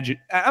imagine.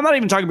 I'm not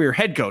even talking about your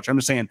head coach. I'm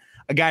just saying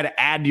a guy to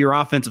add to your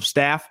offensive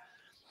staff.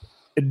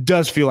 It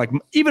does feel like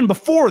even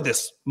before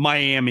this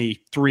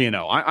Miami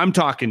 3-0, I'm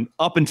talking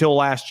up until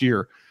last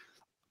year,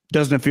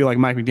 doesn't it feel like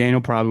Mike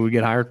McDaniel probably would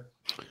get hired?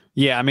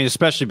 Yeah, I mean,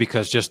 especially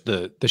because just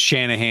the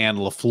Shanahan,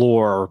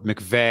 LaFleur,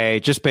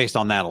 McVay, just based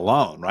on that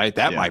alone, right?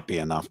 That might be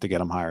enough to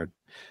get him hired.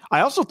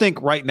 I also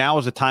think right now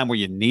is a time where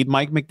you need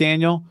Mike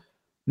McDaniel.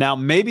 Now,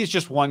 maybe it's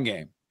just one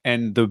game,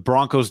 and the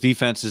Broncos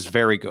defense is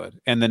very good,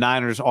 and the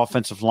Niners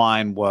offensive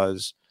line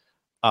was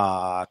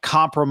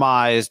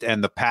compromised,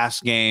 and the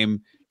pass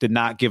game did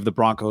not give the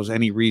Broncos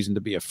any reason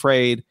to be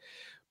afraid.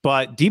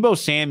 But Deebo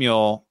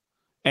Samuel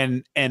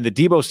and the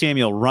Deebo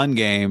Samuel run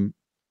game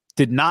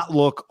did not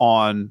look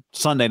on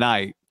Sunday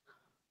night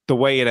the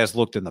way it has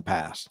looked in the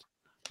past.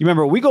 You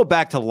remember, we go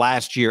back to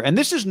last year, and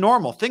this is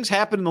normal. Things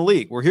happen in the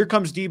league where here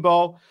comes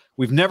Deebo.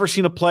 We've never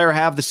seen a player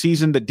have the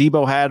season that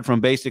Deebo had from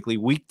basically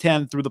week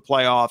 10 through the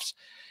playoffs.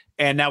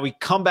 And now we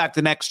come back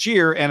the next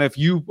year, and if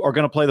you are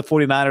going to play the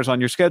 49ers on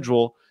your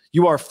schedule,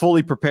 you are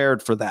fully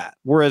prepared for that.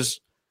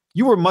 Whereas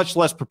you were much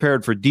less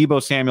prepared for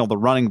Deebo Samuel, the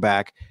running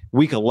back,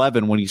 week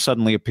 11 when he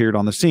suddenly appeared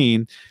on the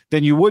scene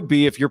than you would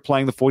be if you're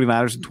playing the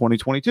 49ers in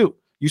 2022.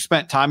 You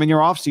spent time in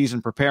your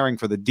offseason preparing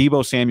for the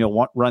Deebo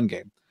Samuel run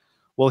game.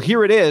 Well,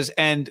 here it is,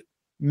 and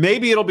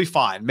maybe it'll be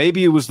fine.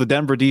 Maybe it was the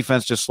Denver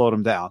defense just slowed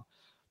him down.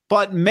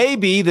 But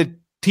maybe the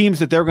teams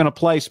that they're going to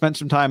play spent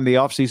some time in the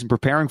offseason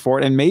preparing for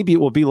it, and maybe it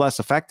will be less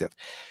effective.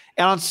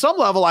 And on some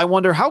level, I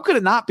wonder, how could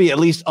it not be at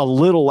least a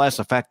little less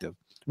effective?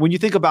 When you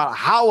think about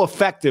how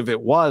effective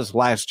it was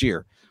last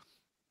year.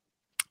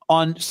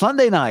 On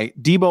Sunday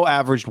night, Deebo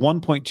averaged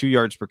 1.2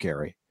 yards per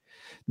carry.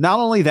 Not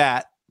only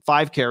that,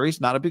 5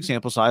 carries, not a big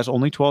sample size,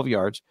 only 12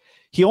 yards.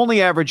 He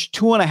only averaged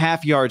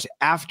 2.5 yards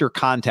after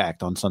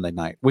contact on Sunday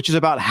night, which is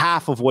about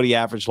half of what he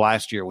averaged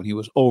last year when he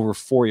was over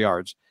 4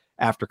 yards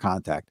after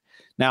contact.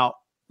 Now,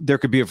 there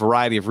could be a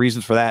variety of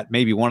reasons for that.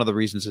 Maybe one of the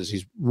reasons is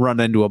he's run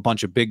into a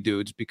bunch of big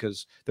dudes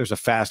because there's a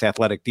fast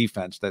athletic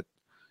defense that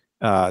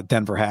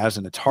Denver has,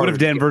 and it's hard. What if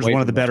Denver's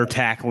one of the better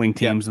tackling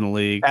teams in the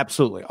league?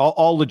 Absolutely.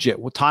 All legit.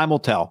 Well, time will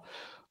tell.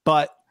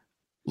 But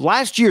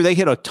last year, they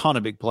hit a ton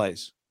of big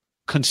plays.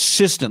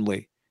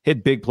 Consistently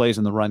hit big plays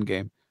in the run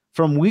game.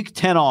 From week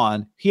 10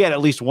 on, he had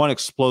at least one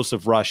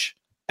explosive rush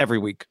every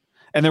week.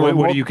 And there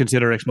what do you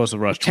consider explosive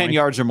rush? 10 20?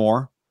 yards or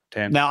more.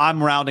 10. Now,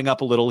 I'm rounding up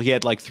a little. He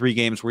had like 3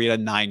 games where he had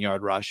a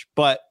 9-yard rush.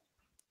 But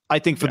I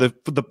think for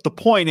the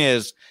point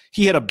is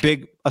he had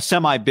a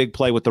semi big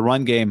play with the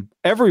run game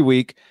every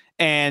week.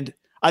 And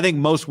I think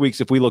most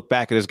weeks, if we look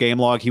back at his game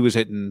log, he was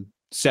hitting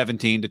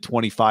 17 to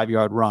 25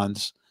 yard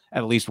runs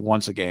at least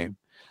once a game.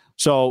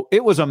 So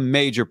it was a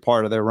major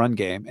part of their run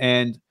game.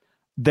 And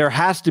there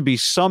has to be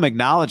some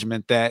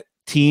acknowledgement that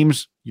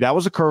that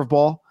was a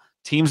curveball.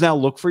 Teams now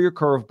look for your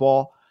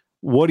curveball.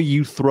 What do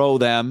you throw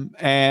them?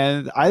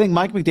 And I think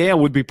Mike McDaniel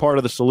would be part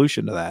of the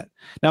solution to that.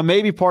 Now,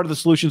 maybe part of the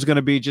solution is going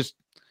to be just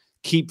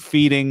keep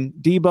feeding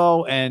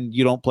Debo and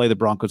you don't play the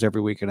Broncos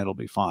every week and it'll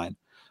be fine.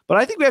 But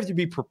I think we have to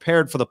be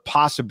prepared for the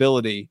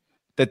possibility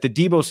that the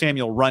Debo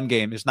Samuel run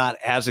game is not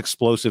as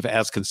explosive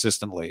as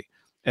consistently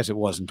as it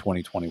was in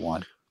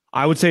 2021.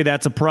 I would say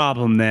that's a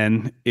problem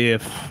then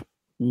if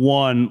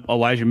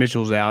Elijah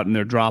Mitchell's out and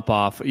their drop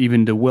off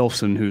even to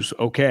Wilson, who's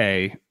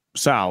okay,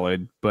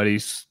 solid, but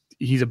he's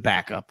a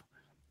backup.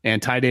 And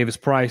Ty Davis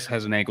Price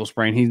has an ankle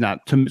sprain. He's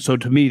not. So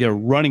to me, their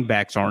running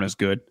backs aren't as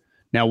good.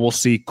 Now we'll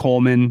see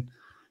Coleman,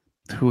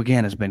 who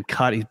again has been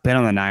cut. He's been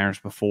on the Niners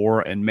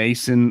before, and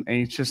Mason. And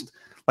it's just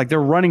like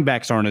their running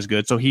backs aren't as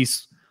good. So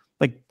he's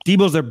like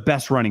Debo's their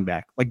best running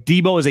back. Like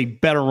Debo is a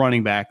better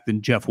running back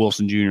than Jeff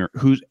Wilson Jr.,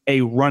 who's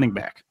a running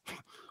back.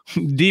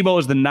 Debo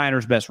is the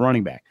Niners' best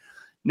running back.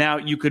 Now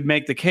you could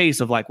make the case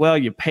of like, well,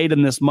 you paid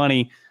him this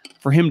money.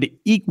 For him to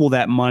equal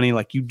that money,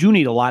 like you do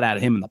need a lot out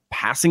of him in the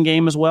passing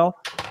game as well.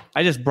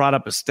 I just brought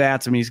up his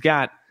stats. I mean, he's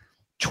got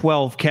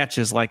 12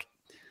 catches. Like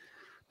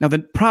now, the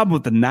problem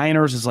with the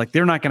Niners is like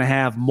they're not going to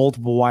have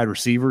multiple wide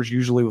receivers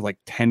usually with like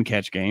 10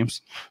 catch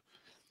games.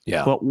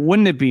 Yeah. But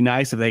wouldn't it be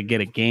nice if they get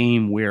a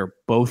game where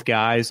both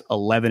guys,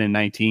 11 and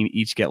 19,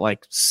 each get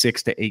like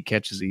 6 to 8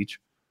 catches each?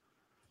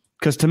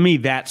 Because to me,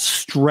 that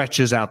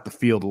stretches out the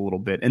field a little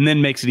bit and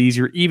then makes it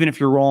easier, even if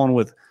you're rolling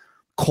with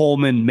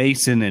Coleman,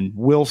 Mason, and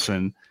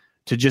Wilson,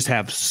 to just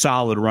have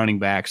solid running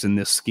backs in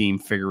this scheme,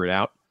 figure it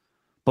out.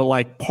 But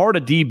like part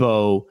of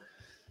Debo,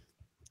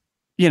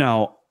 and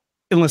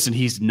listen,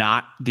 he's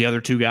not the other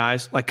two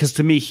guys. Like, because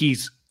to me,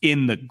 he's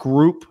in the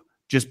group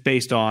just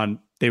based on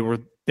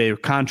their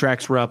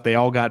contracts were up. They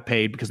all got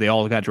paid because they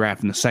all got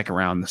drafted in the second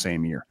round the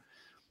same year.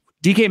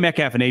 DK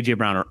Metcalf and AJ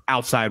Brown are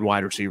outside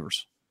wide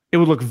receivers. It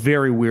would look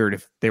very weird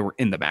if they were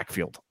in the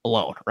backfield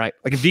alone, right?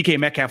 Like if DK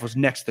Metcalf was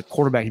next to the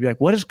quarterback, you'd be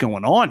like, what is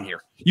going on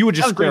here? You would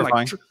just scream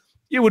like,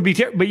 it would be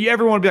terrible, but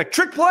everyone would be like,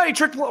 trick play,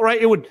 right?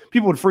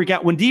 People would freak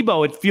out. When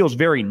Debo, it feels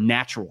very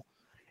natural.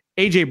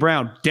 AJ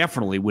Brown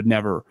definitely would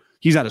never,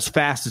 he's not as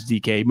fast as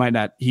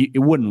DK. It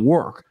wouldn't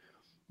work.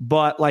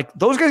 But like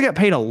those guys got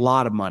paid a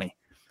lot of money.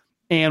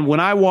 And when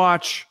I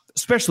watch,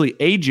 especially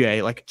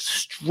AJ, like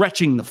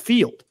stretching the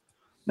field,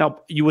 now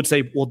you would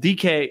say, well,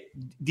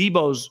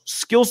 Debo's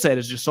skill set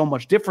is just so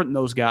much different than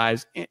those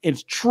guys.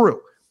 It's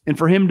true. And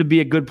for him to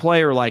be a good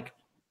player, like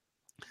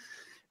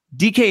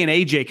DK and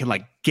AJ can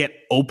like get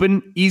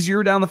open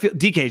easier down the field.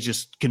 DK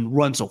just can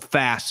run so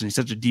fast and he's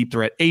such a deep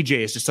threat. AJ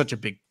is just such a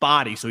big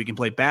body so he can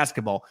play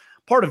basketball.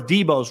 Part of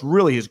Debo's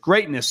really his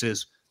greatness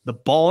is the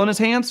ball in his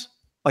hands,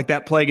 like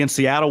that play against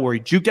Seattle where he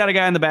juked out a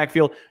guy in the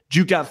backfield,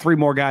 juked out 3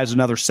 more guys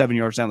another 7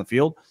 yards down the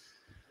field.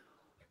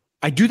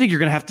 I do think you're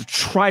going to have to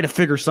try to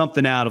figure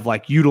something out of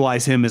like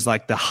utilize him as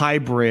like the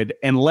hybrid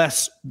and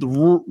less,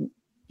 more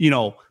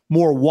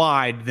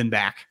wide than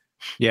back.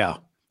 Yeah.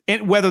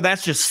 And whether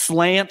that's just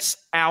slants,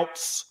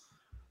 outs,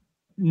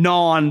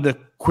 the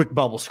quick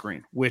bubble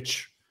screen,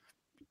 which,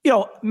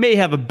 may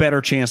have a better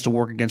chance to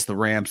work against the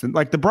Rams than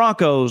like the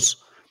Broncos.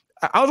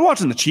 I was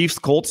watching the Chiefs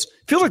Colts.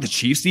 Feels like the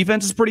Chiefs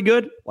defense is pretty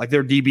good. Like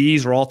their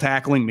DBs are all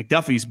tackling.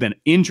 McDuffie's been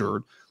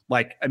injured.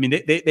 Like, I mean,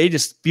 they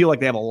just feel like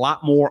they have a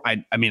lot more.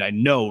 I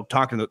know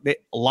talking to them,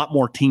 a lot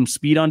more team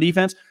speed on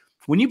defense.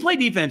 When you play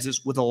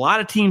defenses with a lot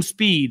of team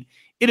speed,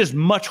 it is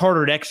much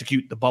harder to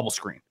execute the bubble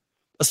screen,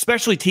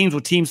 especially teams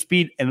with team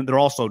speed. And they're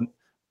also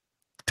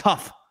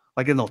tough.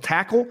 Like, and they'll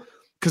tackle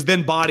because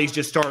then bodies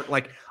just start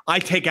like, I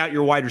take out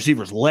your wide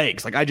receiver's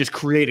legs. Like I just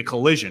create a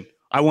collision.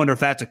 I wonder if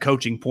that's a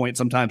coaching point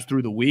sometimes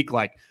through the week.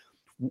 Like,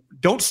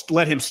 don't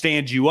let him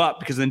stand you up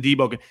because then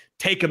Debo can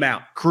take him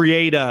out,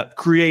 create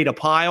a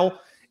pile,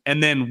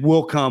 and then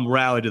we'll come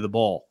rally to the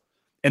ball.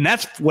 And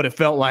that's what it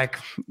felt like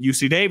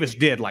UC Davis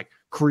did. Like,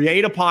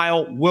 create a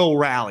pile, we'll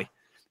rally.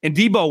 And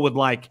Debo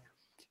would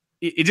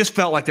it just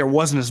felt like there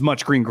wasn't as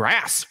much green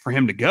grass for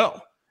him to go.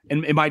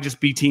 And it might just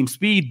be team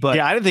speed. But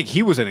yeah, I didn't think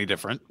he was any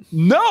different.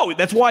 No,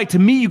 that's why to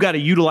me, you got to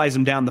utilize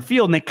him down the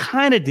field. And they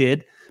kind of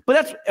did.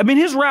 But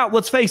his route,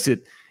 let's face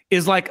it,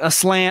 is like a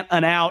slant,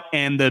 an out,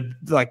 and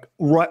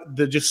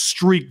the just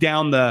streak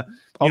down the.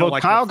 Although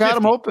Kyle got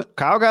him open.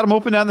 Kyle got him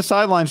open down the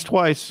sidelines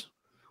twice.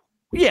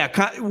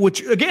 Yeah,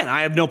 which again,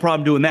 I have no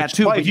problem doing that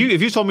too. But if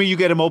you told me you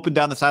get him open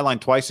down the sideline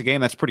twice a game,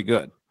 that's pretty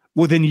good.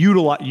 Well, then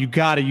you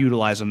got to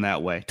utilize him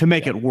that way to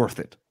make it worth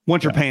it.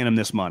 Once you're paying him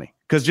this money,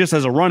 because just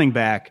as a running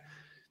back,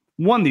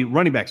 the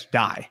running backs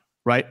die,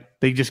 right?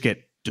 They just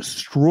get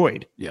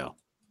destroyed. Yeah.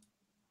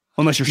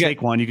 Unless you're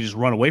Saquon, you can just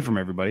run away from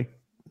everybody.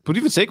 But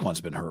even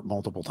Saquon's been hurt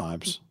multiple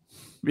times.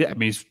 Yeah, I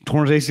mean, he's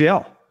torn his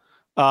ACL.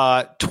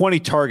 20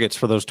 targets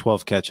for those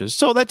 12 catches.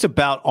 So that's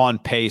about on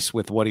pace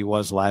with what he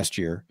was last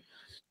year.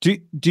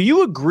 Do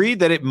you agree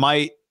that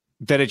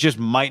it just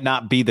might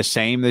not be the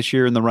same this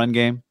year in the run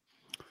game?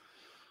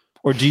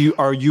 Or do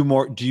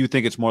you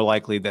think it's more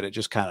likely that it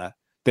just kind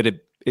of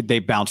they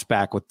bounce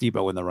back with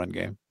Debo in the run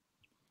game?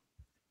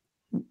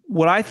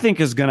 What I think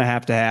is going to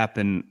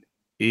happen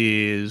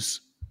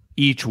is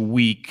each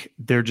week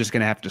they're just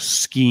going to have to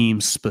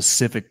scheme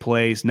specific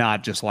plays,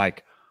 not just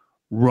like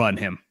run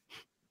him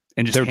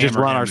and just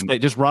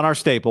run our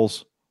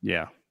staples.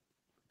 Yeah,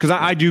 because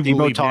I do Debo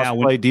believe toss now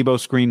play, Debo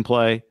screen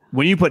play.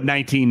 When you put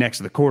 19 next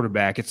to the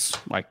quarterback, it's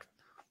like,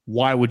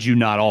 why would you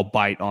not all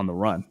bite on the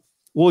run?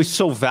 Well, he's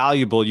so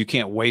valuable, you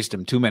can't waste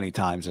him too many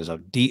times as a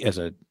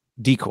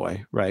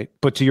decoy, right?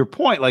 But to your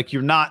point, like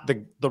you're not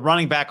the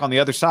running back on the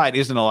other side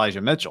isn't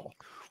Elijah Mitchell.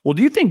 Well,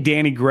 do you think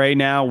Danny Gray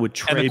now with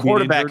Trey and the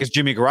quarterback is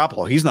Jimmy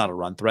Garoppolo? He's not a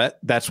run threat.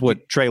 That's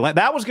what Trey.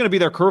 That was going to be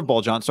their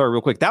curveball, John. Sorry,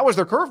 real quick. That was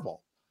their curveball.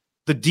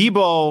 The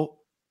Debo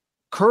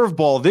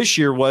curveball this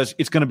year was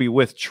it's going to be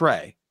with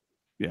Trey.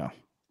 Yeah,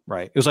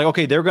 right. It was like,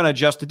 okay, they're going to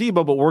adjust to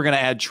Debo, but we're going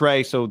to add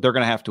Trey, so they're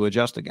going to have to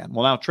adjust again.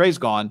 Well, now Trey's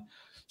gone,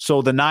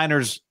 so the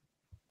Niners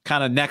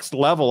kind of next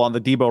level on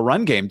the Debo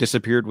run game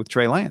disappeared with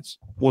Trey Lance.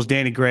 Was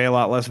Danny Gray a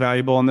lot less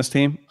valuable on this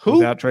team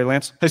without Trey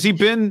Lance? Has he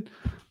been?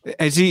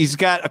 He's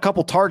got a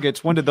couple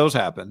targets. When did those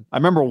happen? I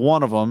remember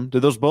one of them.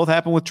 Did those both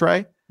happen with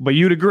Trey? But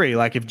you'd agree,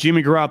 like if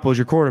Jimmy Garoppolo is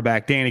your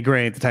quarterback, Danny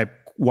Gray ain't the type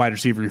wide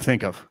receiver you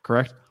think of,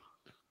 correct?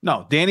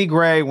 No, Danny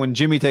Gray, when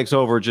Jimmy takes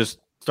over, just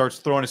starts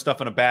throwing his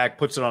stuff in a bag,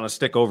 puts it on a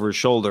stick over his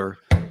shoulder,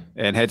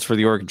 and heads for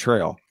the Oregon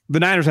Trail. The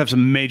Niners have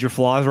some major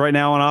flaws right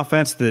now on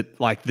offense that,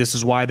 like, this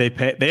is why they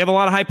pay. They have a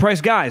lot of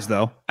high-priced guys,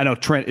 though. I know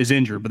Trent is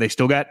injured, but they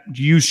still got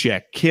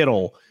Juszczyk,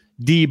 Kittle,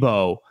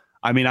 Debo.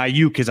 I mean,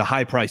 Ayuk is a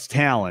high-priced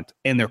talent,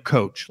 and their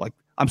coach. Like,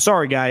 I'm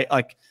sorry, guy.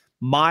 Like,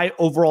 my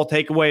overall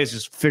takeaway is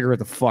just figure it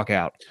the fuck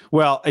out.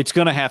 Well, it's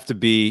going to have to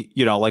be,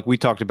 like we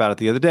talked about it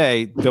the other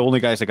day, the only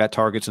guys that got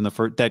targets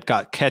that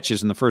got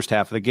catches in the first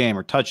half of the game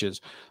or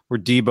touches were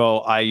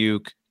Debo,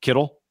 Ayuk,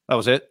 Kittle. That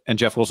was it. And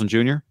Jeff Wilson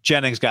Jr.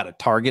 Jennings got a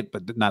target,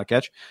 but not a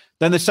catch.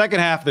 Then the second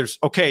half,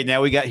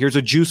 now here's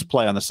a juice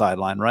play on the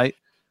sideline, right?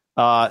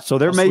 So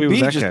there may be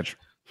catch.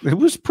 It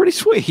was pretty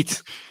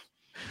sweet.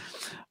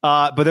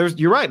 But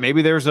you're right.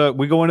 Maybe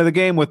we go into the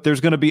game with,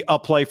 there's going to be a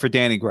play for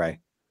Danny Gray,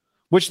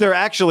 which there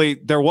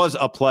was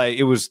a play.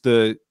 It was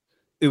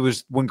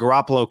when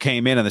Garoppolo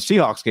came in the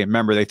Seahawks game.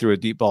 Remember, they threw a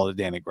deep ball to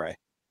Danny Gray.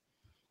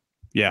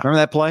 Yeah. Remember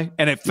that play?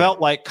 And it felt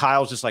like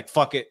Kyle's just like,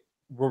 fuck it.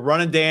 We're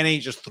running Danny.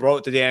 Just throw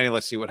it to Danny.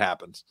 Let's see what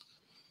happens.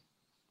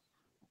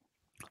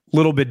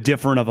 Little bit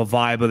different of a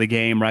vibe of the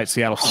game, right?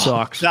 Seattle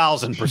sucks.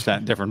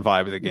 1,000% different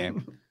vibe of the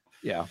game.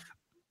 Yeah.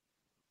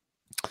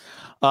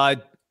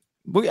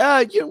 We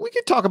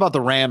could talk about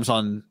the Rams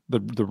on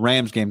the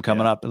Rams game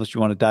coming up, unless you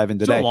want to dive in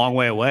today. It's a long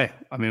way away.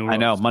 I mean, I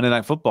know Monday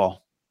Night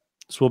Football.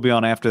 So we'll be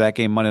on after that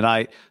game Monday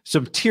night.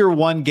 Some Tier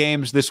 1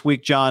 games this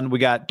week, John. We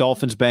got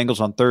Dolphins Bengals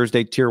on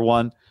Thursday, Tier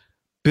 1.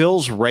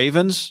 Bills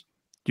Ravens.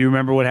 Do you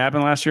remember what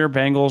happened last year?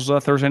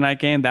 Bengals Thursday night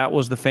game. That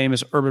was the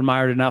famous Urban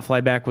Meyer did not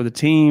fly back with the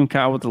team.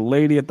 Caught with the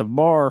lady at the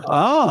bar.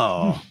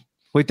 Oh,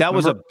 wait, that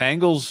was a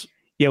Bengals.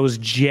 Yeah, it was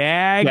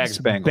Jags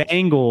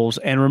Bengals.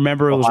 And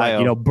remember, it was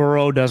like,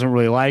 Burrow doesn't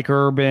really like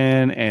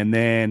Urban. And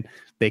then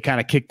they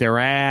kind of kicked their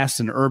ass.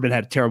 And Urban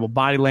had terrible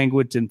body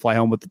language, didn't fly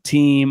home with the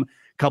team.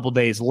 A couple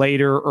days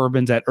later,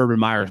 Urban's at Urban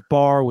Meyer's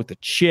bar with a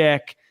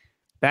chick.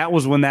 That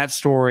was when that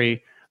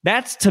story,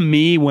 that's to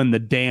me when the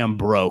dam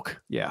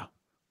broke. Yeah.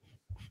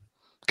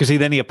 Because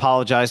he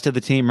apologized to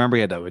the team. Remember,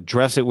 he had to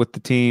address it with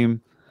the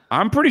team.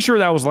 I'm pretty sure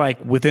that was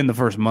like within the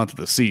first month of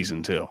the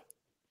season, too.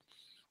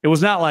 It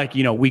was not like,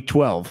 week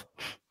 12.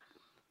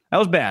 That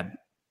was bad.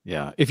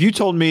 Yeah. If you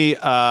told me,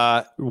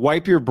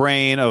 wipe your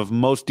brain of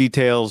most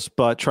details,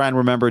 but try and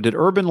remember, did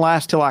Urban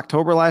last till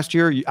October last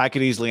year? I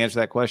could easily answer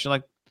that question.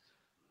 Like,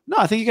 no,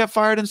 I think he got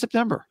fired in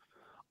September.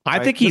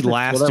 I think he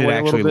lasted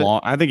actually long.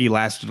 I think he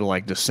lasted to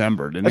like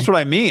December, didn't he? That's what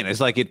I mean. It's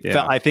like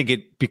felt, I think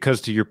because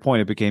to your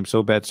point, it became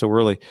so bad so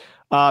early.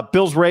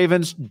 Bills,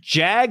 Ravens,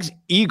 Jags,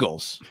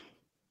 Eagles.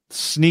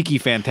 Sneaky,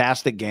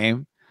 fantastic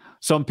game.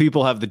 Some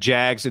people have the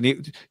Jags,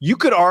 and you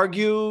could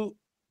argue.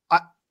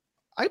 I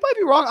might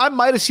be wrong. I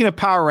might have seen a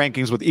power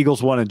rankings with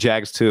Eagles 1 and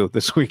Jags 2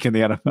 this week in the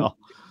NFL.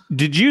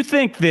 Did you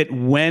think that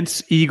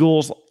Wentz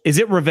Eagles, is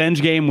it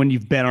revenge game when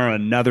you've been on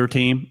another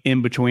team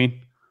in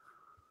between?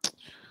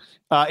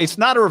 It's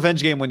not a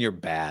revenge game when you're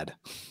bad,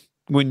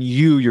 when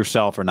you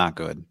yourself are not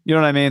good. You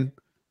know what I mean?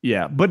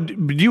 Yeah, but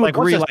do you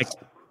agree? Like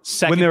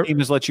second team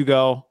has let you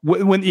go.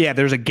 When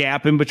there's a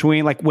gap in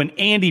between. Like when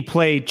Andy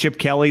played Chip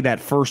Kelly that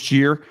first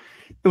year,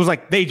 it was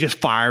like they just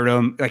fired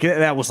him. Like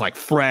that was like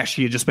fresh.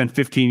 He had just spent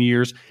 15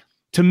 years.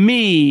 To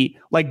me,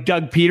 like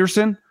Doug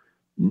Peterson,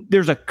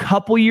 there's a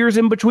couple years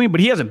in between, but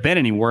he hasn't been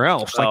anywhere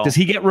else. Like, does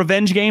he get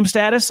revenge game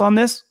status on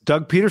this?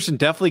 Doug Peterson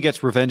definitely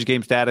gets revenge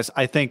game status.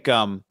 I think.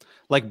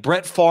 Like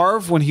Brett Favre,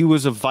 when he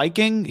was a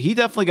Viking, he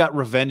definitely got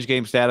revenge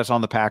game status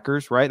on the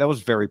Packers, right? That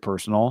was very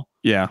personal.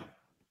 Yeah.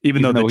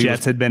 Even though the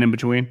Jets had been in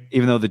between.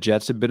 Even though the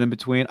Jets had been in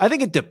between. I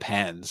think it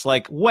depends.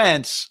 Like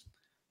Wentz,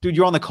 dude,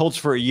 you're on the Colts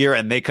for a year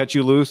and they cut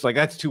you loose. Like,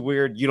 that's too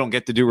weird. You don't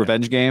get to do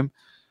revenge game.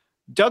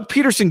 Doug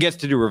Peterson gets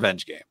to do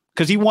revenge game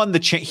because he won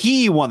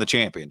the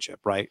championship,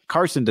 right?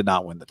 Carson did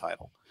not win the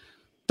title.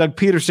 Doug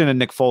Peterson and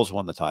Nick Foles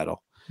won the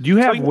title. Do you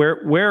have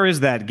where is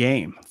that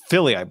game?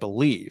 Philly, I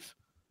believe.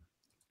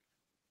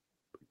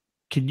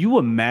 Can you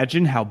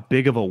imagine how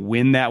big of a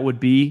win that would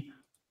be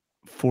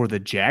for the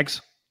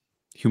Jags?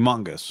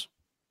 Humongous.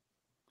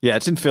 Yeah,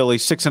 it's in Philly,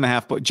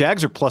 6.5. But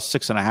Jags are plus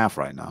 6.5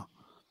 right now.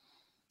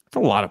 That's a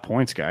lot of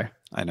points, guy.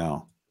 I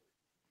know.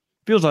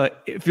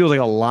 It feels like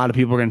a lot of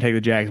people are going to take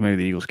the Jags. Maybe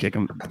the Eagles kick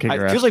their ass.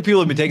 It feels like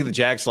people have been taking the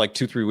Jags for like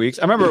 2-3 weeks.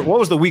 I remember what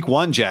was the week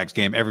 1 Jags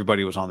game?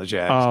 Everybody was on the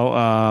Jags.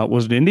 Oh,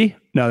 was it Indy?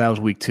 No, that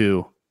was week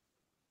 2.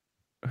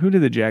 Who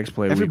did the Jags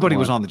play? Everybody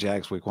was on the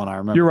Jags week 1. I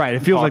remember. You're right. It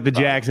feels like the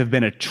Jags have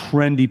been a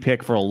trendy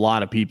pick for a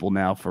lot of people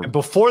now. And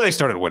before they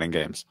started winning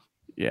games.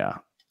 Yeah,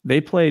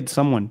 they played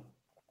someone.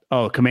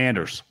 Oh,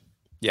 Commanders.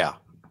 Yeah.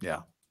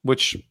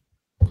 Which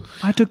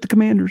I took the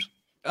Commanders.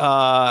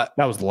 That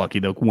was lucky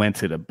though. Wentz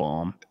hit a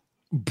bomb.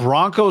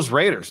 Broncos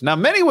Raiders. Now,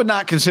 many would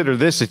not consider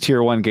this a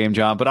tier 1 game,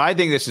 John, but I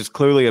think this is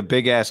clearly a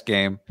big ass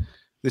game.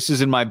 This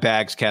is in my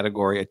bags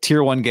category, a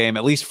tier 1 game,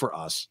 at least for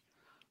us.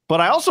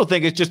 But I also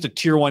think it's just a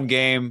tier 1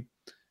 game.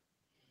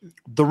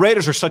 The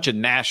Raiders are such a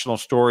national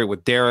story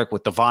with Derek,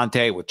 with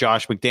Devontae, with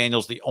Josh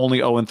McDaniels, the only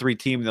 0-3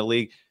 team in the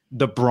league.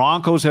 The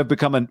Broncos have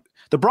become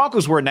the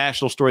Broncos were a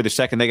national story the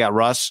second they got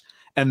Russ,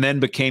 and then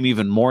became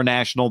even more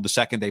national the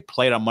second they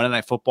played on Monday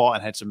Night Football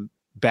and had some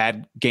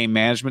bad game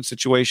management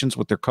situations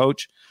with their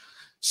coach.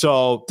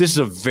 So this is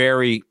a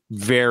very,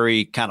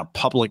 very kind of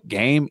public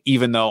game,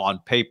 even though on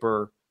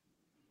paper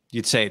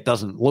you'd say it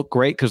doesn't look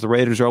great because the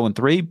Raiders are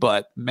 0-3.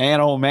 But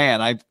man, oh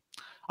man,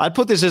 I'd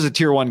put this as a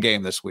tier 1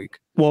 game this week.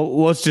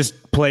 Well, let's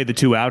just play the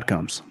two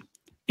outcomes.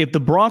 If the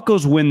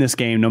Broncos win this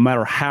game, no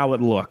matter how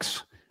it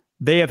looks,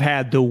 they have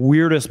had the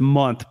weirdest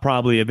month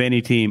probably of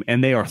any team,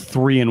 and they are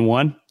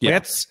 3-1. Yeah.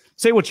 Let's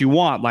say what you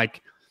want.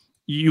 Like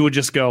you would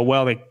just go,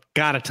 well, they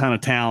got a ton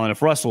of talent.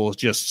 If Russell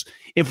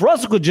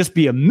could just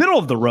be a middle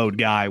of the road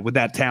guy with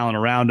that talent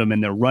around him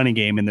and their running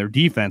game and their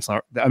defense,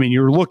 I mean,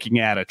 you're looking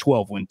at a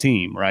 12-win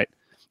team, right?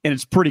 And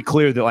it's pretty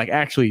clear that like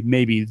actually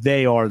maybe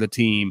they are the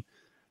team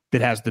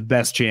that has the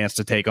best chance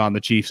to take on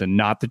the Chiefs and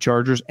not the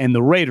Chargers, and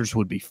the Raiders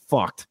would be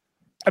fucked.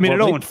 I mean, at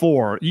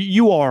 0-4,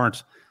 you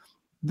aren't.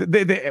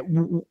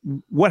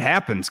 What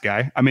happens,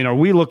 guy? I mean, are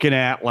we looking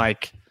at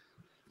like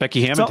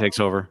Becky Hammond takes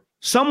over?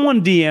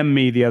 Someone DM'd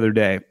me the other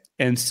day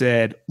and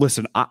said,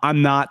 listen,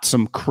 I'm not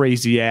some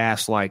crazy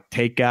ass like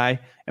take guy,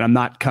 and I'm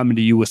not coming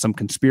to you with some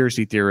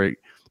conspiracy theory,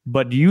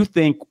 but do you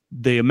think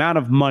the amount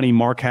of money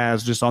Mark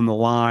has just on the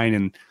line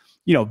and,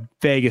 you know,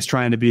 Vegas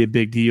trying to be a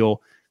big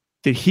deal,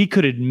 that he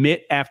could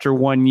admit after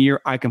 1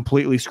 year, I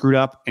completely screwed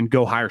up and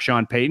go hire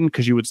Sean Payton?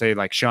 Because you would say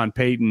like Sean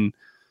Payton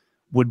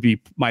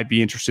might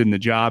be interested in the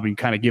job and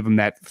kind of give him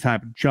that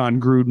type of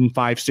John Gruden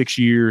 5-6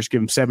 years,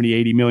 give him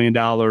 $70-80 million.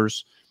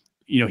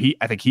 You know,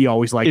 I think he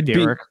always liked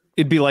Derek.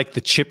 It'd be like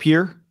the chip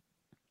year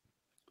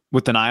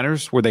with the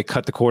Niners where they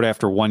cut the cord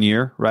after 1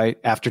 year, right?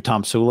 After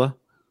Tom Sula.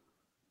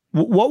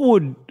 What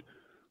would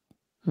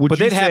but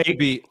they'd have to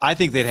be, I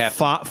think they'd have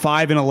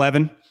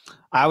 5-11.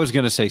 I was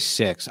going to say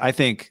 6. I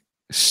think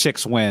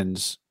 6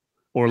 wins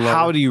or lower.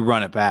 How do you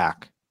run it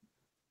back?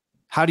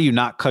 How do you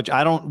not cut?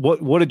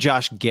 What did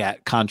Josh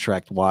get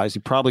contract wise? He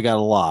probably got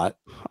a lot.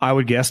 I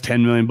would guess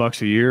 $10 million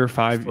a year,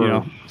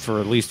 for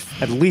at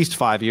least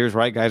 5 years,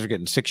 right? Guys are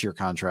getting 6-year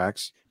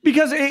contracts.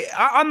 Because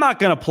I'm not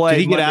going to play.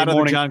 Did he get out of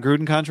the John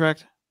Gruden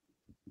contract?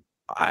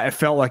 I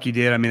felt like he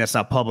did. I mean, that's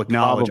not public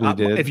knowledge.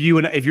 Probably did.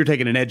 If you're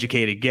taking an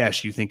educated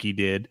guess, you think he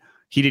did.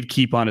 He did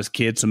keep on his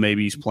kid, so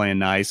maybe he's playing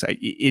nice.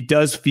 It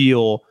does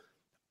feel.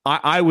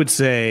 I would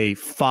say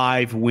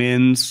 5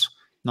 wins.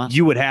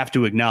 You would have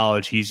to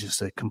acknowledge he's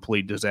just a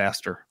complete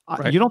disaster.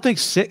 Right? You don't think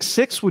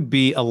 6 would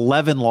be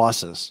 11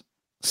 losses?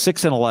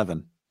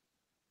 6-11.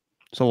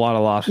 It's a lot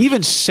of losses.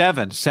 Even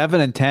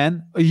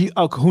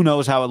 7-10. Who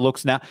knows how it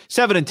looks now?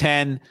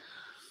 7-10.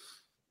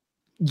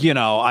 You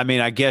know, I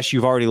mean, I guess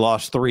you've already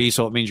lost 3,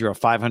 so it means you're a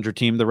 500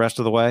 team the rest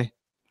of the way.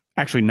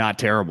 Actually, not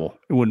terrible.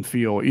 It wouldn't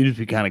feel. You'd just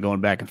be kind of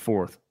going back and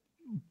forth.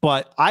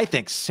 But I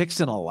think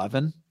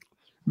 6-11.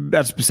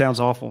 That sounds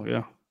awful.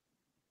 Yeah.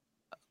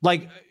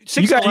 Like 6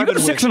 you got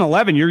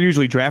 6-11. You're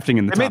usually drafting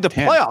in the top 10. They made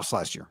the playoffs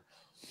last year.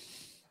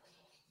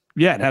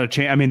 Yeah, it had a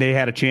chance. I mean, they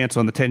had a chance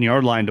on the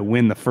 10-yard line to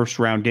win the first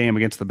round game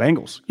against the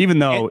Bengals. Even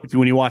though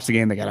when you watch the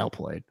game, they got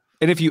outplayed.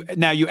 And if you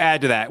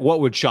add to that, what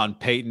would Sean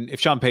Payton?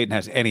 If Sean Payton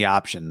has any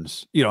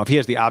options, you know, if he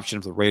has the option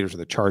of the Raiders or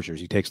the Chargers,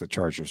 he takes the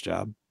Chargers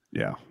job.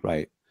 Yeah,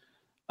 right.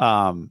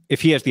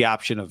 If he has the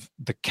option of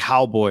the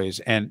Cowboys,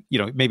 and you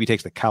know, maybe he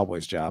takes the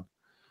Cowboys job.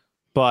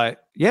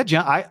 But yeah,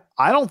 John,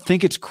 I don't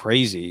think it's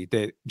crazy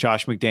that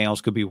Josh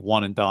McDaniels could be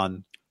one and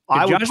done.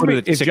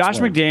 If Josh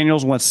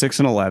McDaniels went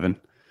 6-11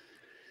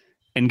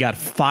 and got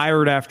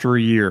fired after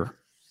a year,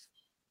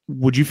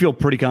 would you feel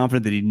pretty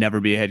confident that he'd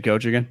never be a head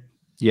coach again?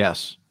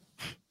 Yes.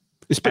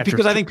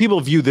 Because I think people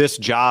view this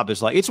job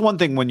as like, it's one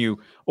thing when you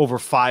over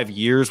 5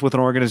 years with an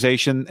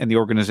organization and the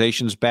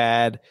organization's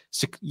bad,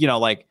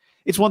 like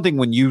it's one thing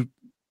when you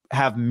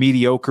have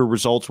mediocre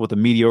results with a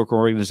mediocre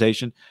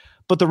organization.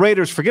 But the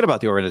Raiders forget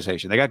about the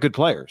organization. They got good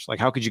players. Like,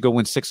 how could you go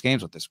win 6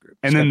 games with this group?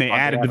 And then they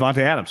added Devontae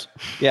Adams.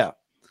 Yeah.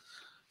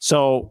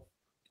 So,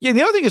 yeah,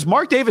 the other thing is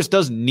Mark Davis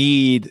does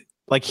need,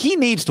 like, he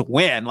needs to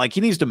win. Like,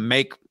 he wants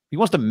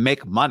to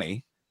make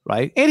money,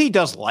 right? And he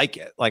does like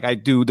it. Like, I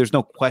do. There's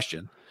no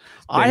question.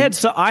 I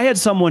had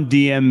someone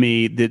DM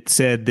me that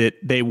said that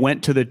they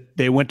went to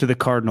the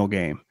Cardinal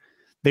game.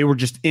 They were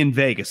just in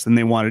Vegas and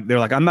they're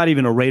like, I'm not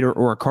even a Raider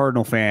or a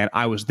Cardinal fan.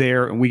 I was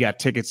there and we got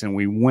tickets and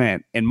we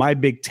went. And my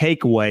big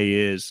takeaway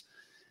is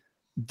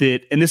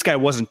that, and this guy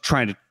wasn't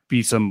trying to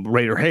be some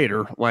Raider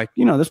hater. Like,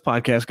 this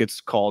podcast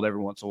gets called every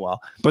once in a while,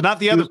 but not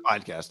the other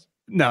podcast.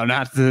 No,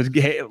 not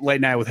the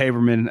Late Night with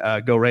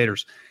Haberman, Go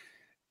Raiders.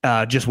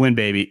 Just win,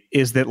 baby.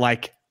 Is that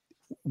like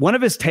one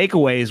of his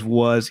takeaways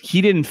was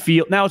he didn't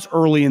feel, now it's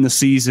early in the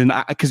season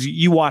because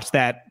you watched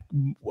that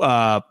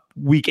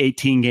week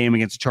 18 game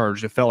against the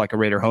Chargers. It felt like a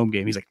Raider home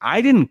game. He's like,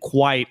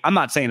 I'm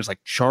not saying it's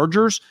like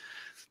Chargers,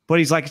 but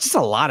he's like, it's just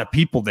a lot of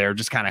people there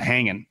just kind of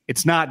hanging.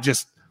 It's not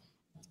just,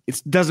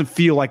 it doesn't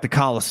feel like the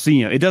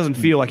Coliseum. It doesn't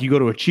feel like you go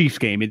to a Chiefs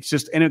game. It's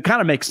just, and it kind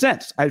of makes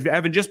sense. I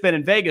haven't just been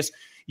in Vegas.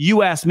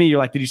 You asked me, you're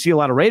like, did you see a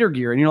lot of Raider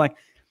gear? And you're like,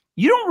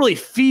 you don't really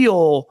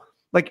feel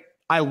like,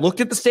 I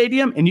looked at the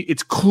stadium and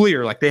it's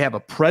clear like they have a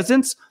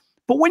presence,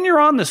 but when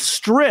you're on the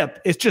Strip,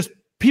 it's just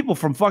people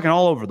from fucking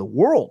all over the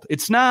world.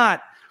 It's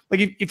not,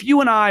 like if you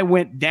and I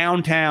went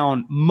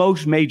downtown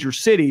most major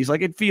cities,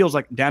 like it feels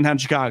like downtown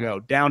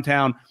Chicago,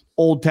 downtown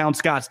Old Town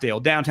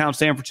Scottsdale, downtown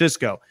San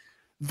Francisco.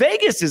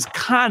 Vegas is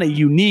kind of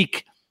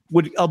unique,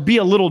 would be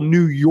a little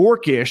New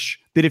York-ish,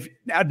 that if,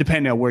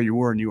 depending on where you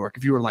were in New York,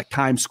 if you were like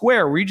Times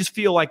Square, where you just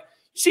feel like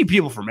you see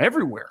people from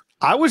everywhere.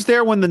 I was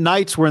there when the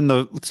Knights were in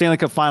the Stanley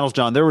Cup Finals,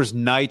 John. There was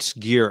Knights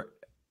gear.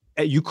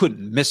 You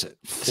couldn't miss it.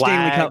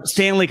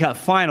 Stanley Cup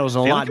Finals is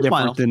a lot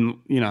different than,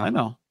 I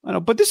know.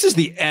 But this is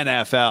the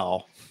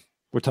NFL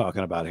we're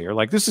talking about here.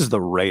 Like, this is the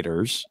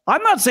Raiders.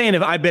 I'm not saying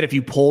if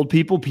you polled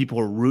people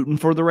are rooting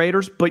for the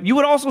Raiders, but you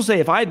would also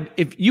say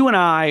if you and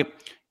I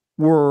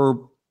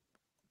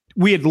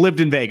we had lived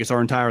in Vegas our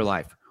entire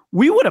life,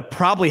 we would have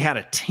probably had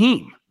a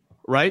team,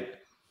 right?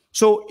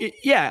 So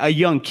yeah, a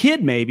young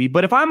kid maybe,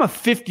 but if I'm a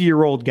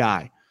 50-year-old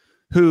guy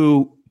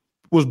who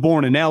was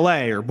born in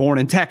LA or born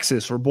in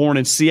Texas or born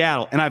in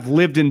Seattle, and I've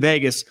lived in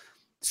Vegas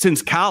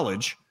since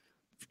college,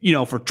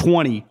 for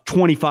 20,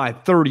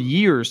 25, 30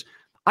 years,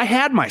 I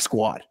had my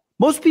squad.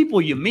 Most people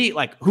you meet,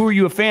 like, who are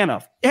you a fan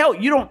of? Hell,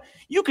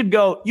 you could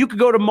go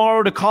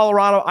tomorrow to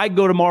Colorado. I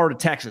go tomorrow to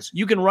Texas.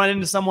 You can run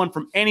into someone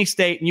from any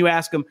state and you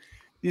ask them,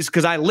 this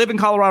because I live in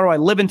Colorado, I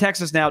live in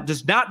Texas now,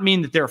 does not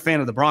mean that they're a fan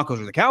of the Broncos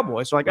or the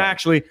Cowboys. So, like,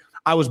 right.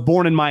 I was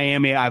born in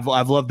Miami. I've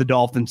loved the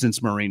Dolphins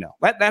since Marino.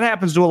 That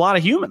happens to a lot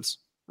of humans,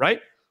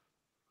 right?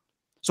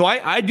 So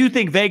I do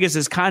think Vegas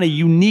is kind of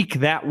unique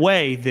that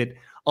way, that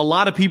a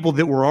lot of people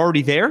that were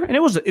already there, and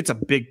it's a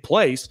big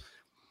place,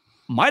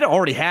 might have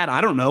already had,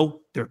 I don't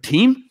know, their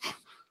team.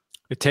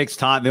 It takes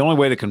time. The only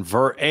way to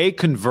convert,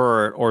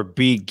 or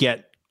B,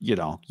 get, you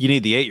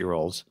need the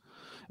 8-year-olds,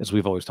 as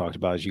we've always talked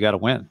about, is you got to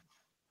win.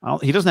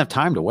 He doesn't have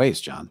time to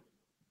waste, John.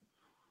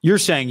 You're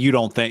saying you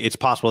don't think it's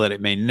possible that it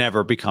may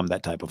never become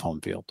that type of home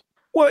field.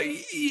 Well,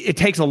 it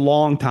takes a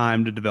long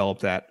time to develop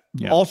that.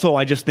 Yeah. Also,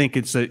 I just think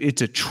it's a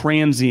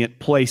transient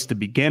place to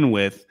begin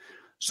with.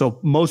 So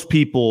most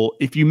people,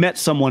 if you met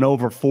someone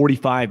over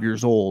 45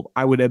 years old,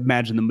 I would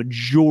imagine the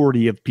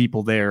majority of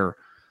people there,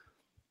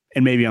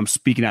 and maybe I'm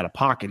speaking out of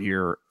pocket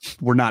here,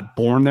 were not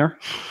born there.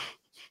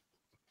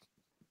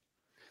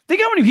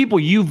 Think how many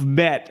people you've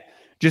met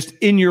just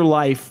in your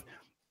life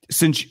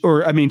since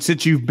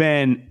you've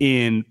been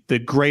in the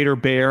greater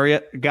Bay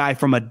Area, a guy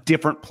from a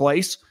different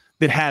place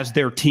that has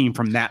their team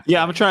from that.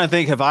 Yeah, I'm trying to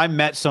think. Have I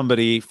met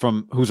somebody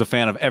who's a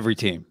fan of every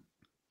team?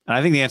 And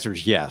I think the answer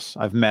is yes.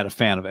 I've met a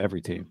fan of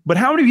every team. But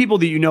how many people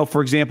do you know,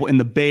 for example, in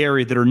the Bay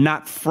Area that are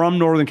not from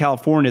Northern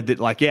California that,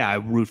 like, yeah, I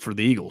root for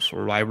the Eagles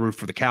or I root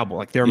for the Cowboys.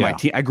 Like, they're my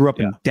team. I grew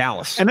up in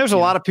Dallas. And there's a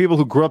lot of people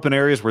who grew up in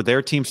areas where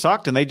their team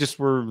sucked and they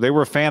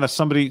were a fan of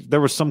somebody.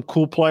 There was some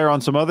cool player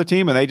on some other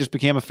team and they just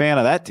became a fan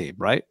of that team,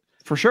 right?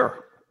 For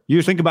sure.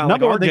 You think about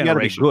our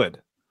generation.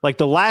 Good. Like,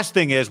 the last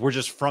thing is we're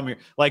just from here.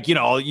 Like,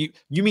 you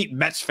meet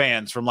Mets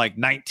fans from like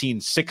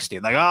 1960.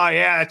 Like, oh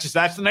yeah,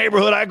 that's the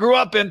neighborhood I grew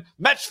up in.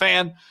 Mets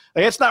fan.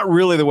 Like, it's not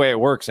really the way it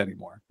works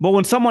anymore. But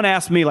when someone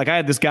asked me, like, I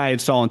had this guy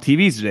installing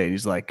TVs today, and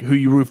he's like, who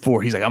you root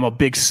for? He's like, I'm a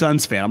big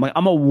Suns fan. I'm like,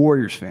 I'm a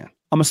Warriors fan.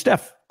 I'm a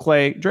Steph,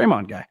 Clay,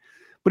 Draymond guy.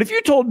 But if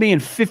you told me in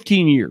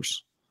 15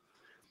 years,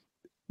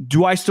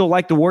 do I still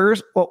like the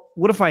Warriors? Well,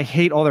 what if I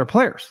hate all their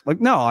players?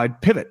 Like, no,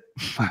 I'd pivot.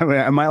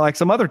 I might like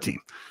some other team.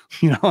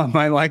 I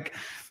might like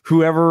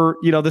whoever,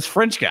 this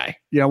French guy.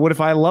 What if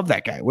I love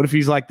that guy? What if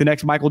he's like the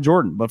next Michael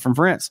Jordan, but from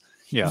France?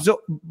 Yeah.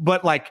 So,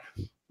 but like,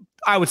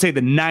 I would say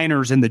the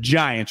Niners and the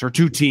Giants are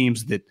two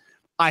teams that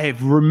I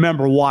have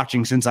remember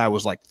watching since I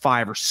was like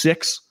 5 or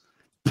 6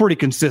 pretty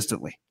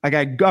consistently. Like,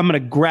 I'm going to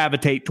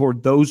gravitate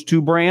toward those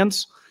two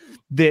brands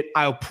that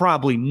I'll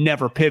probably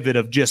never pivot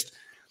of just,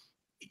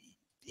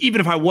 even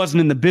if I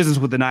wasn't in the business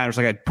with the Niners,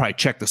 like, I'd probably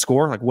check the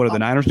score. Like, what are the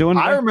Niners doing?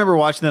 I remember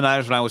watching the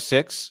Niners when I was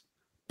 6.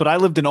 but I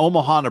lived in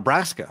Omaha,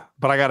 Nebraska.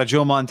 But I got a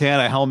Joe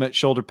Montana helmet,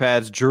 shoulder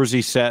pads,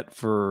 jersey set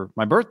for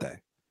my birthday.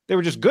 They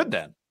were just good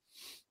then.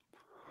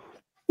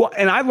 Well,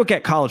 and I look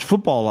at college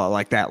football a lot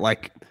like that.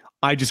 Like,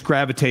 I just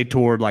gravitate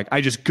toward, like,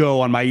 I just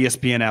go on my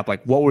ESPN app,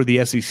 like, what were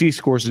the SEC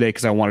scores today?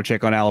 Because I want to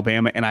check on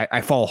Alabama, and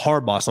I follow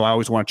Harbaugh, so I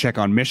always want to check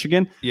on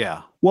Michigan.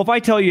 Yeah. Well, if I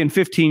tell you in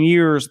 15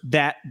 years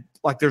that,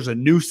 like, there's a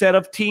new set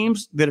of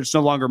teams, that it's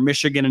no longer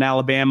Michigan and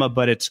Alabama,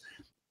 but it's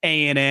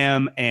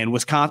A&M and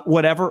Wisconsin,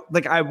 whatever,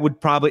 like, I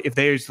would probably, if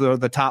there's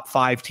the top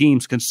 5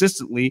 teams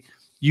consistently,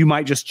 you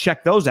might just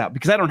check those out,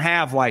 because I don't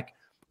have, like,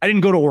 I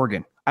didn't go to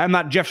Oregon. I'm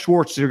not Jeff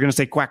Schwartz. You're going to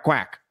say quack,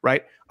 quack,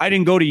 right? I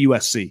didn't go to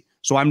USC.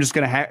 So I'm just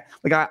going to have,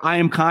 like, I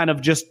am kind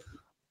of just,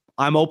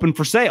 I'm open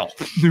for sale.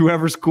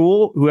 Whoever's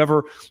cool,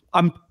 whoever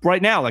I'm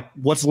right now, like,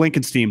 what's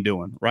Lincoln's team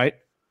doing, right?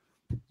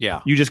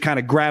 Yeah. You just kind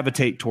of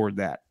gravitate toward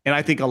that. And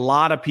I think a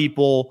lot of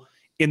people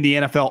in the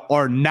NFL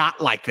are not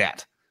like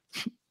that,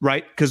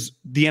 right? Because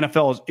the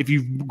NFL is, if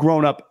you've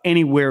grown up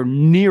anywhere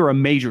near a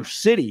major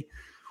city,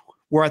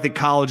 where I think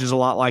college is a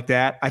lot like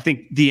that. I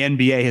think the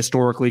NBA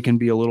historically can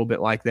be a little bit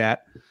like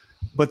that.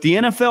 But the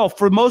NFL,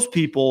 for most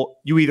people,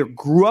 you either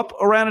grew up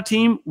around a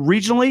team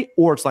regionally,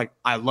 or it's like,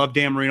 I love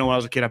Dan Marino when I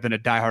was a kid. I've been a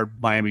diehard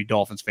Miami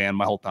Dolphins fan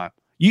my whole time.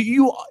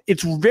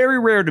 It's very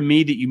rare to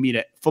me that you meet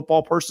a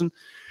football person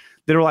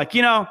that are like,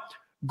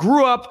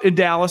 grew up in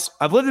Dallas.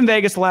 I've lived in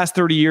Vegas the last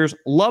 30 years.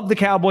 Love the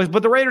Cowboys,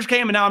 but the Raiders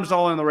came, and now I'm just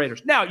all in the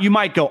Raiders. Now, you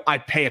might go,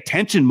 I'd pay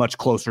attention much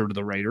closer to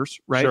the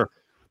Raiders, right? Sure.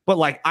 But,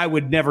 like, I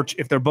would never,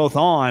 if they're both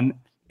on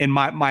in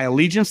my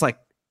allegiance, like,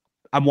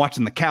 I'm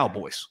watching the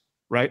Cowboys,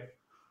 right?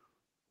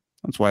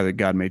 That's why the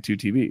God made 2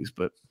 TVs.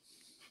 But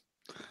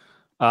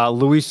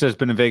Luis has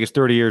been in Vegas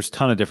 30 years.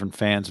 Ton of different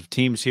fans of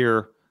teams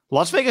here.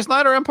 Las Vegas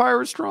Niner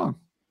Empire is strong.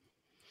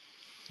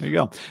 There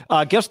you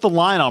go. Guess the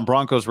line on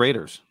Broncos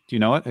Raiders. Do you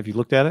know it? Have you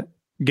looked at it?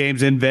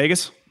 Games in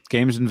Vegas.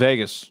 Games in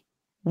Vegas.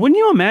 Wouldn't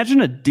you imagine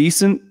a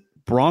decent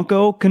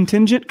Bronco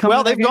contingent coming?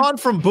 Well, they've gone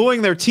from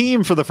booing their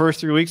team for the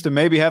first 3 weeks to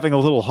maybe having a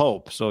little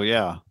hope. So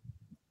yeah.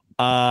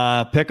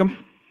 Pick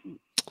them.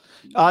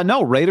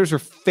 No, Raiders are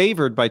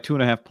favored by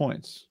 2.5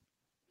 points.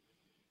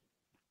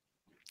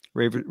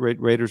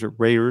 Raiders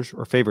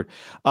are favored.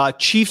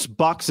 Chiefs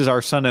Bucks is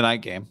our Sunday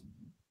night game.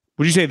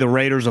 Would you say the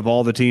Raiders of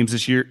all the teams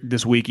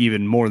this week,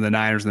 even more than the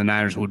Niners, and the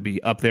Niners would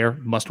be up there,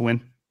 must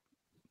win?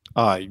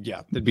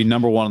 Yeah, they'd be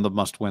number one on the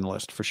must win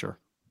list for sure.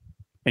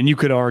 And you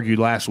could argue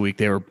last week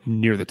they were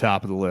near the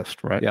top of the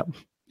list, right? Yep.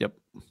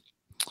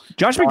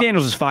 Josh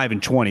McDaniels is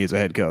 5-20 as a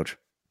head coach.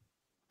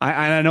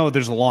 I know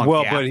there's a long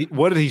gap. But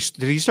what did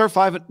he start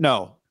 5?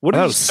 No, what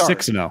did he start?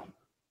 6-0.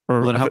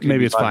 Or well,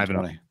 maybe it's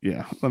 5-0.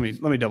 Yeah, let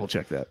me double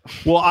check that.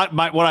 Well,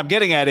 what I'm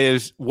getting at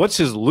is, what's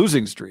his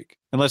losing streak?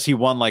 Unless he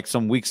won like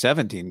some Week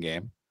 17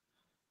 game,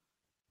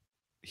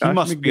 he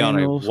must be on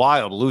a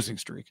wild losing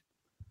streak.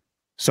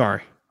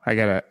 Sorry, I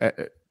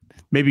gotta.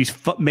 Maybe he's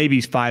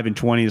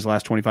 5-20 his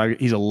last 25.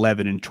 He's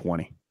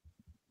 11-20.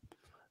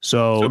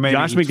 So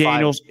Josh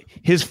McDaniels,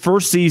 his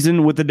first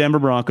season with the Denver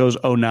Broncos,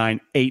 09,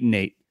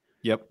 8-8.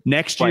 Yep.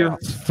 Next year,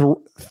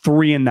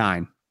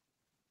 3-9.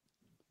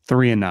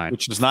 3-9,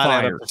 which does not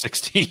add up to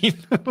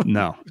 16.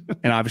 No,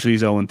 and obviously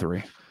he's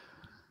 0-3.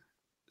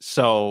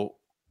 So,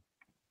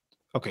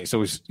 okay,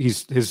 so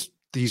he's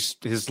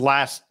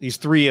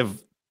 3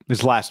 of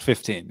his last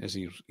 15 as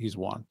he's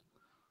won.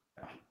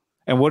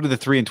 And what did the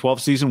 3-12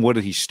 season? What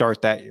did he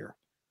start that year?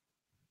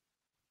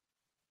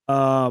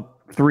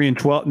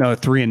 3-12. No,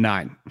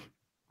 3-9.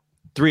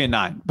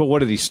 3-9. But what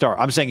did he start?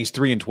 I'm saying he's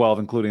 3-12,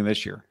 including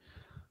this year.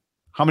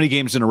 How many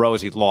games in a row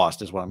has he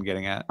lost? Is what I'm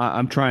getting at.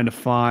 I'm trying to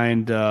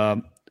find.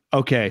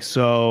 Okay,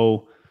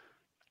 so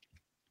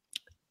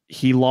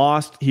he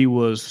lost. He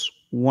was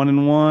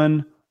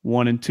 1-1,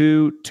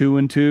 1-2,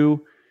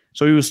 2-2.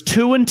 So he was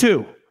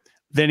 2-2.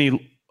 Then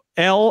he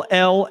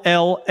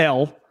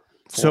LLLL.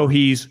 So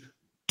he's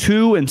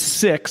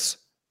 2-6.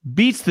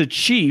 Beats the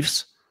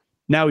Chiefs.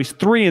 Now he's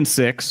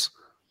 3-6.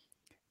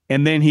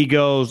 And then he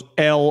goes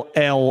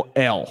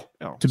LLL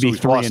to be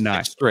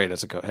 3-9 straight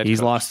as a head coach.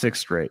 He's lost 6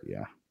 straight.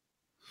 Yeah.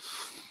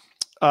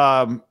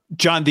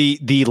 John,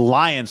 the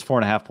Lions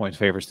 4.5 points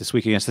favorites this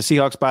week against the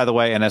Seahawks, by the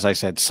way. And as I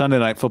said, Sunday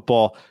Night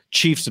Football,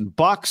 Chiefs and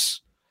Bucks.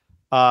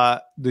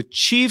 The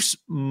Chiefs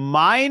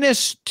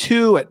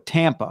 -2 at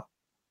Tampa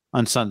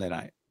on Sunday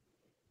night.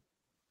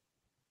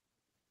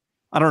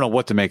 I don't know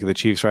what to make of the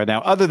Chiefs right now,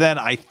 other than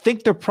I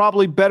think they're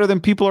probably better than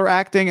people are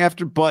acting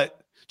after,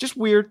 but just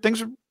weird.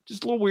 Things are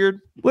just a little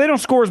weird. Well, they don't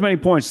score as many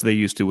points as they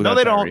used to. No,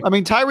 they don't. I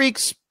mean,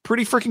 Tyreek's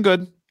pretty freaking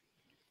good.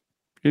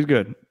 He's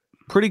good.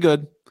 Pretty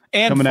good.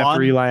 And coming fun.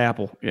 After Eli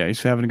Apple. Yeah,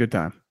 he's having a good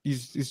time.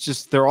 He's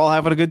just, they're all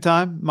having a good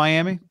time,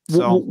 Miami.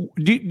 So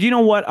do you know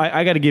what?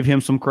 I got to give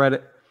him some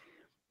credit.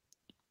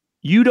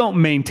 You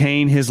don't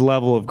maintain his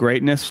level of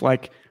greatness.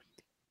 Like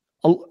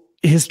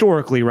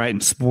historically, right, in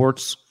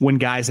sports, when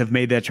guys have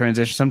made that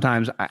transition,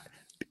 sometimes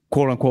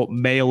quote unquote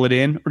mail it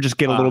in or just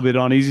get a little bit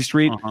on easy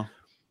street.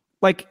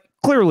 Like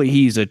clearly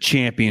he's a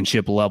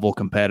championship level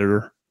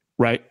competitor.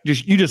 Right.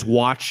 If you just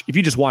watch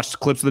the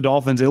clips of the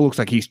Dolphins, it looks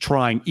like he's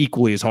trying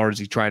equally as hard as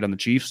he tried on the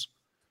Chiefs.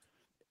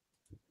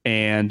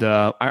 And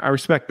I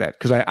respect that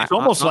because it's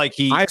almost like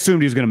I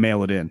assumed he was going to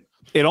mail it in.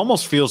 It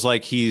almost feels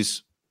like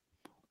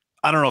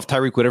I don't know if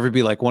Tyreek would ever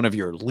be like one of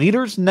your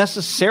leaders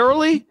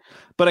necessarily,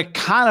 but it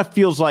kind of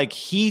feels like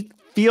he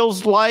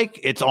feels like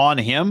it's on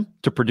him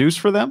to produce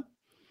for them,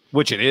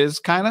 which it is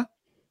kind of.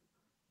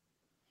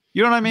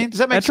 You know what I mean? Does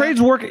that make sense?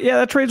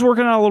 That trade's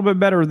working out a little bit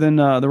better than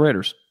the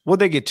Raiders. Would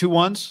they get 2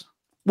 1s?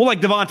 Well,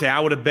 like Devontae, I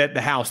would have bet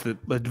the house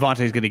that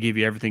Devontae is going to give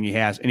you everything he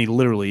has, and he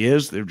literally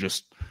is. They're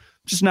just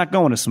not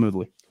going as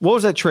smoothly. What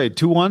was that trade?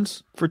 2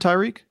 1s for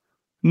Tyreek?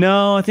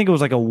 No, I think it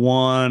was like a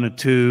 1, a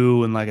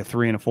 2, and like a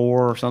 3 and a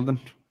 4 or something.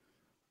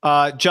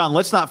 John,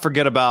 let's not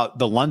forget about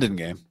the London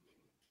game.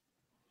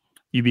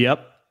 You be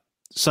up?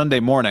 Sunday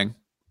morning.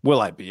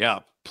 Will I be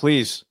up?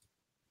 Please.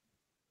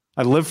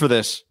 I live for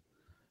this.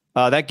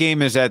 That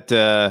game is at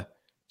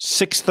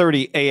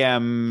 6:30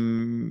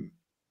 a.m.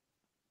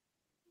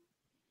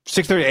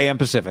 6:30 a.m.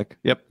 Pacific.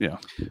 Yep. Yeah.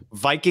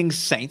 Vikings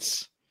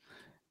Saints,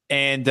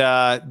 and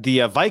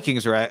the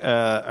Vikings are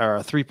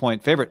a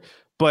 3-point favorite.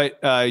 But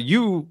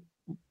you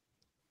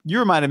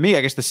reminded me.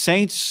 I guess the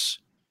Saints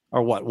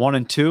are what,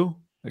 1-2.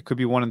 It could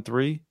be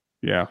 1-3.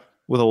 Yeah,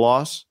 with a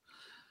loss.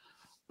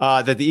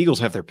 That the Eagles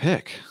have their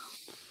pick.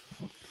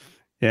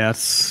 Yeah,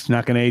 it's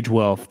not going to age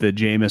well if the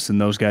Jameis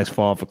and those guys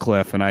fall off a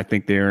cliff, and I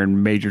think they're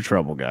in major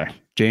trouble, guy.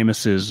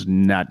 Jameis is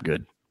not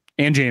good.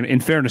 And in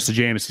fairness to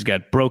Jameis, he's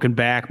got broken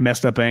back,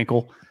 messed up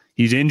ankle.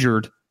 He's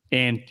injured,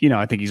 and,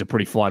 I think he's a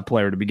pretty flawed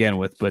player to begin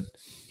with, but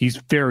he's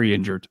very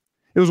injured.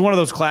 It was one of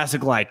those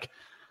classic, like,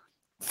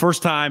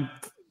 first time,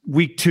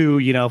 week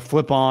 2,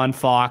 flip on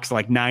Fox,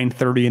 like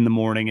 9:30 in the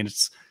morning, and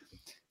it's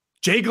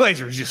Jay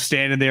Glazer is just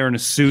standing there in a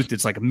suit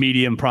that's like a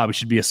medium, probably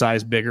should be a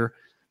size bigger.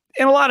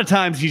 And a lot of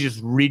times he's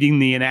just reading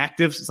the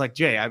inactives. It's like,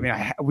 Jay, I mean,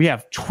 we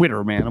have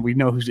Twitter, man, and we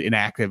know who's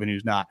inactive and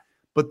who's not.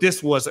 But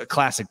this was a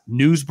classic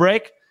news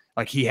break.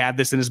 Like, he had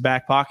this in his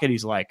back pocket.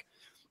 He's like,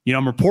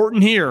 I'm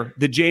reporting here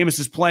that Jameis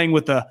is playing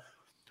with a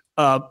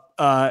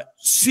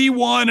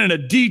C1 and a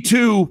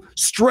D2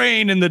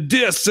 strain in the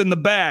discs in the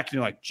back. And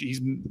you're like,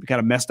 he's got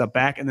a messed up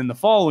back. And then the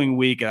following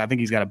week, I think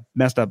he's got a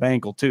messed up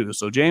ankle too.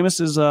 So Jameis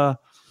is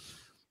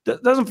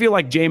doesn't feel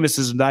like Jameis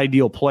is an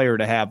ideal player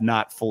to have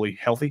not fully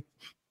healthy.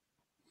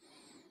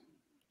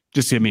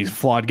 Just, he's a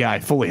flawed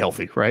guy, fully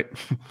healthy, right?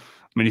 I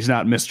mean, he's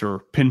not Mr.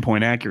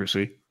 Pinpoint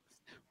accuracy.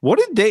 What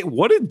did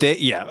they,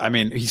 yeah, I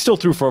mean, he still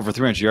threw for over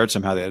 300 yards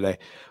somehow the other day.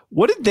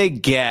 What did they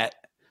get?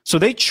 So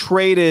they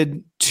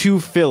traded to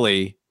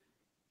Philly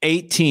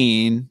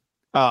 18.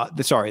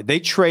 They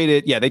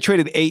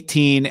traded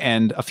 18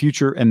 and a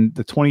future and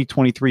the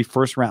 2023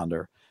 first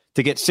rounder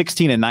to get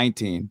 16 and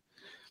 19.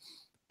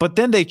 But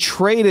then they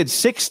traded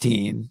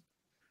 16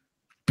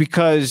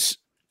 because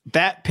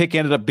that pick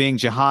ended up being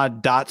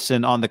Jahan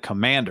Dotson on the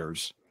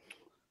Commanders.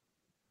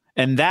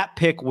 And that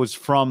pick was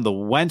from the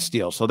Wentz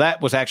deal. So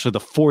that was actually the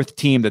fourth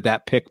team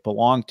that pick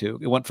belonged to.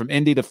 It went from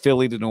Indy to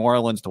Philly to New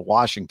Orleans to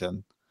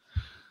Washington.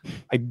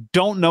 I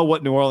don't know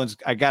what New Orleans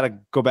 – I got to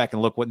go back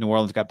and look what New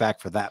Orleans got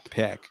back for that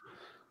pick.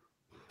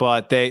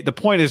 But the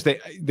point is,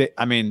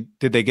 I mean,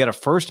 did they get a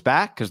first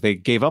back? Because they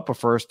gave up a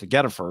first to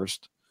get a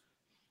first.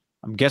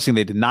 I'm guessing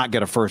they did not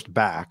get a first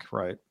back,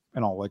 right?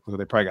 In all likelihood,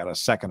 they probably got a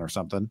second or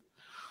something.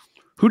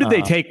 Who did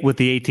they take with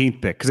the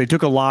 18th pick? Because they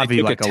took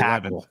Olave like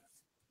 11.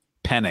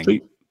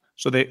 Penning.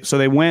 So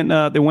they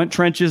went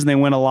trenches and they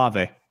went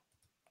Olave.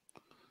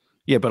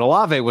 Yeah, but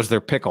Olave was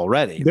their pick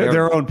already.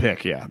 Their own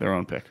pick, yeah, their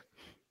own pick.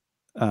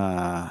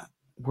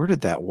 Where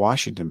did that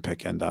Washington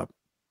pick end up?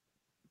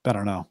 I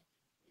don't know.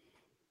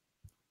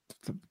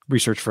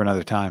 Research for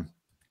another time.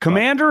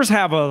 Commanders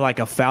have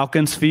a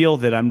Falcons feel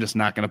that I'm just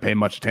not going to pay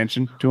much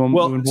attention to them.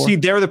 Well, see,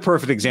 they're the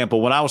perfect example.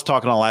 When I was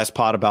talking on the last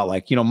pod about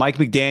Mike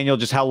McDaniel,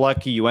 just how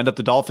lucky you end up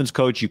the Dolphins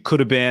coach. You could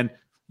have been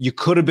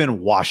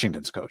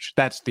Washington's coach.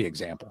 That's the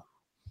example.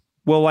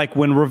 Well, like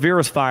when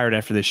Rivera's fired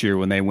after this year,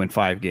 when they win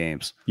 5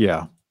 games.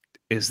 Yeah.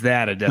 Is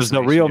that a destination? Does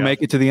Del Rio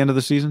make it to the end of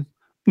the season?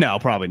 No,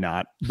 probably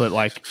not. But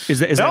is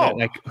that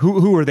like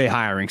who are they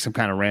hiring? Some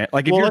kind of rant?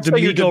 Like if you're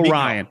DeMeco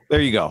Ryan,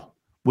 there you go.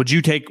 Would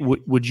you take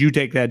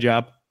that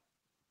job?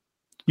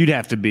 You'd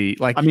have to be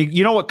like. I mean,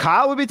 you know what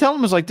Kyle would be telling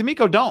him is like,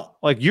 DeMeco, don't.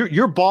 Like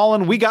you're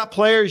balling. We got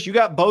players. You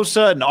got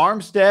Bosa and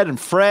Armstead and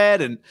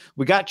Fred, and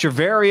we got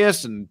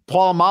Travarius and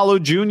Paul Malo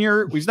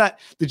Jr. He's not.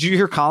 Did you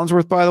hear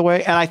Collinsworth, by the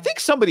way? And I think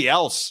somebody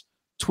else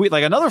tweet,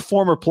 like another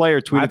former player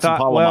tweeted.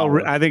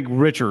 I think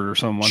Richard or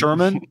someone.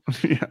 Sherman,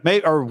 yeah.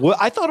 Maybe, or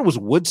I thought it was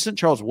Woodson,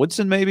 Charles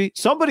Woodson, maybe.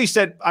 Somebody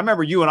said, I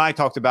remember you and I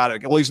talked about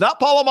it. Well, he's not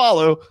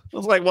Polamalu. I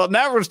was like, well,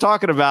 now everyone's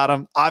talking about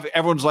him.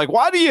 Everyone's like,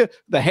 why do you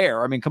the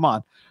hair? I mean, come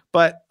on.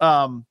 But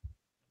I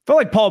felt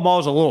like Paul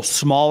Malo's a little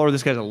smaller.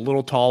 This guy's a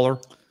little taller.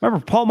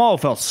 Remember, Paul Malo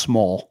felt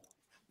small.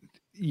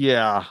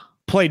 Yeah.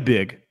 Played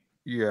big.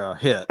 Yeah,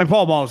 hit. And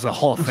Paul Malo's a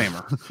Hall of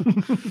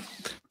Famer.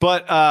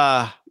 But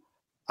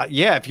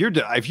yeah,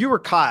 if you were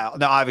Kyle,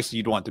 now obviously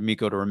you'd want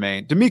DeMeco to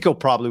remain. DeMeco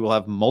probably will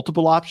have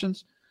multiple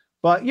options,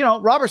 but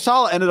Robert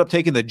Saleh ended up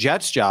taking the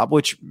Jets job,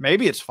 which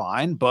maybe it's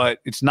fine, but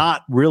it's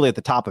not really at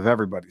the top of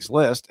everybody's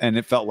list. And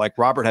it felt like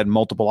Robert had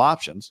multiple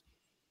options.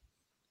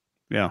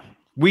 Yeah.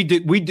 We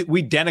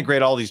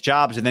denigrate all these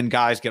jobs, and then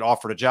guys get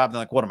offered a job. And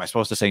they're like, what am I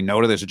supposed to say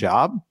no to this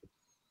job?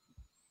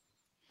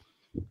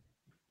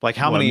 Like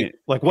how many?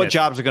 What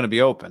jobs are going to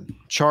be open?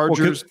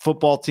 Chargers,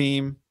 football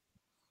team,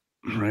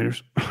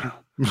 Raiders,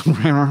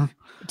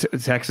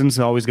 Texans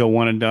always go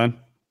one and done.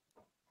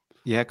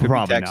 Yeah, it could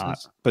Probably be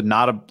Texans, but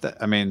not a.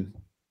 I mean,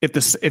 if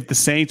the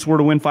Saints were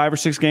to win 5 or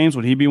 6 games,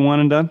 would he be one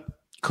and done?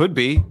 Could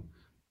be.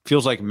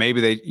 Feels like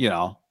maybe they,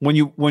 when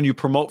you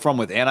promote from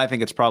within, I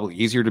think it's probably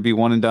easier to be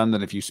one and done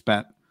than if you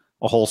spent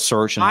a whole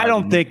search. And I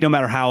don't think no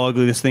matter how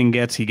ugly this thing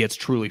gets, he gets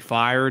truly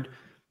fired.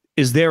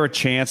 Is there a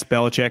chance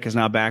Belichick is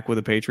not back with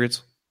the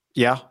Patriots?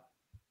 Yeah.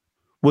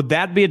 Would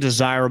that be a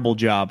desirable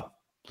job?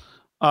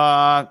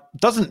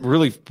 Doesn't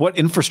really. What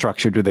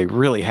infrastructure do they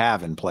really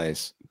have in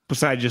place?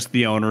 Besides just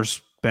the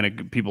owners,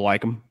 people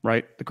like him,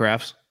 right? The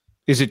Crafts.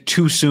 Is it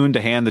too soon to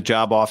hand the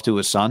job off to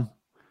his son?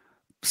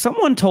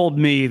 Someone told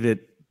me that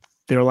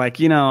they're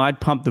like, I'd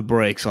pump the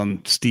brakes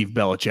on Steve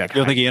Belichick. You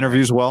don't think he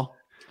interviews well?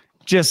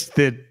 Just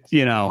that,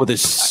 with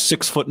his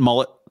 6-foot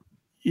mullet.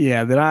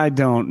 Yeah, that I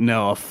don't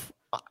know if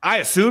I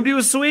assumed he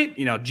was sweet,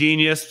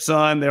 genius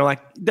son. They're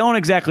like, don't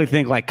exactly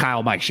think like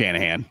Mike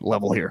Shanahan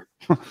level here.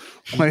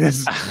 Like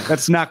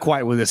that's not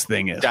quite what this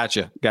thing is.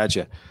 Gotcha.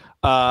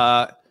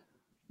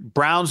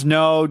 Browns,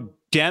 no.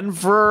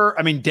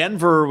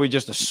 Denver, we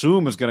just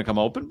assume is going to come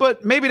open,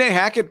 but maybe Nate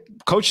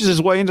Hackett coaches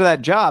his way into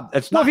that job.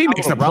 That's not if he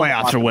makes the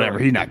playoffs or whatever.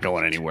 He's not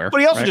going anywhere.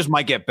 But he also just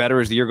might get better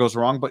as the year goes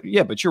along. But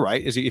you're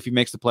right. If he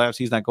makes the playoffs,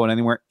 he's not going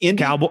anywhere.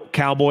 Indy,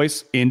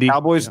 Cowboys, Indy,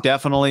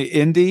 definitely.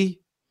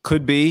 Indy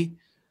could be.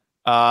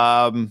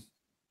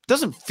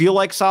 Doesn't feel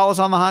like Saleh's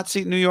on the hot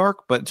seat in New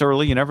York, but it's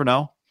early. You never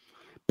know.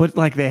 But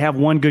like they have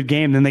one good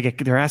game, then they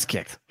get their ass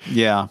kicked.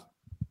 Yeah.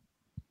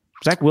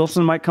 Zach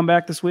Wilson might come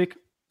back this week.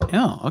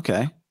 Yeah.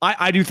 Okay.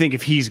 I do think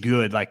if he's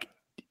good, like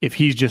if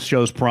he just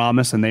shows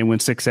promise and they win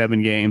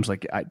 6-7 games,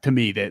 like to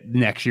me that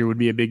next year would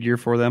be a big year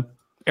for them.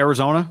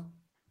 Arizona,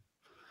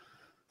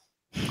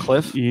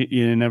 Cliff,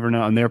 you never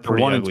know, and they're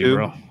pretty ugly,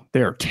 bro.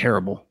 They're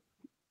terrible.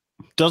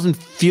 Doesn't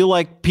feel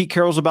like Pete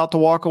Carroll's about to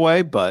walk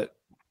away, but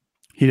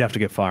he'd have to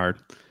get fired.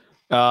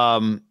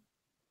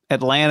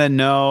 Atlanta,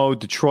 no.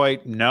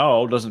 Detroit,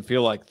 no. Doesn't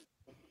feel like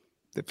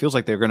it feels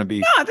like they're going to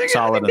be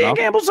solid enough.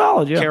 Gamble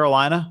solid, yeah.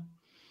 Carolina.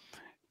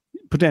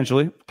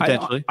 Potentially.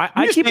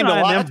 I keep an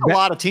eye on them. That's a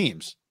lot of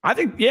teams. I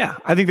think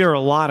there are a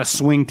lot of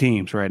swing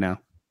teams right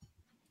now.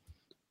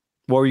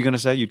 What were you going to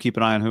say? You'd keep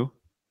an eye on who?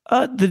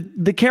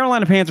 The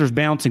Carolina Panthers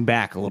bouncing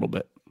back a little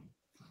bit.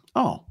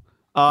 Oh,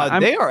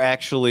 they are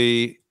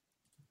actually.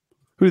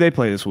 Who do they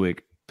play this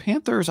week?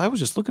 Panthers. I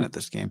was just looking at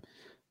this game.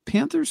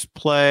 Panthers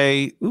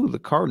play the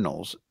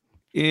Cardinals.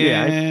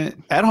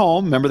 At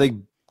home. Remember,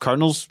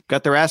 Cardinals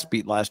got their ass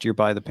beat last year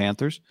by the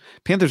Panthers.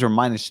 Panthers are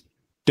minus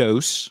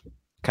dose.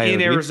 Coyote.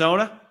 In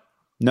Arizona?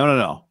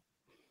 No.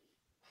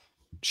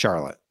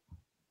 Charlotte.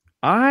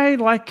 I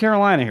like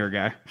Carolina here,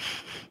 guy.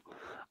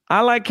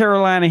 I like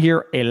Carolina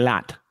here a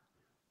lot.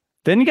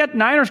 Then you got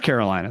Niners,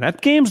 Carolina.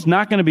 That game's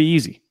not going to be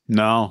easy.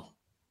 No.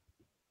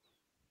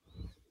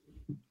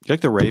 You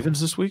like the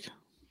Ravens this week?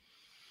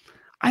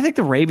 I think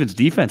the Ravens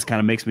defense kind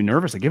of makes me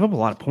nervous. They give up a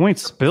lot of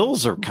points.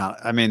 Bills are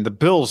the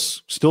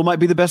Bills still might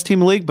be the best team in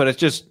the league, but it's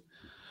just,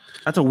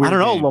 that's a weird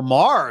game.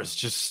 Lamar is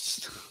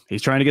just,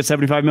 he's trying to get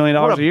 $75 million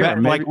a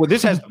year.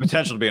 This has the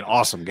potential to be an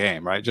awesome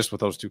game, right? Just with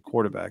those two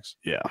quarterbacks.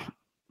 Yeah.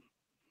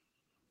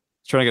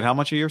 He's trying to get how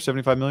much a year?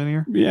 $75 million a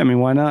year? Yeah.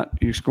 Why not?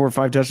 You score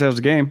 5 touchdowns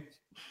a game.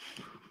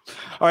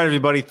 All right,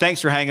 everybody.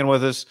 Thanks for hanging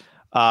with us.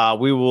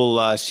 We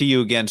will see you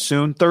again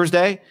soon,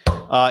 Thursday.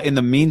 In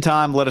the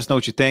meantime, let us know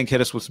what you think.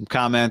 Hit us with some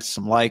comments,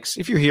 some likes.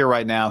 If you're here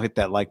right now, hit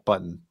that like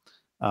button.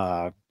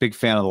 Big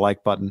fan of the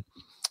like button.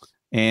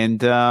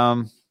 And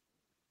holla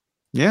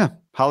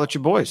at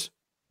your boys.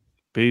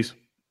 Peace.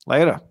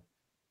 Later.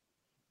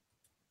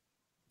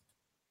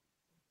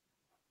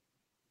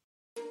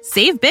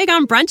 Save big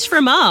on brunch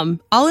for mom,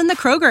 all in the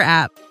Kroger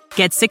app.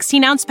 Get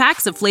 16-ounce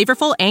packs of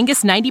flavorful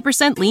Angus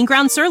 90% lean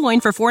ground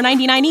sirloin for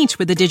 $4.99 each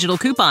with a digital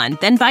coupon.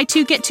 Then buy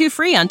 2, get 2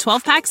 free on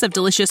 12 packs of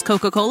delicious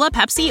Coca-Cola,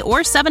 Pepsi, or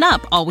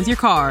 7-Up, all with your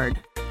card.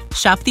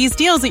 Shop these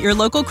deals at your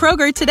local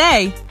Kroger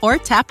today, or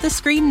tap the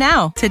screen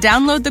now to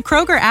download the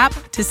Kroger app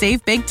to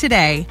save big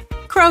today.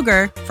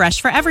 Kroger, fresh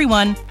for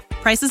everyone.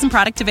 Prices and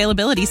product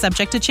availability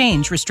subject to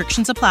change.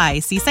 Restrictions apply.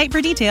 See site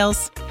for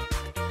details.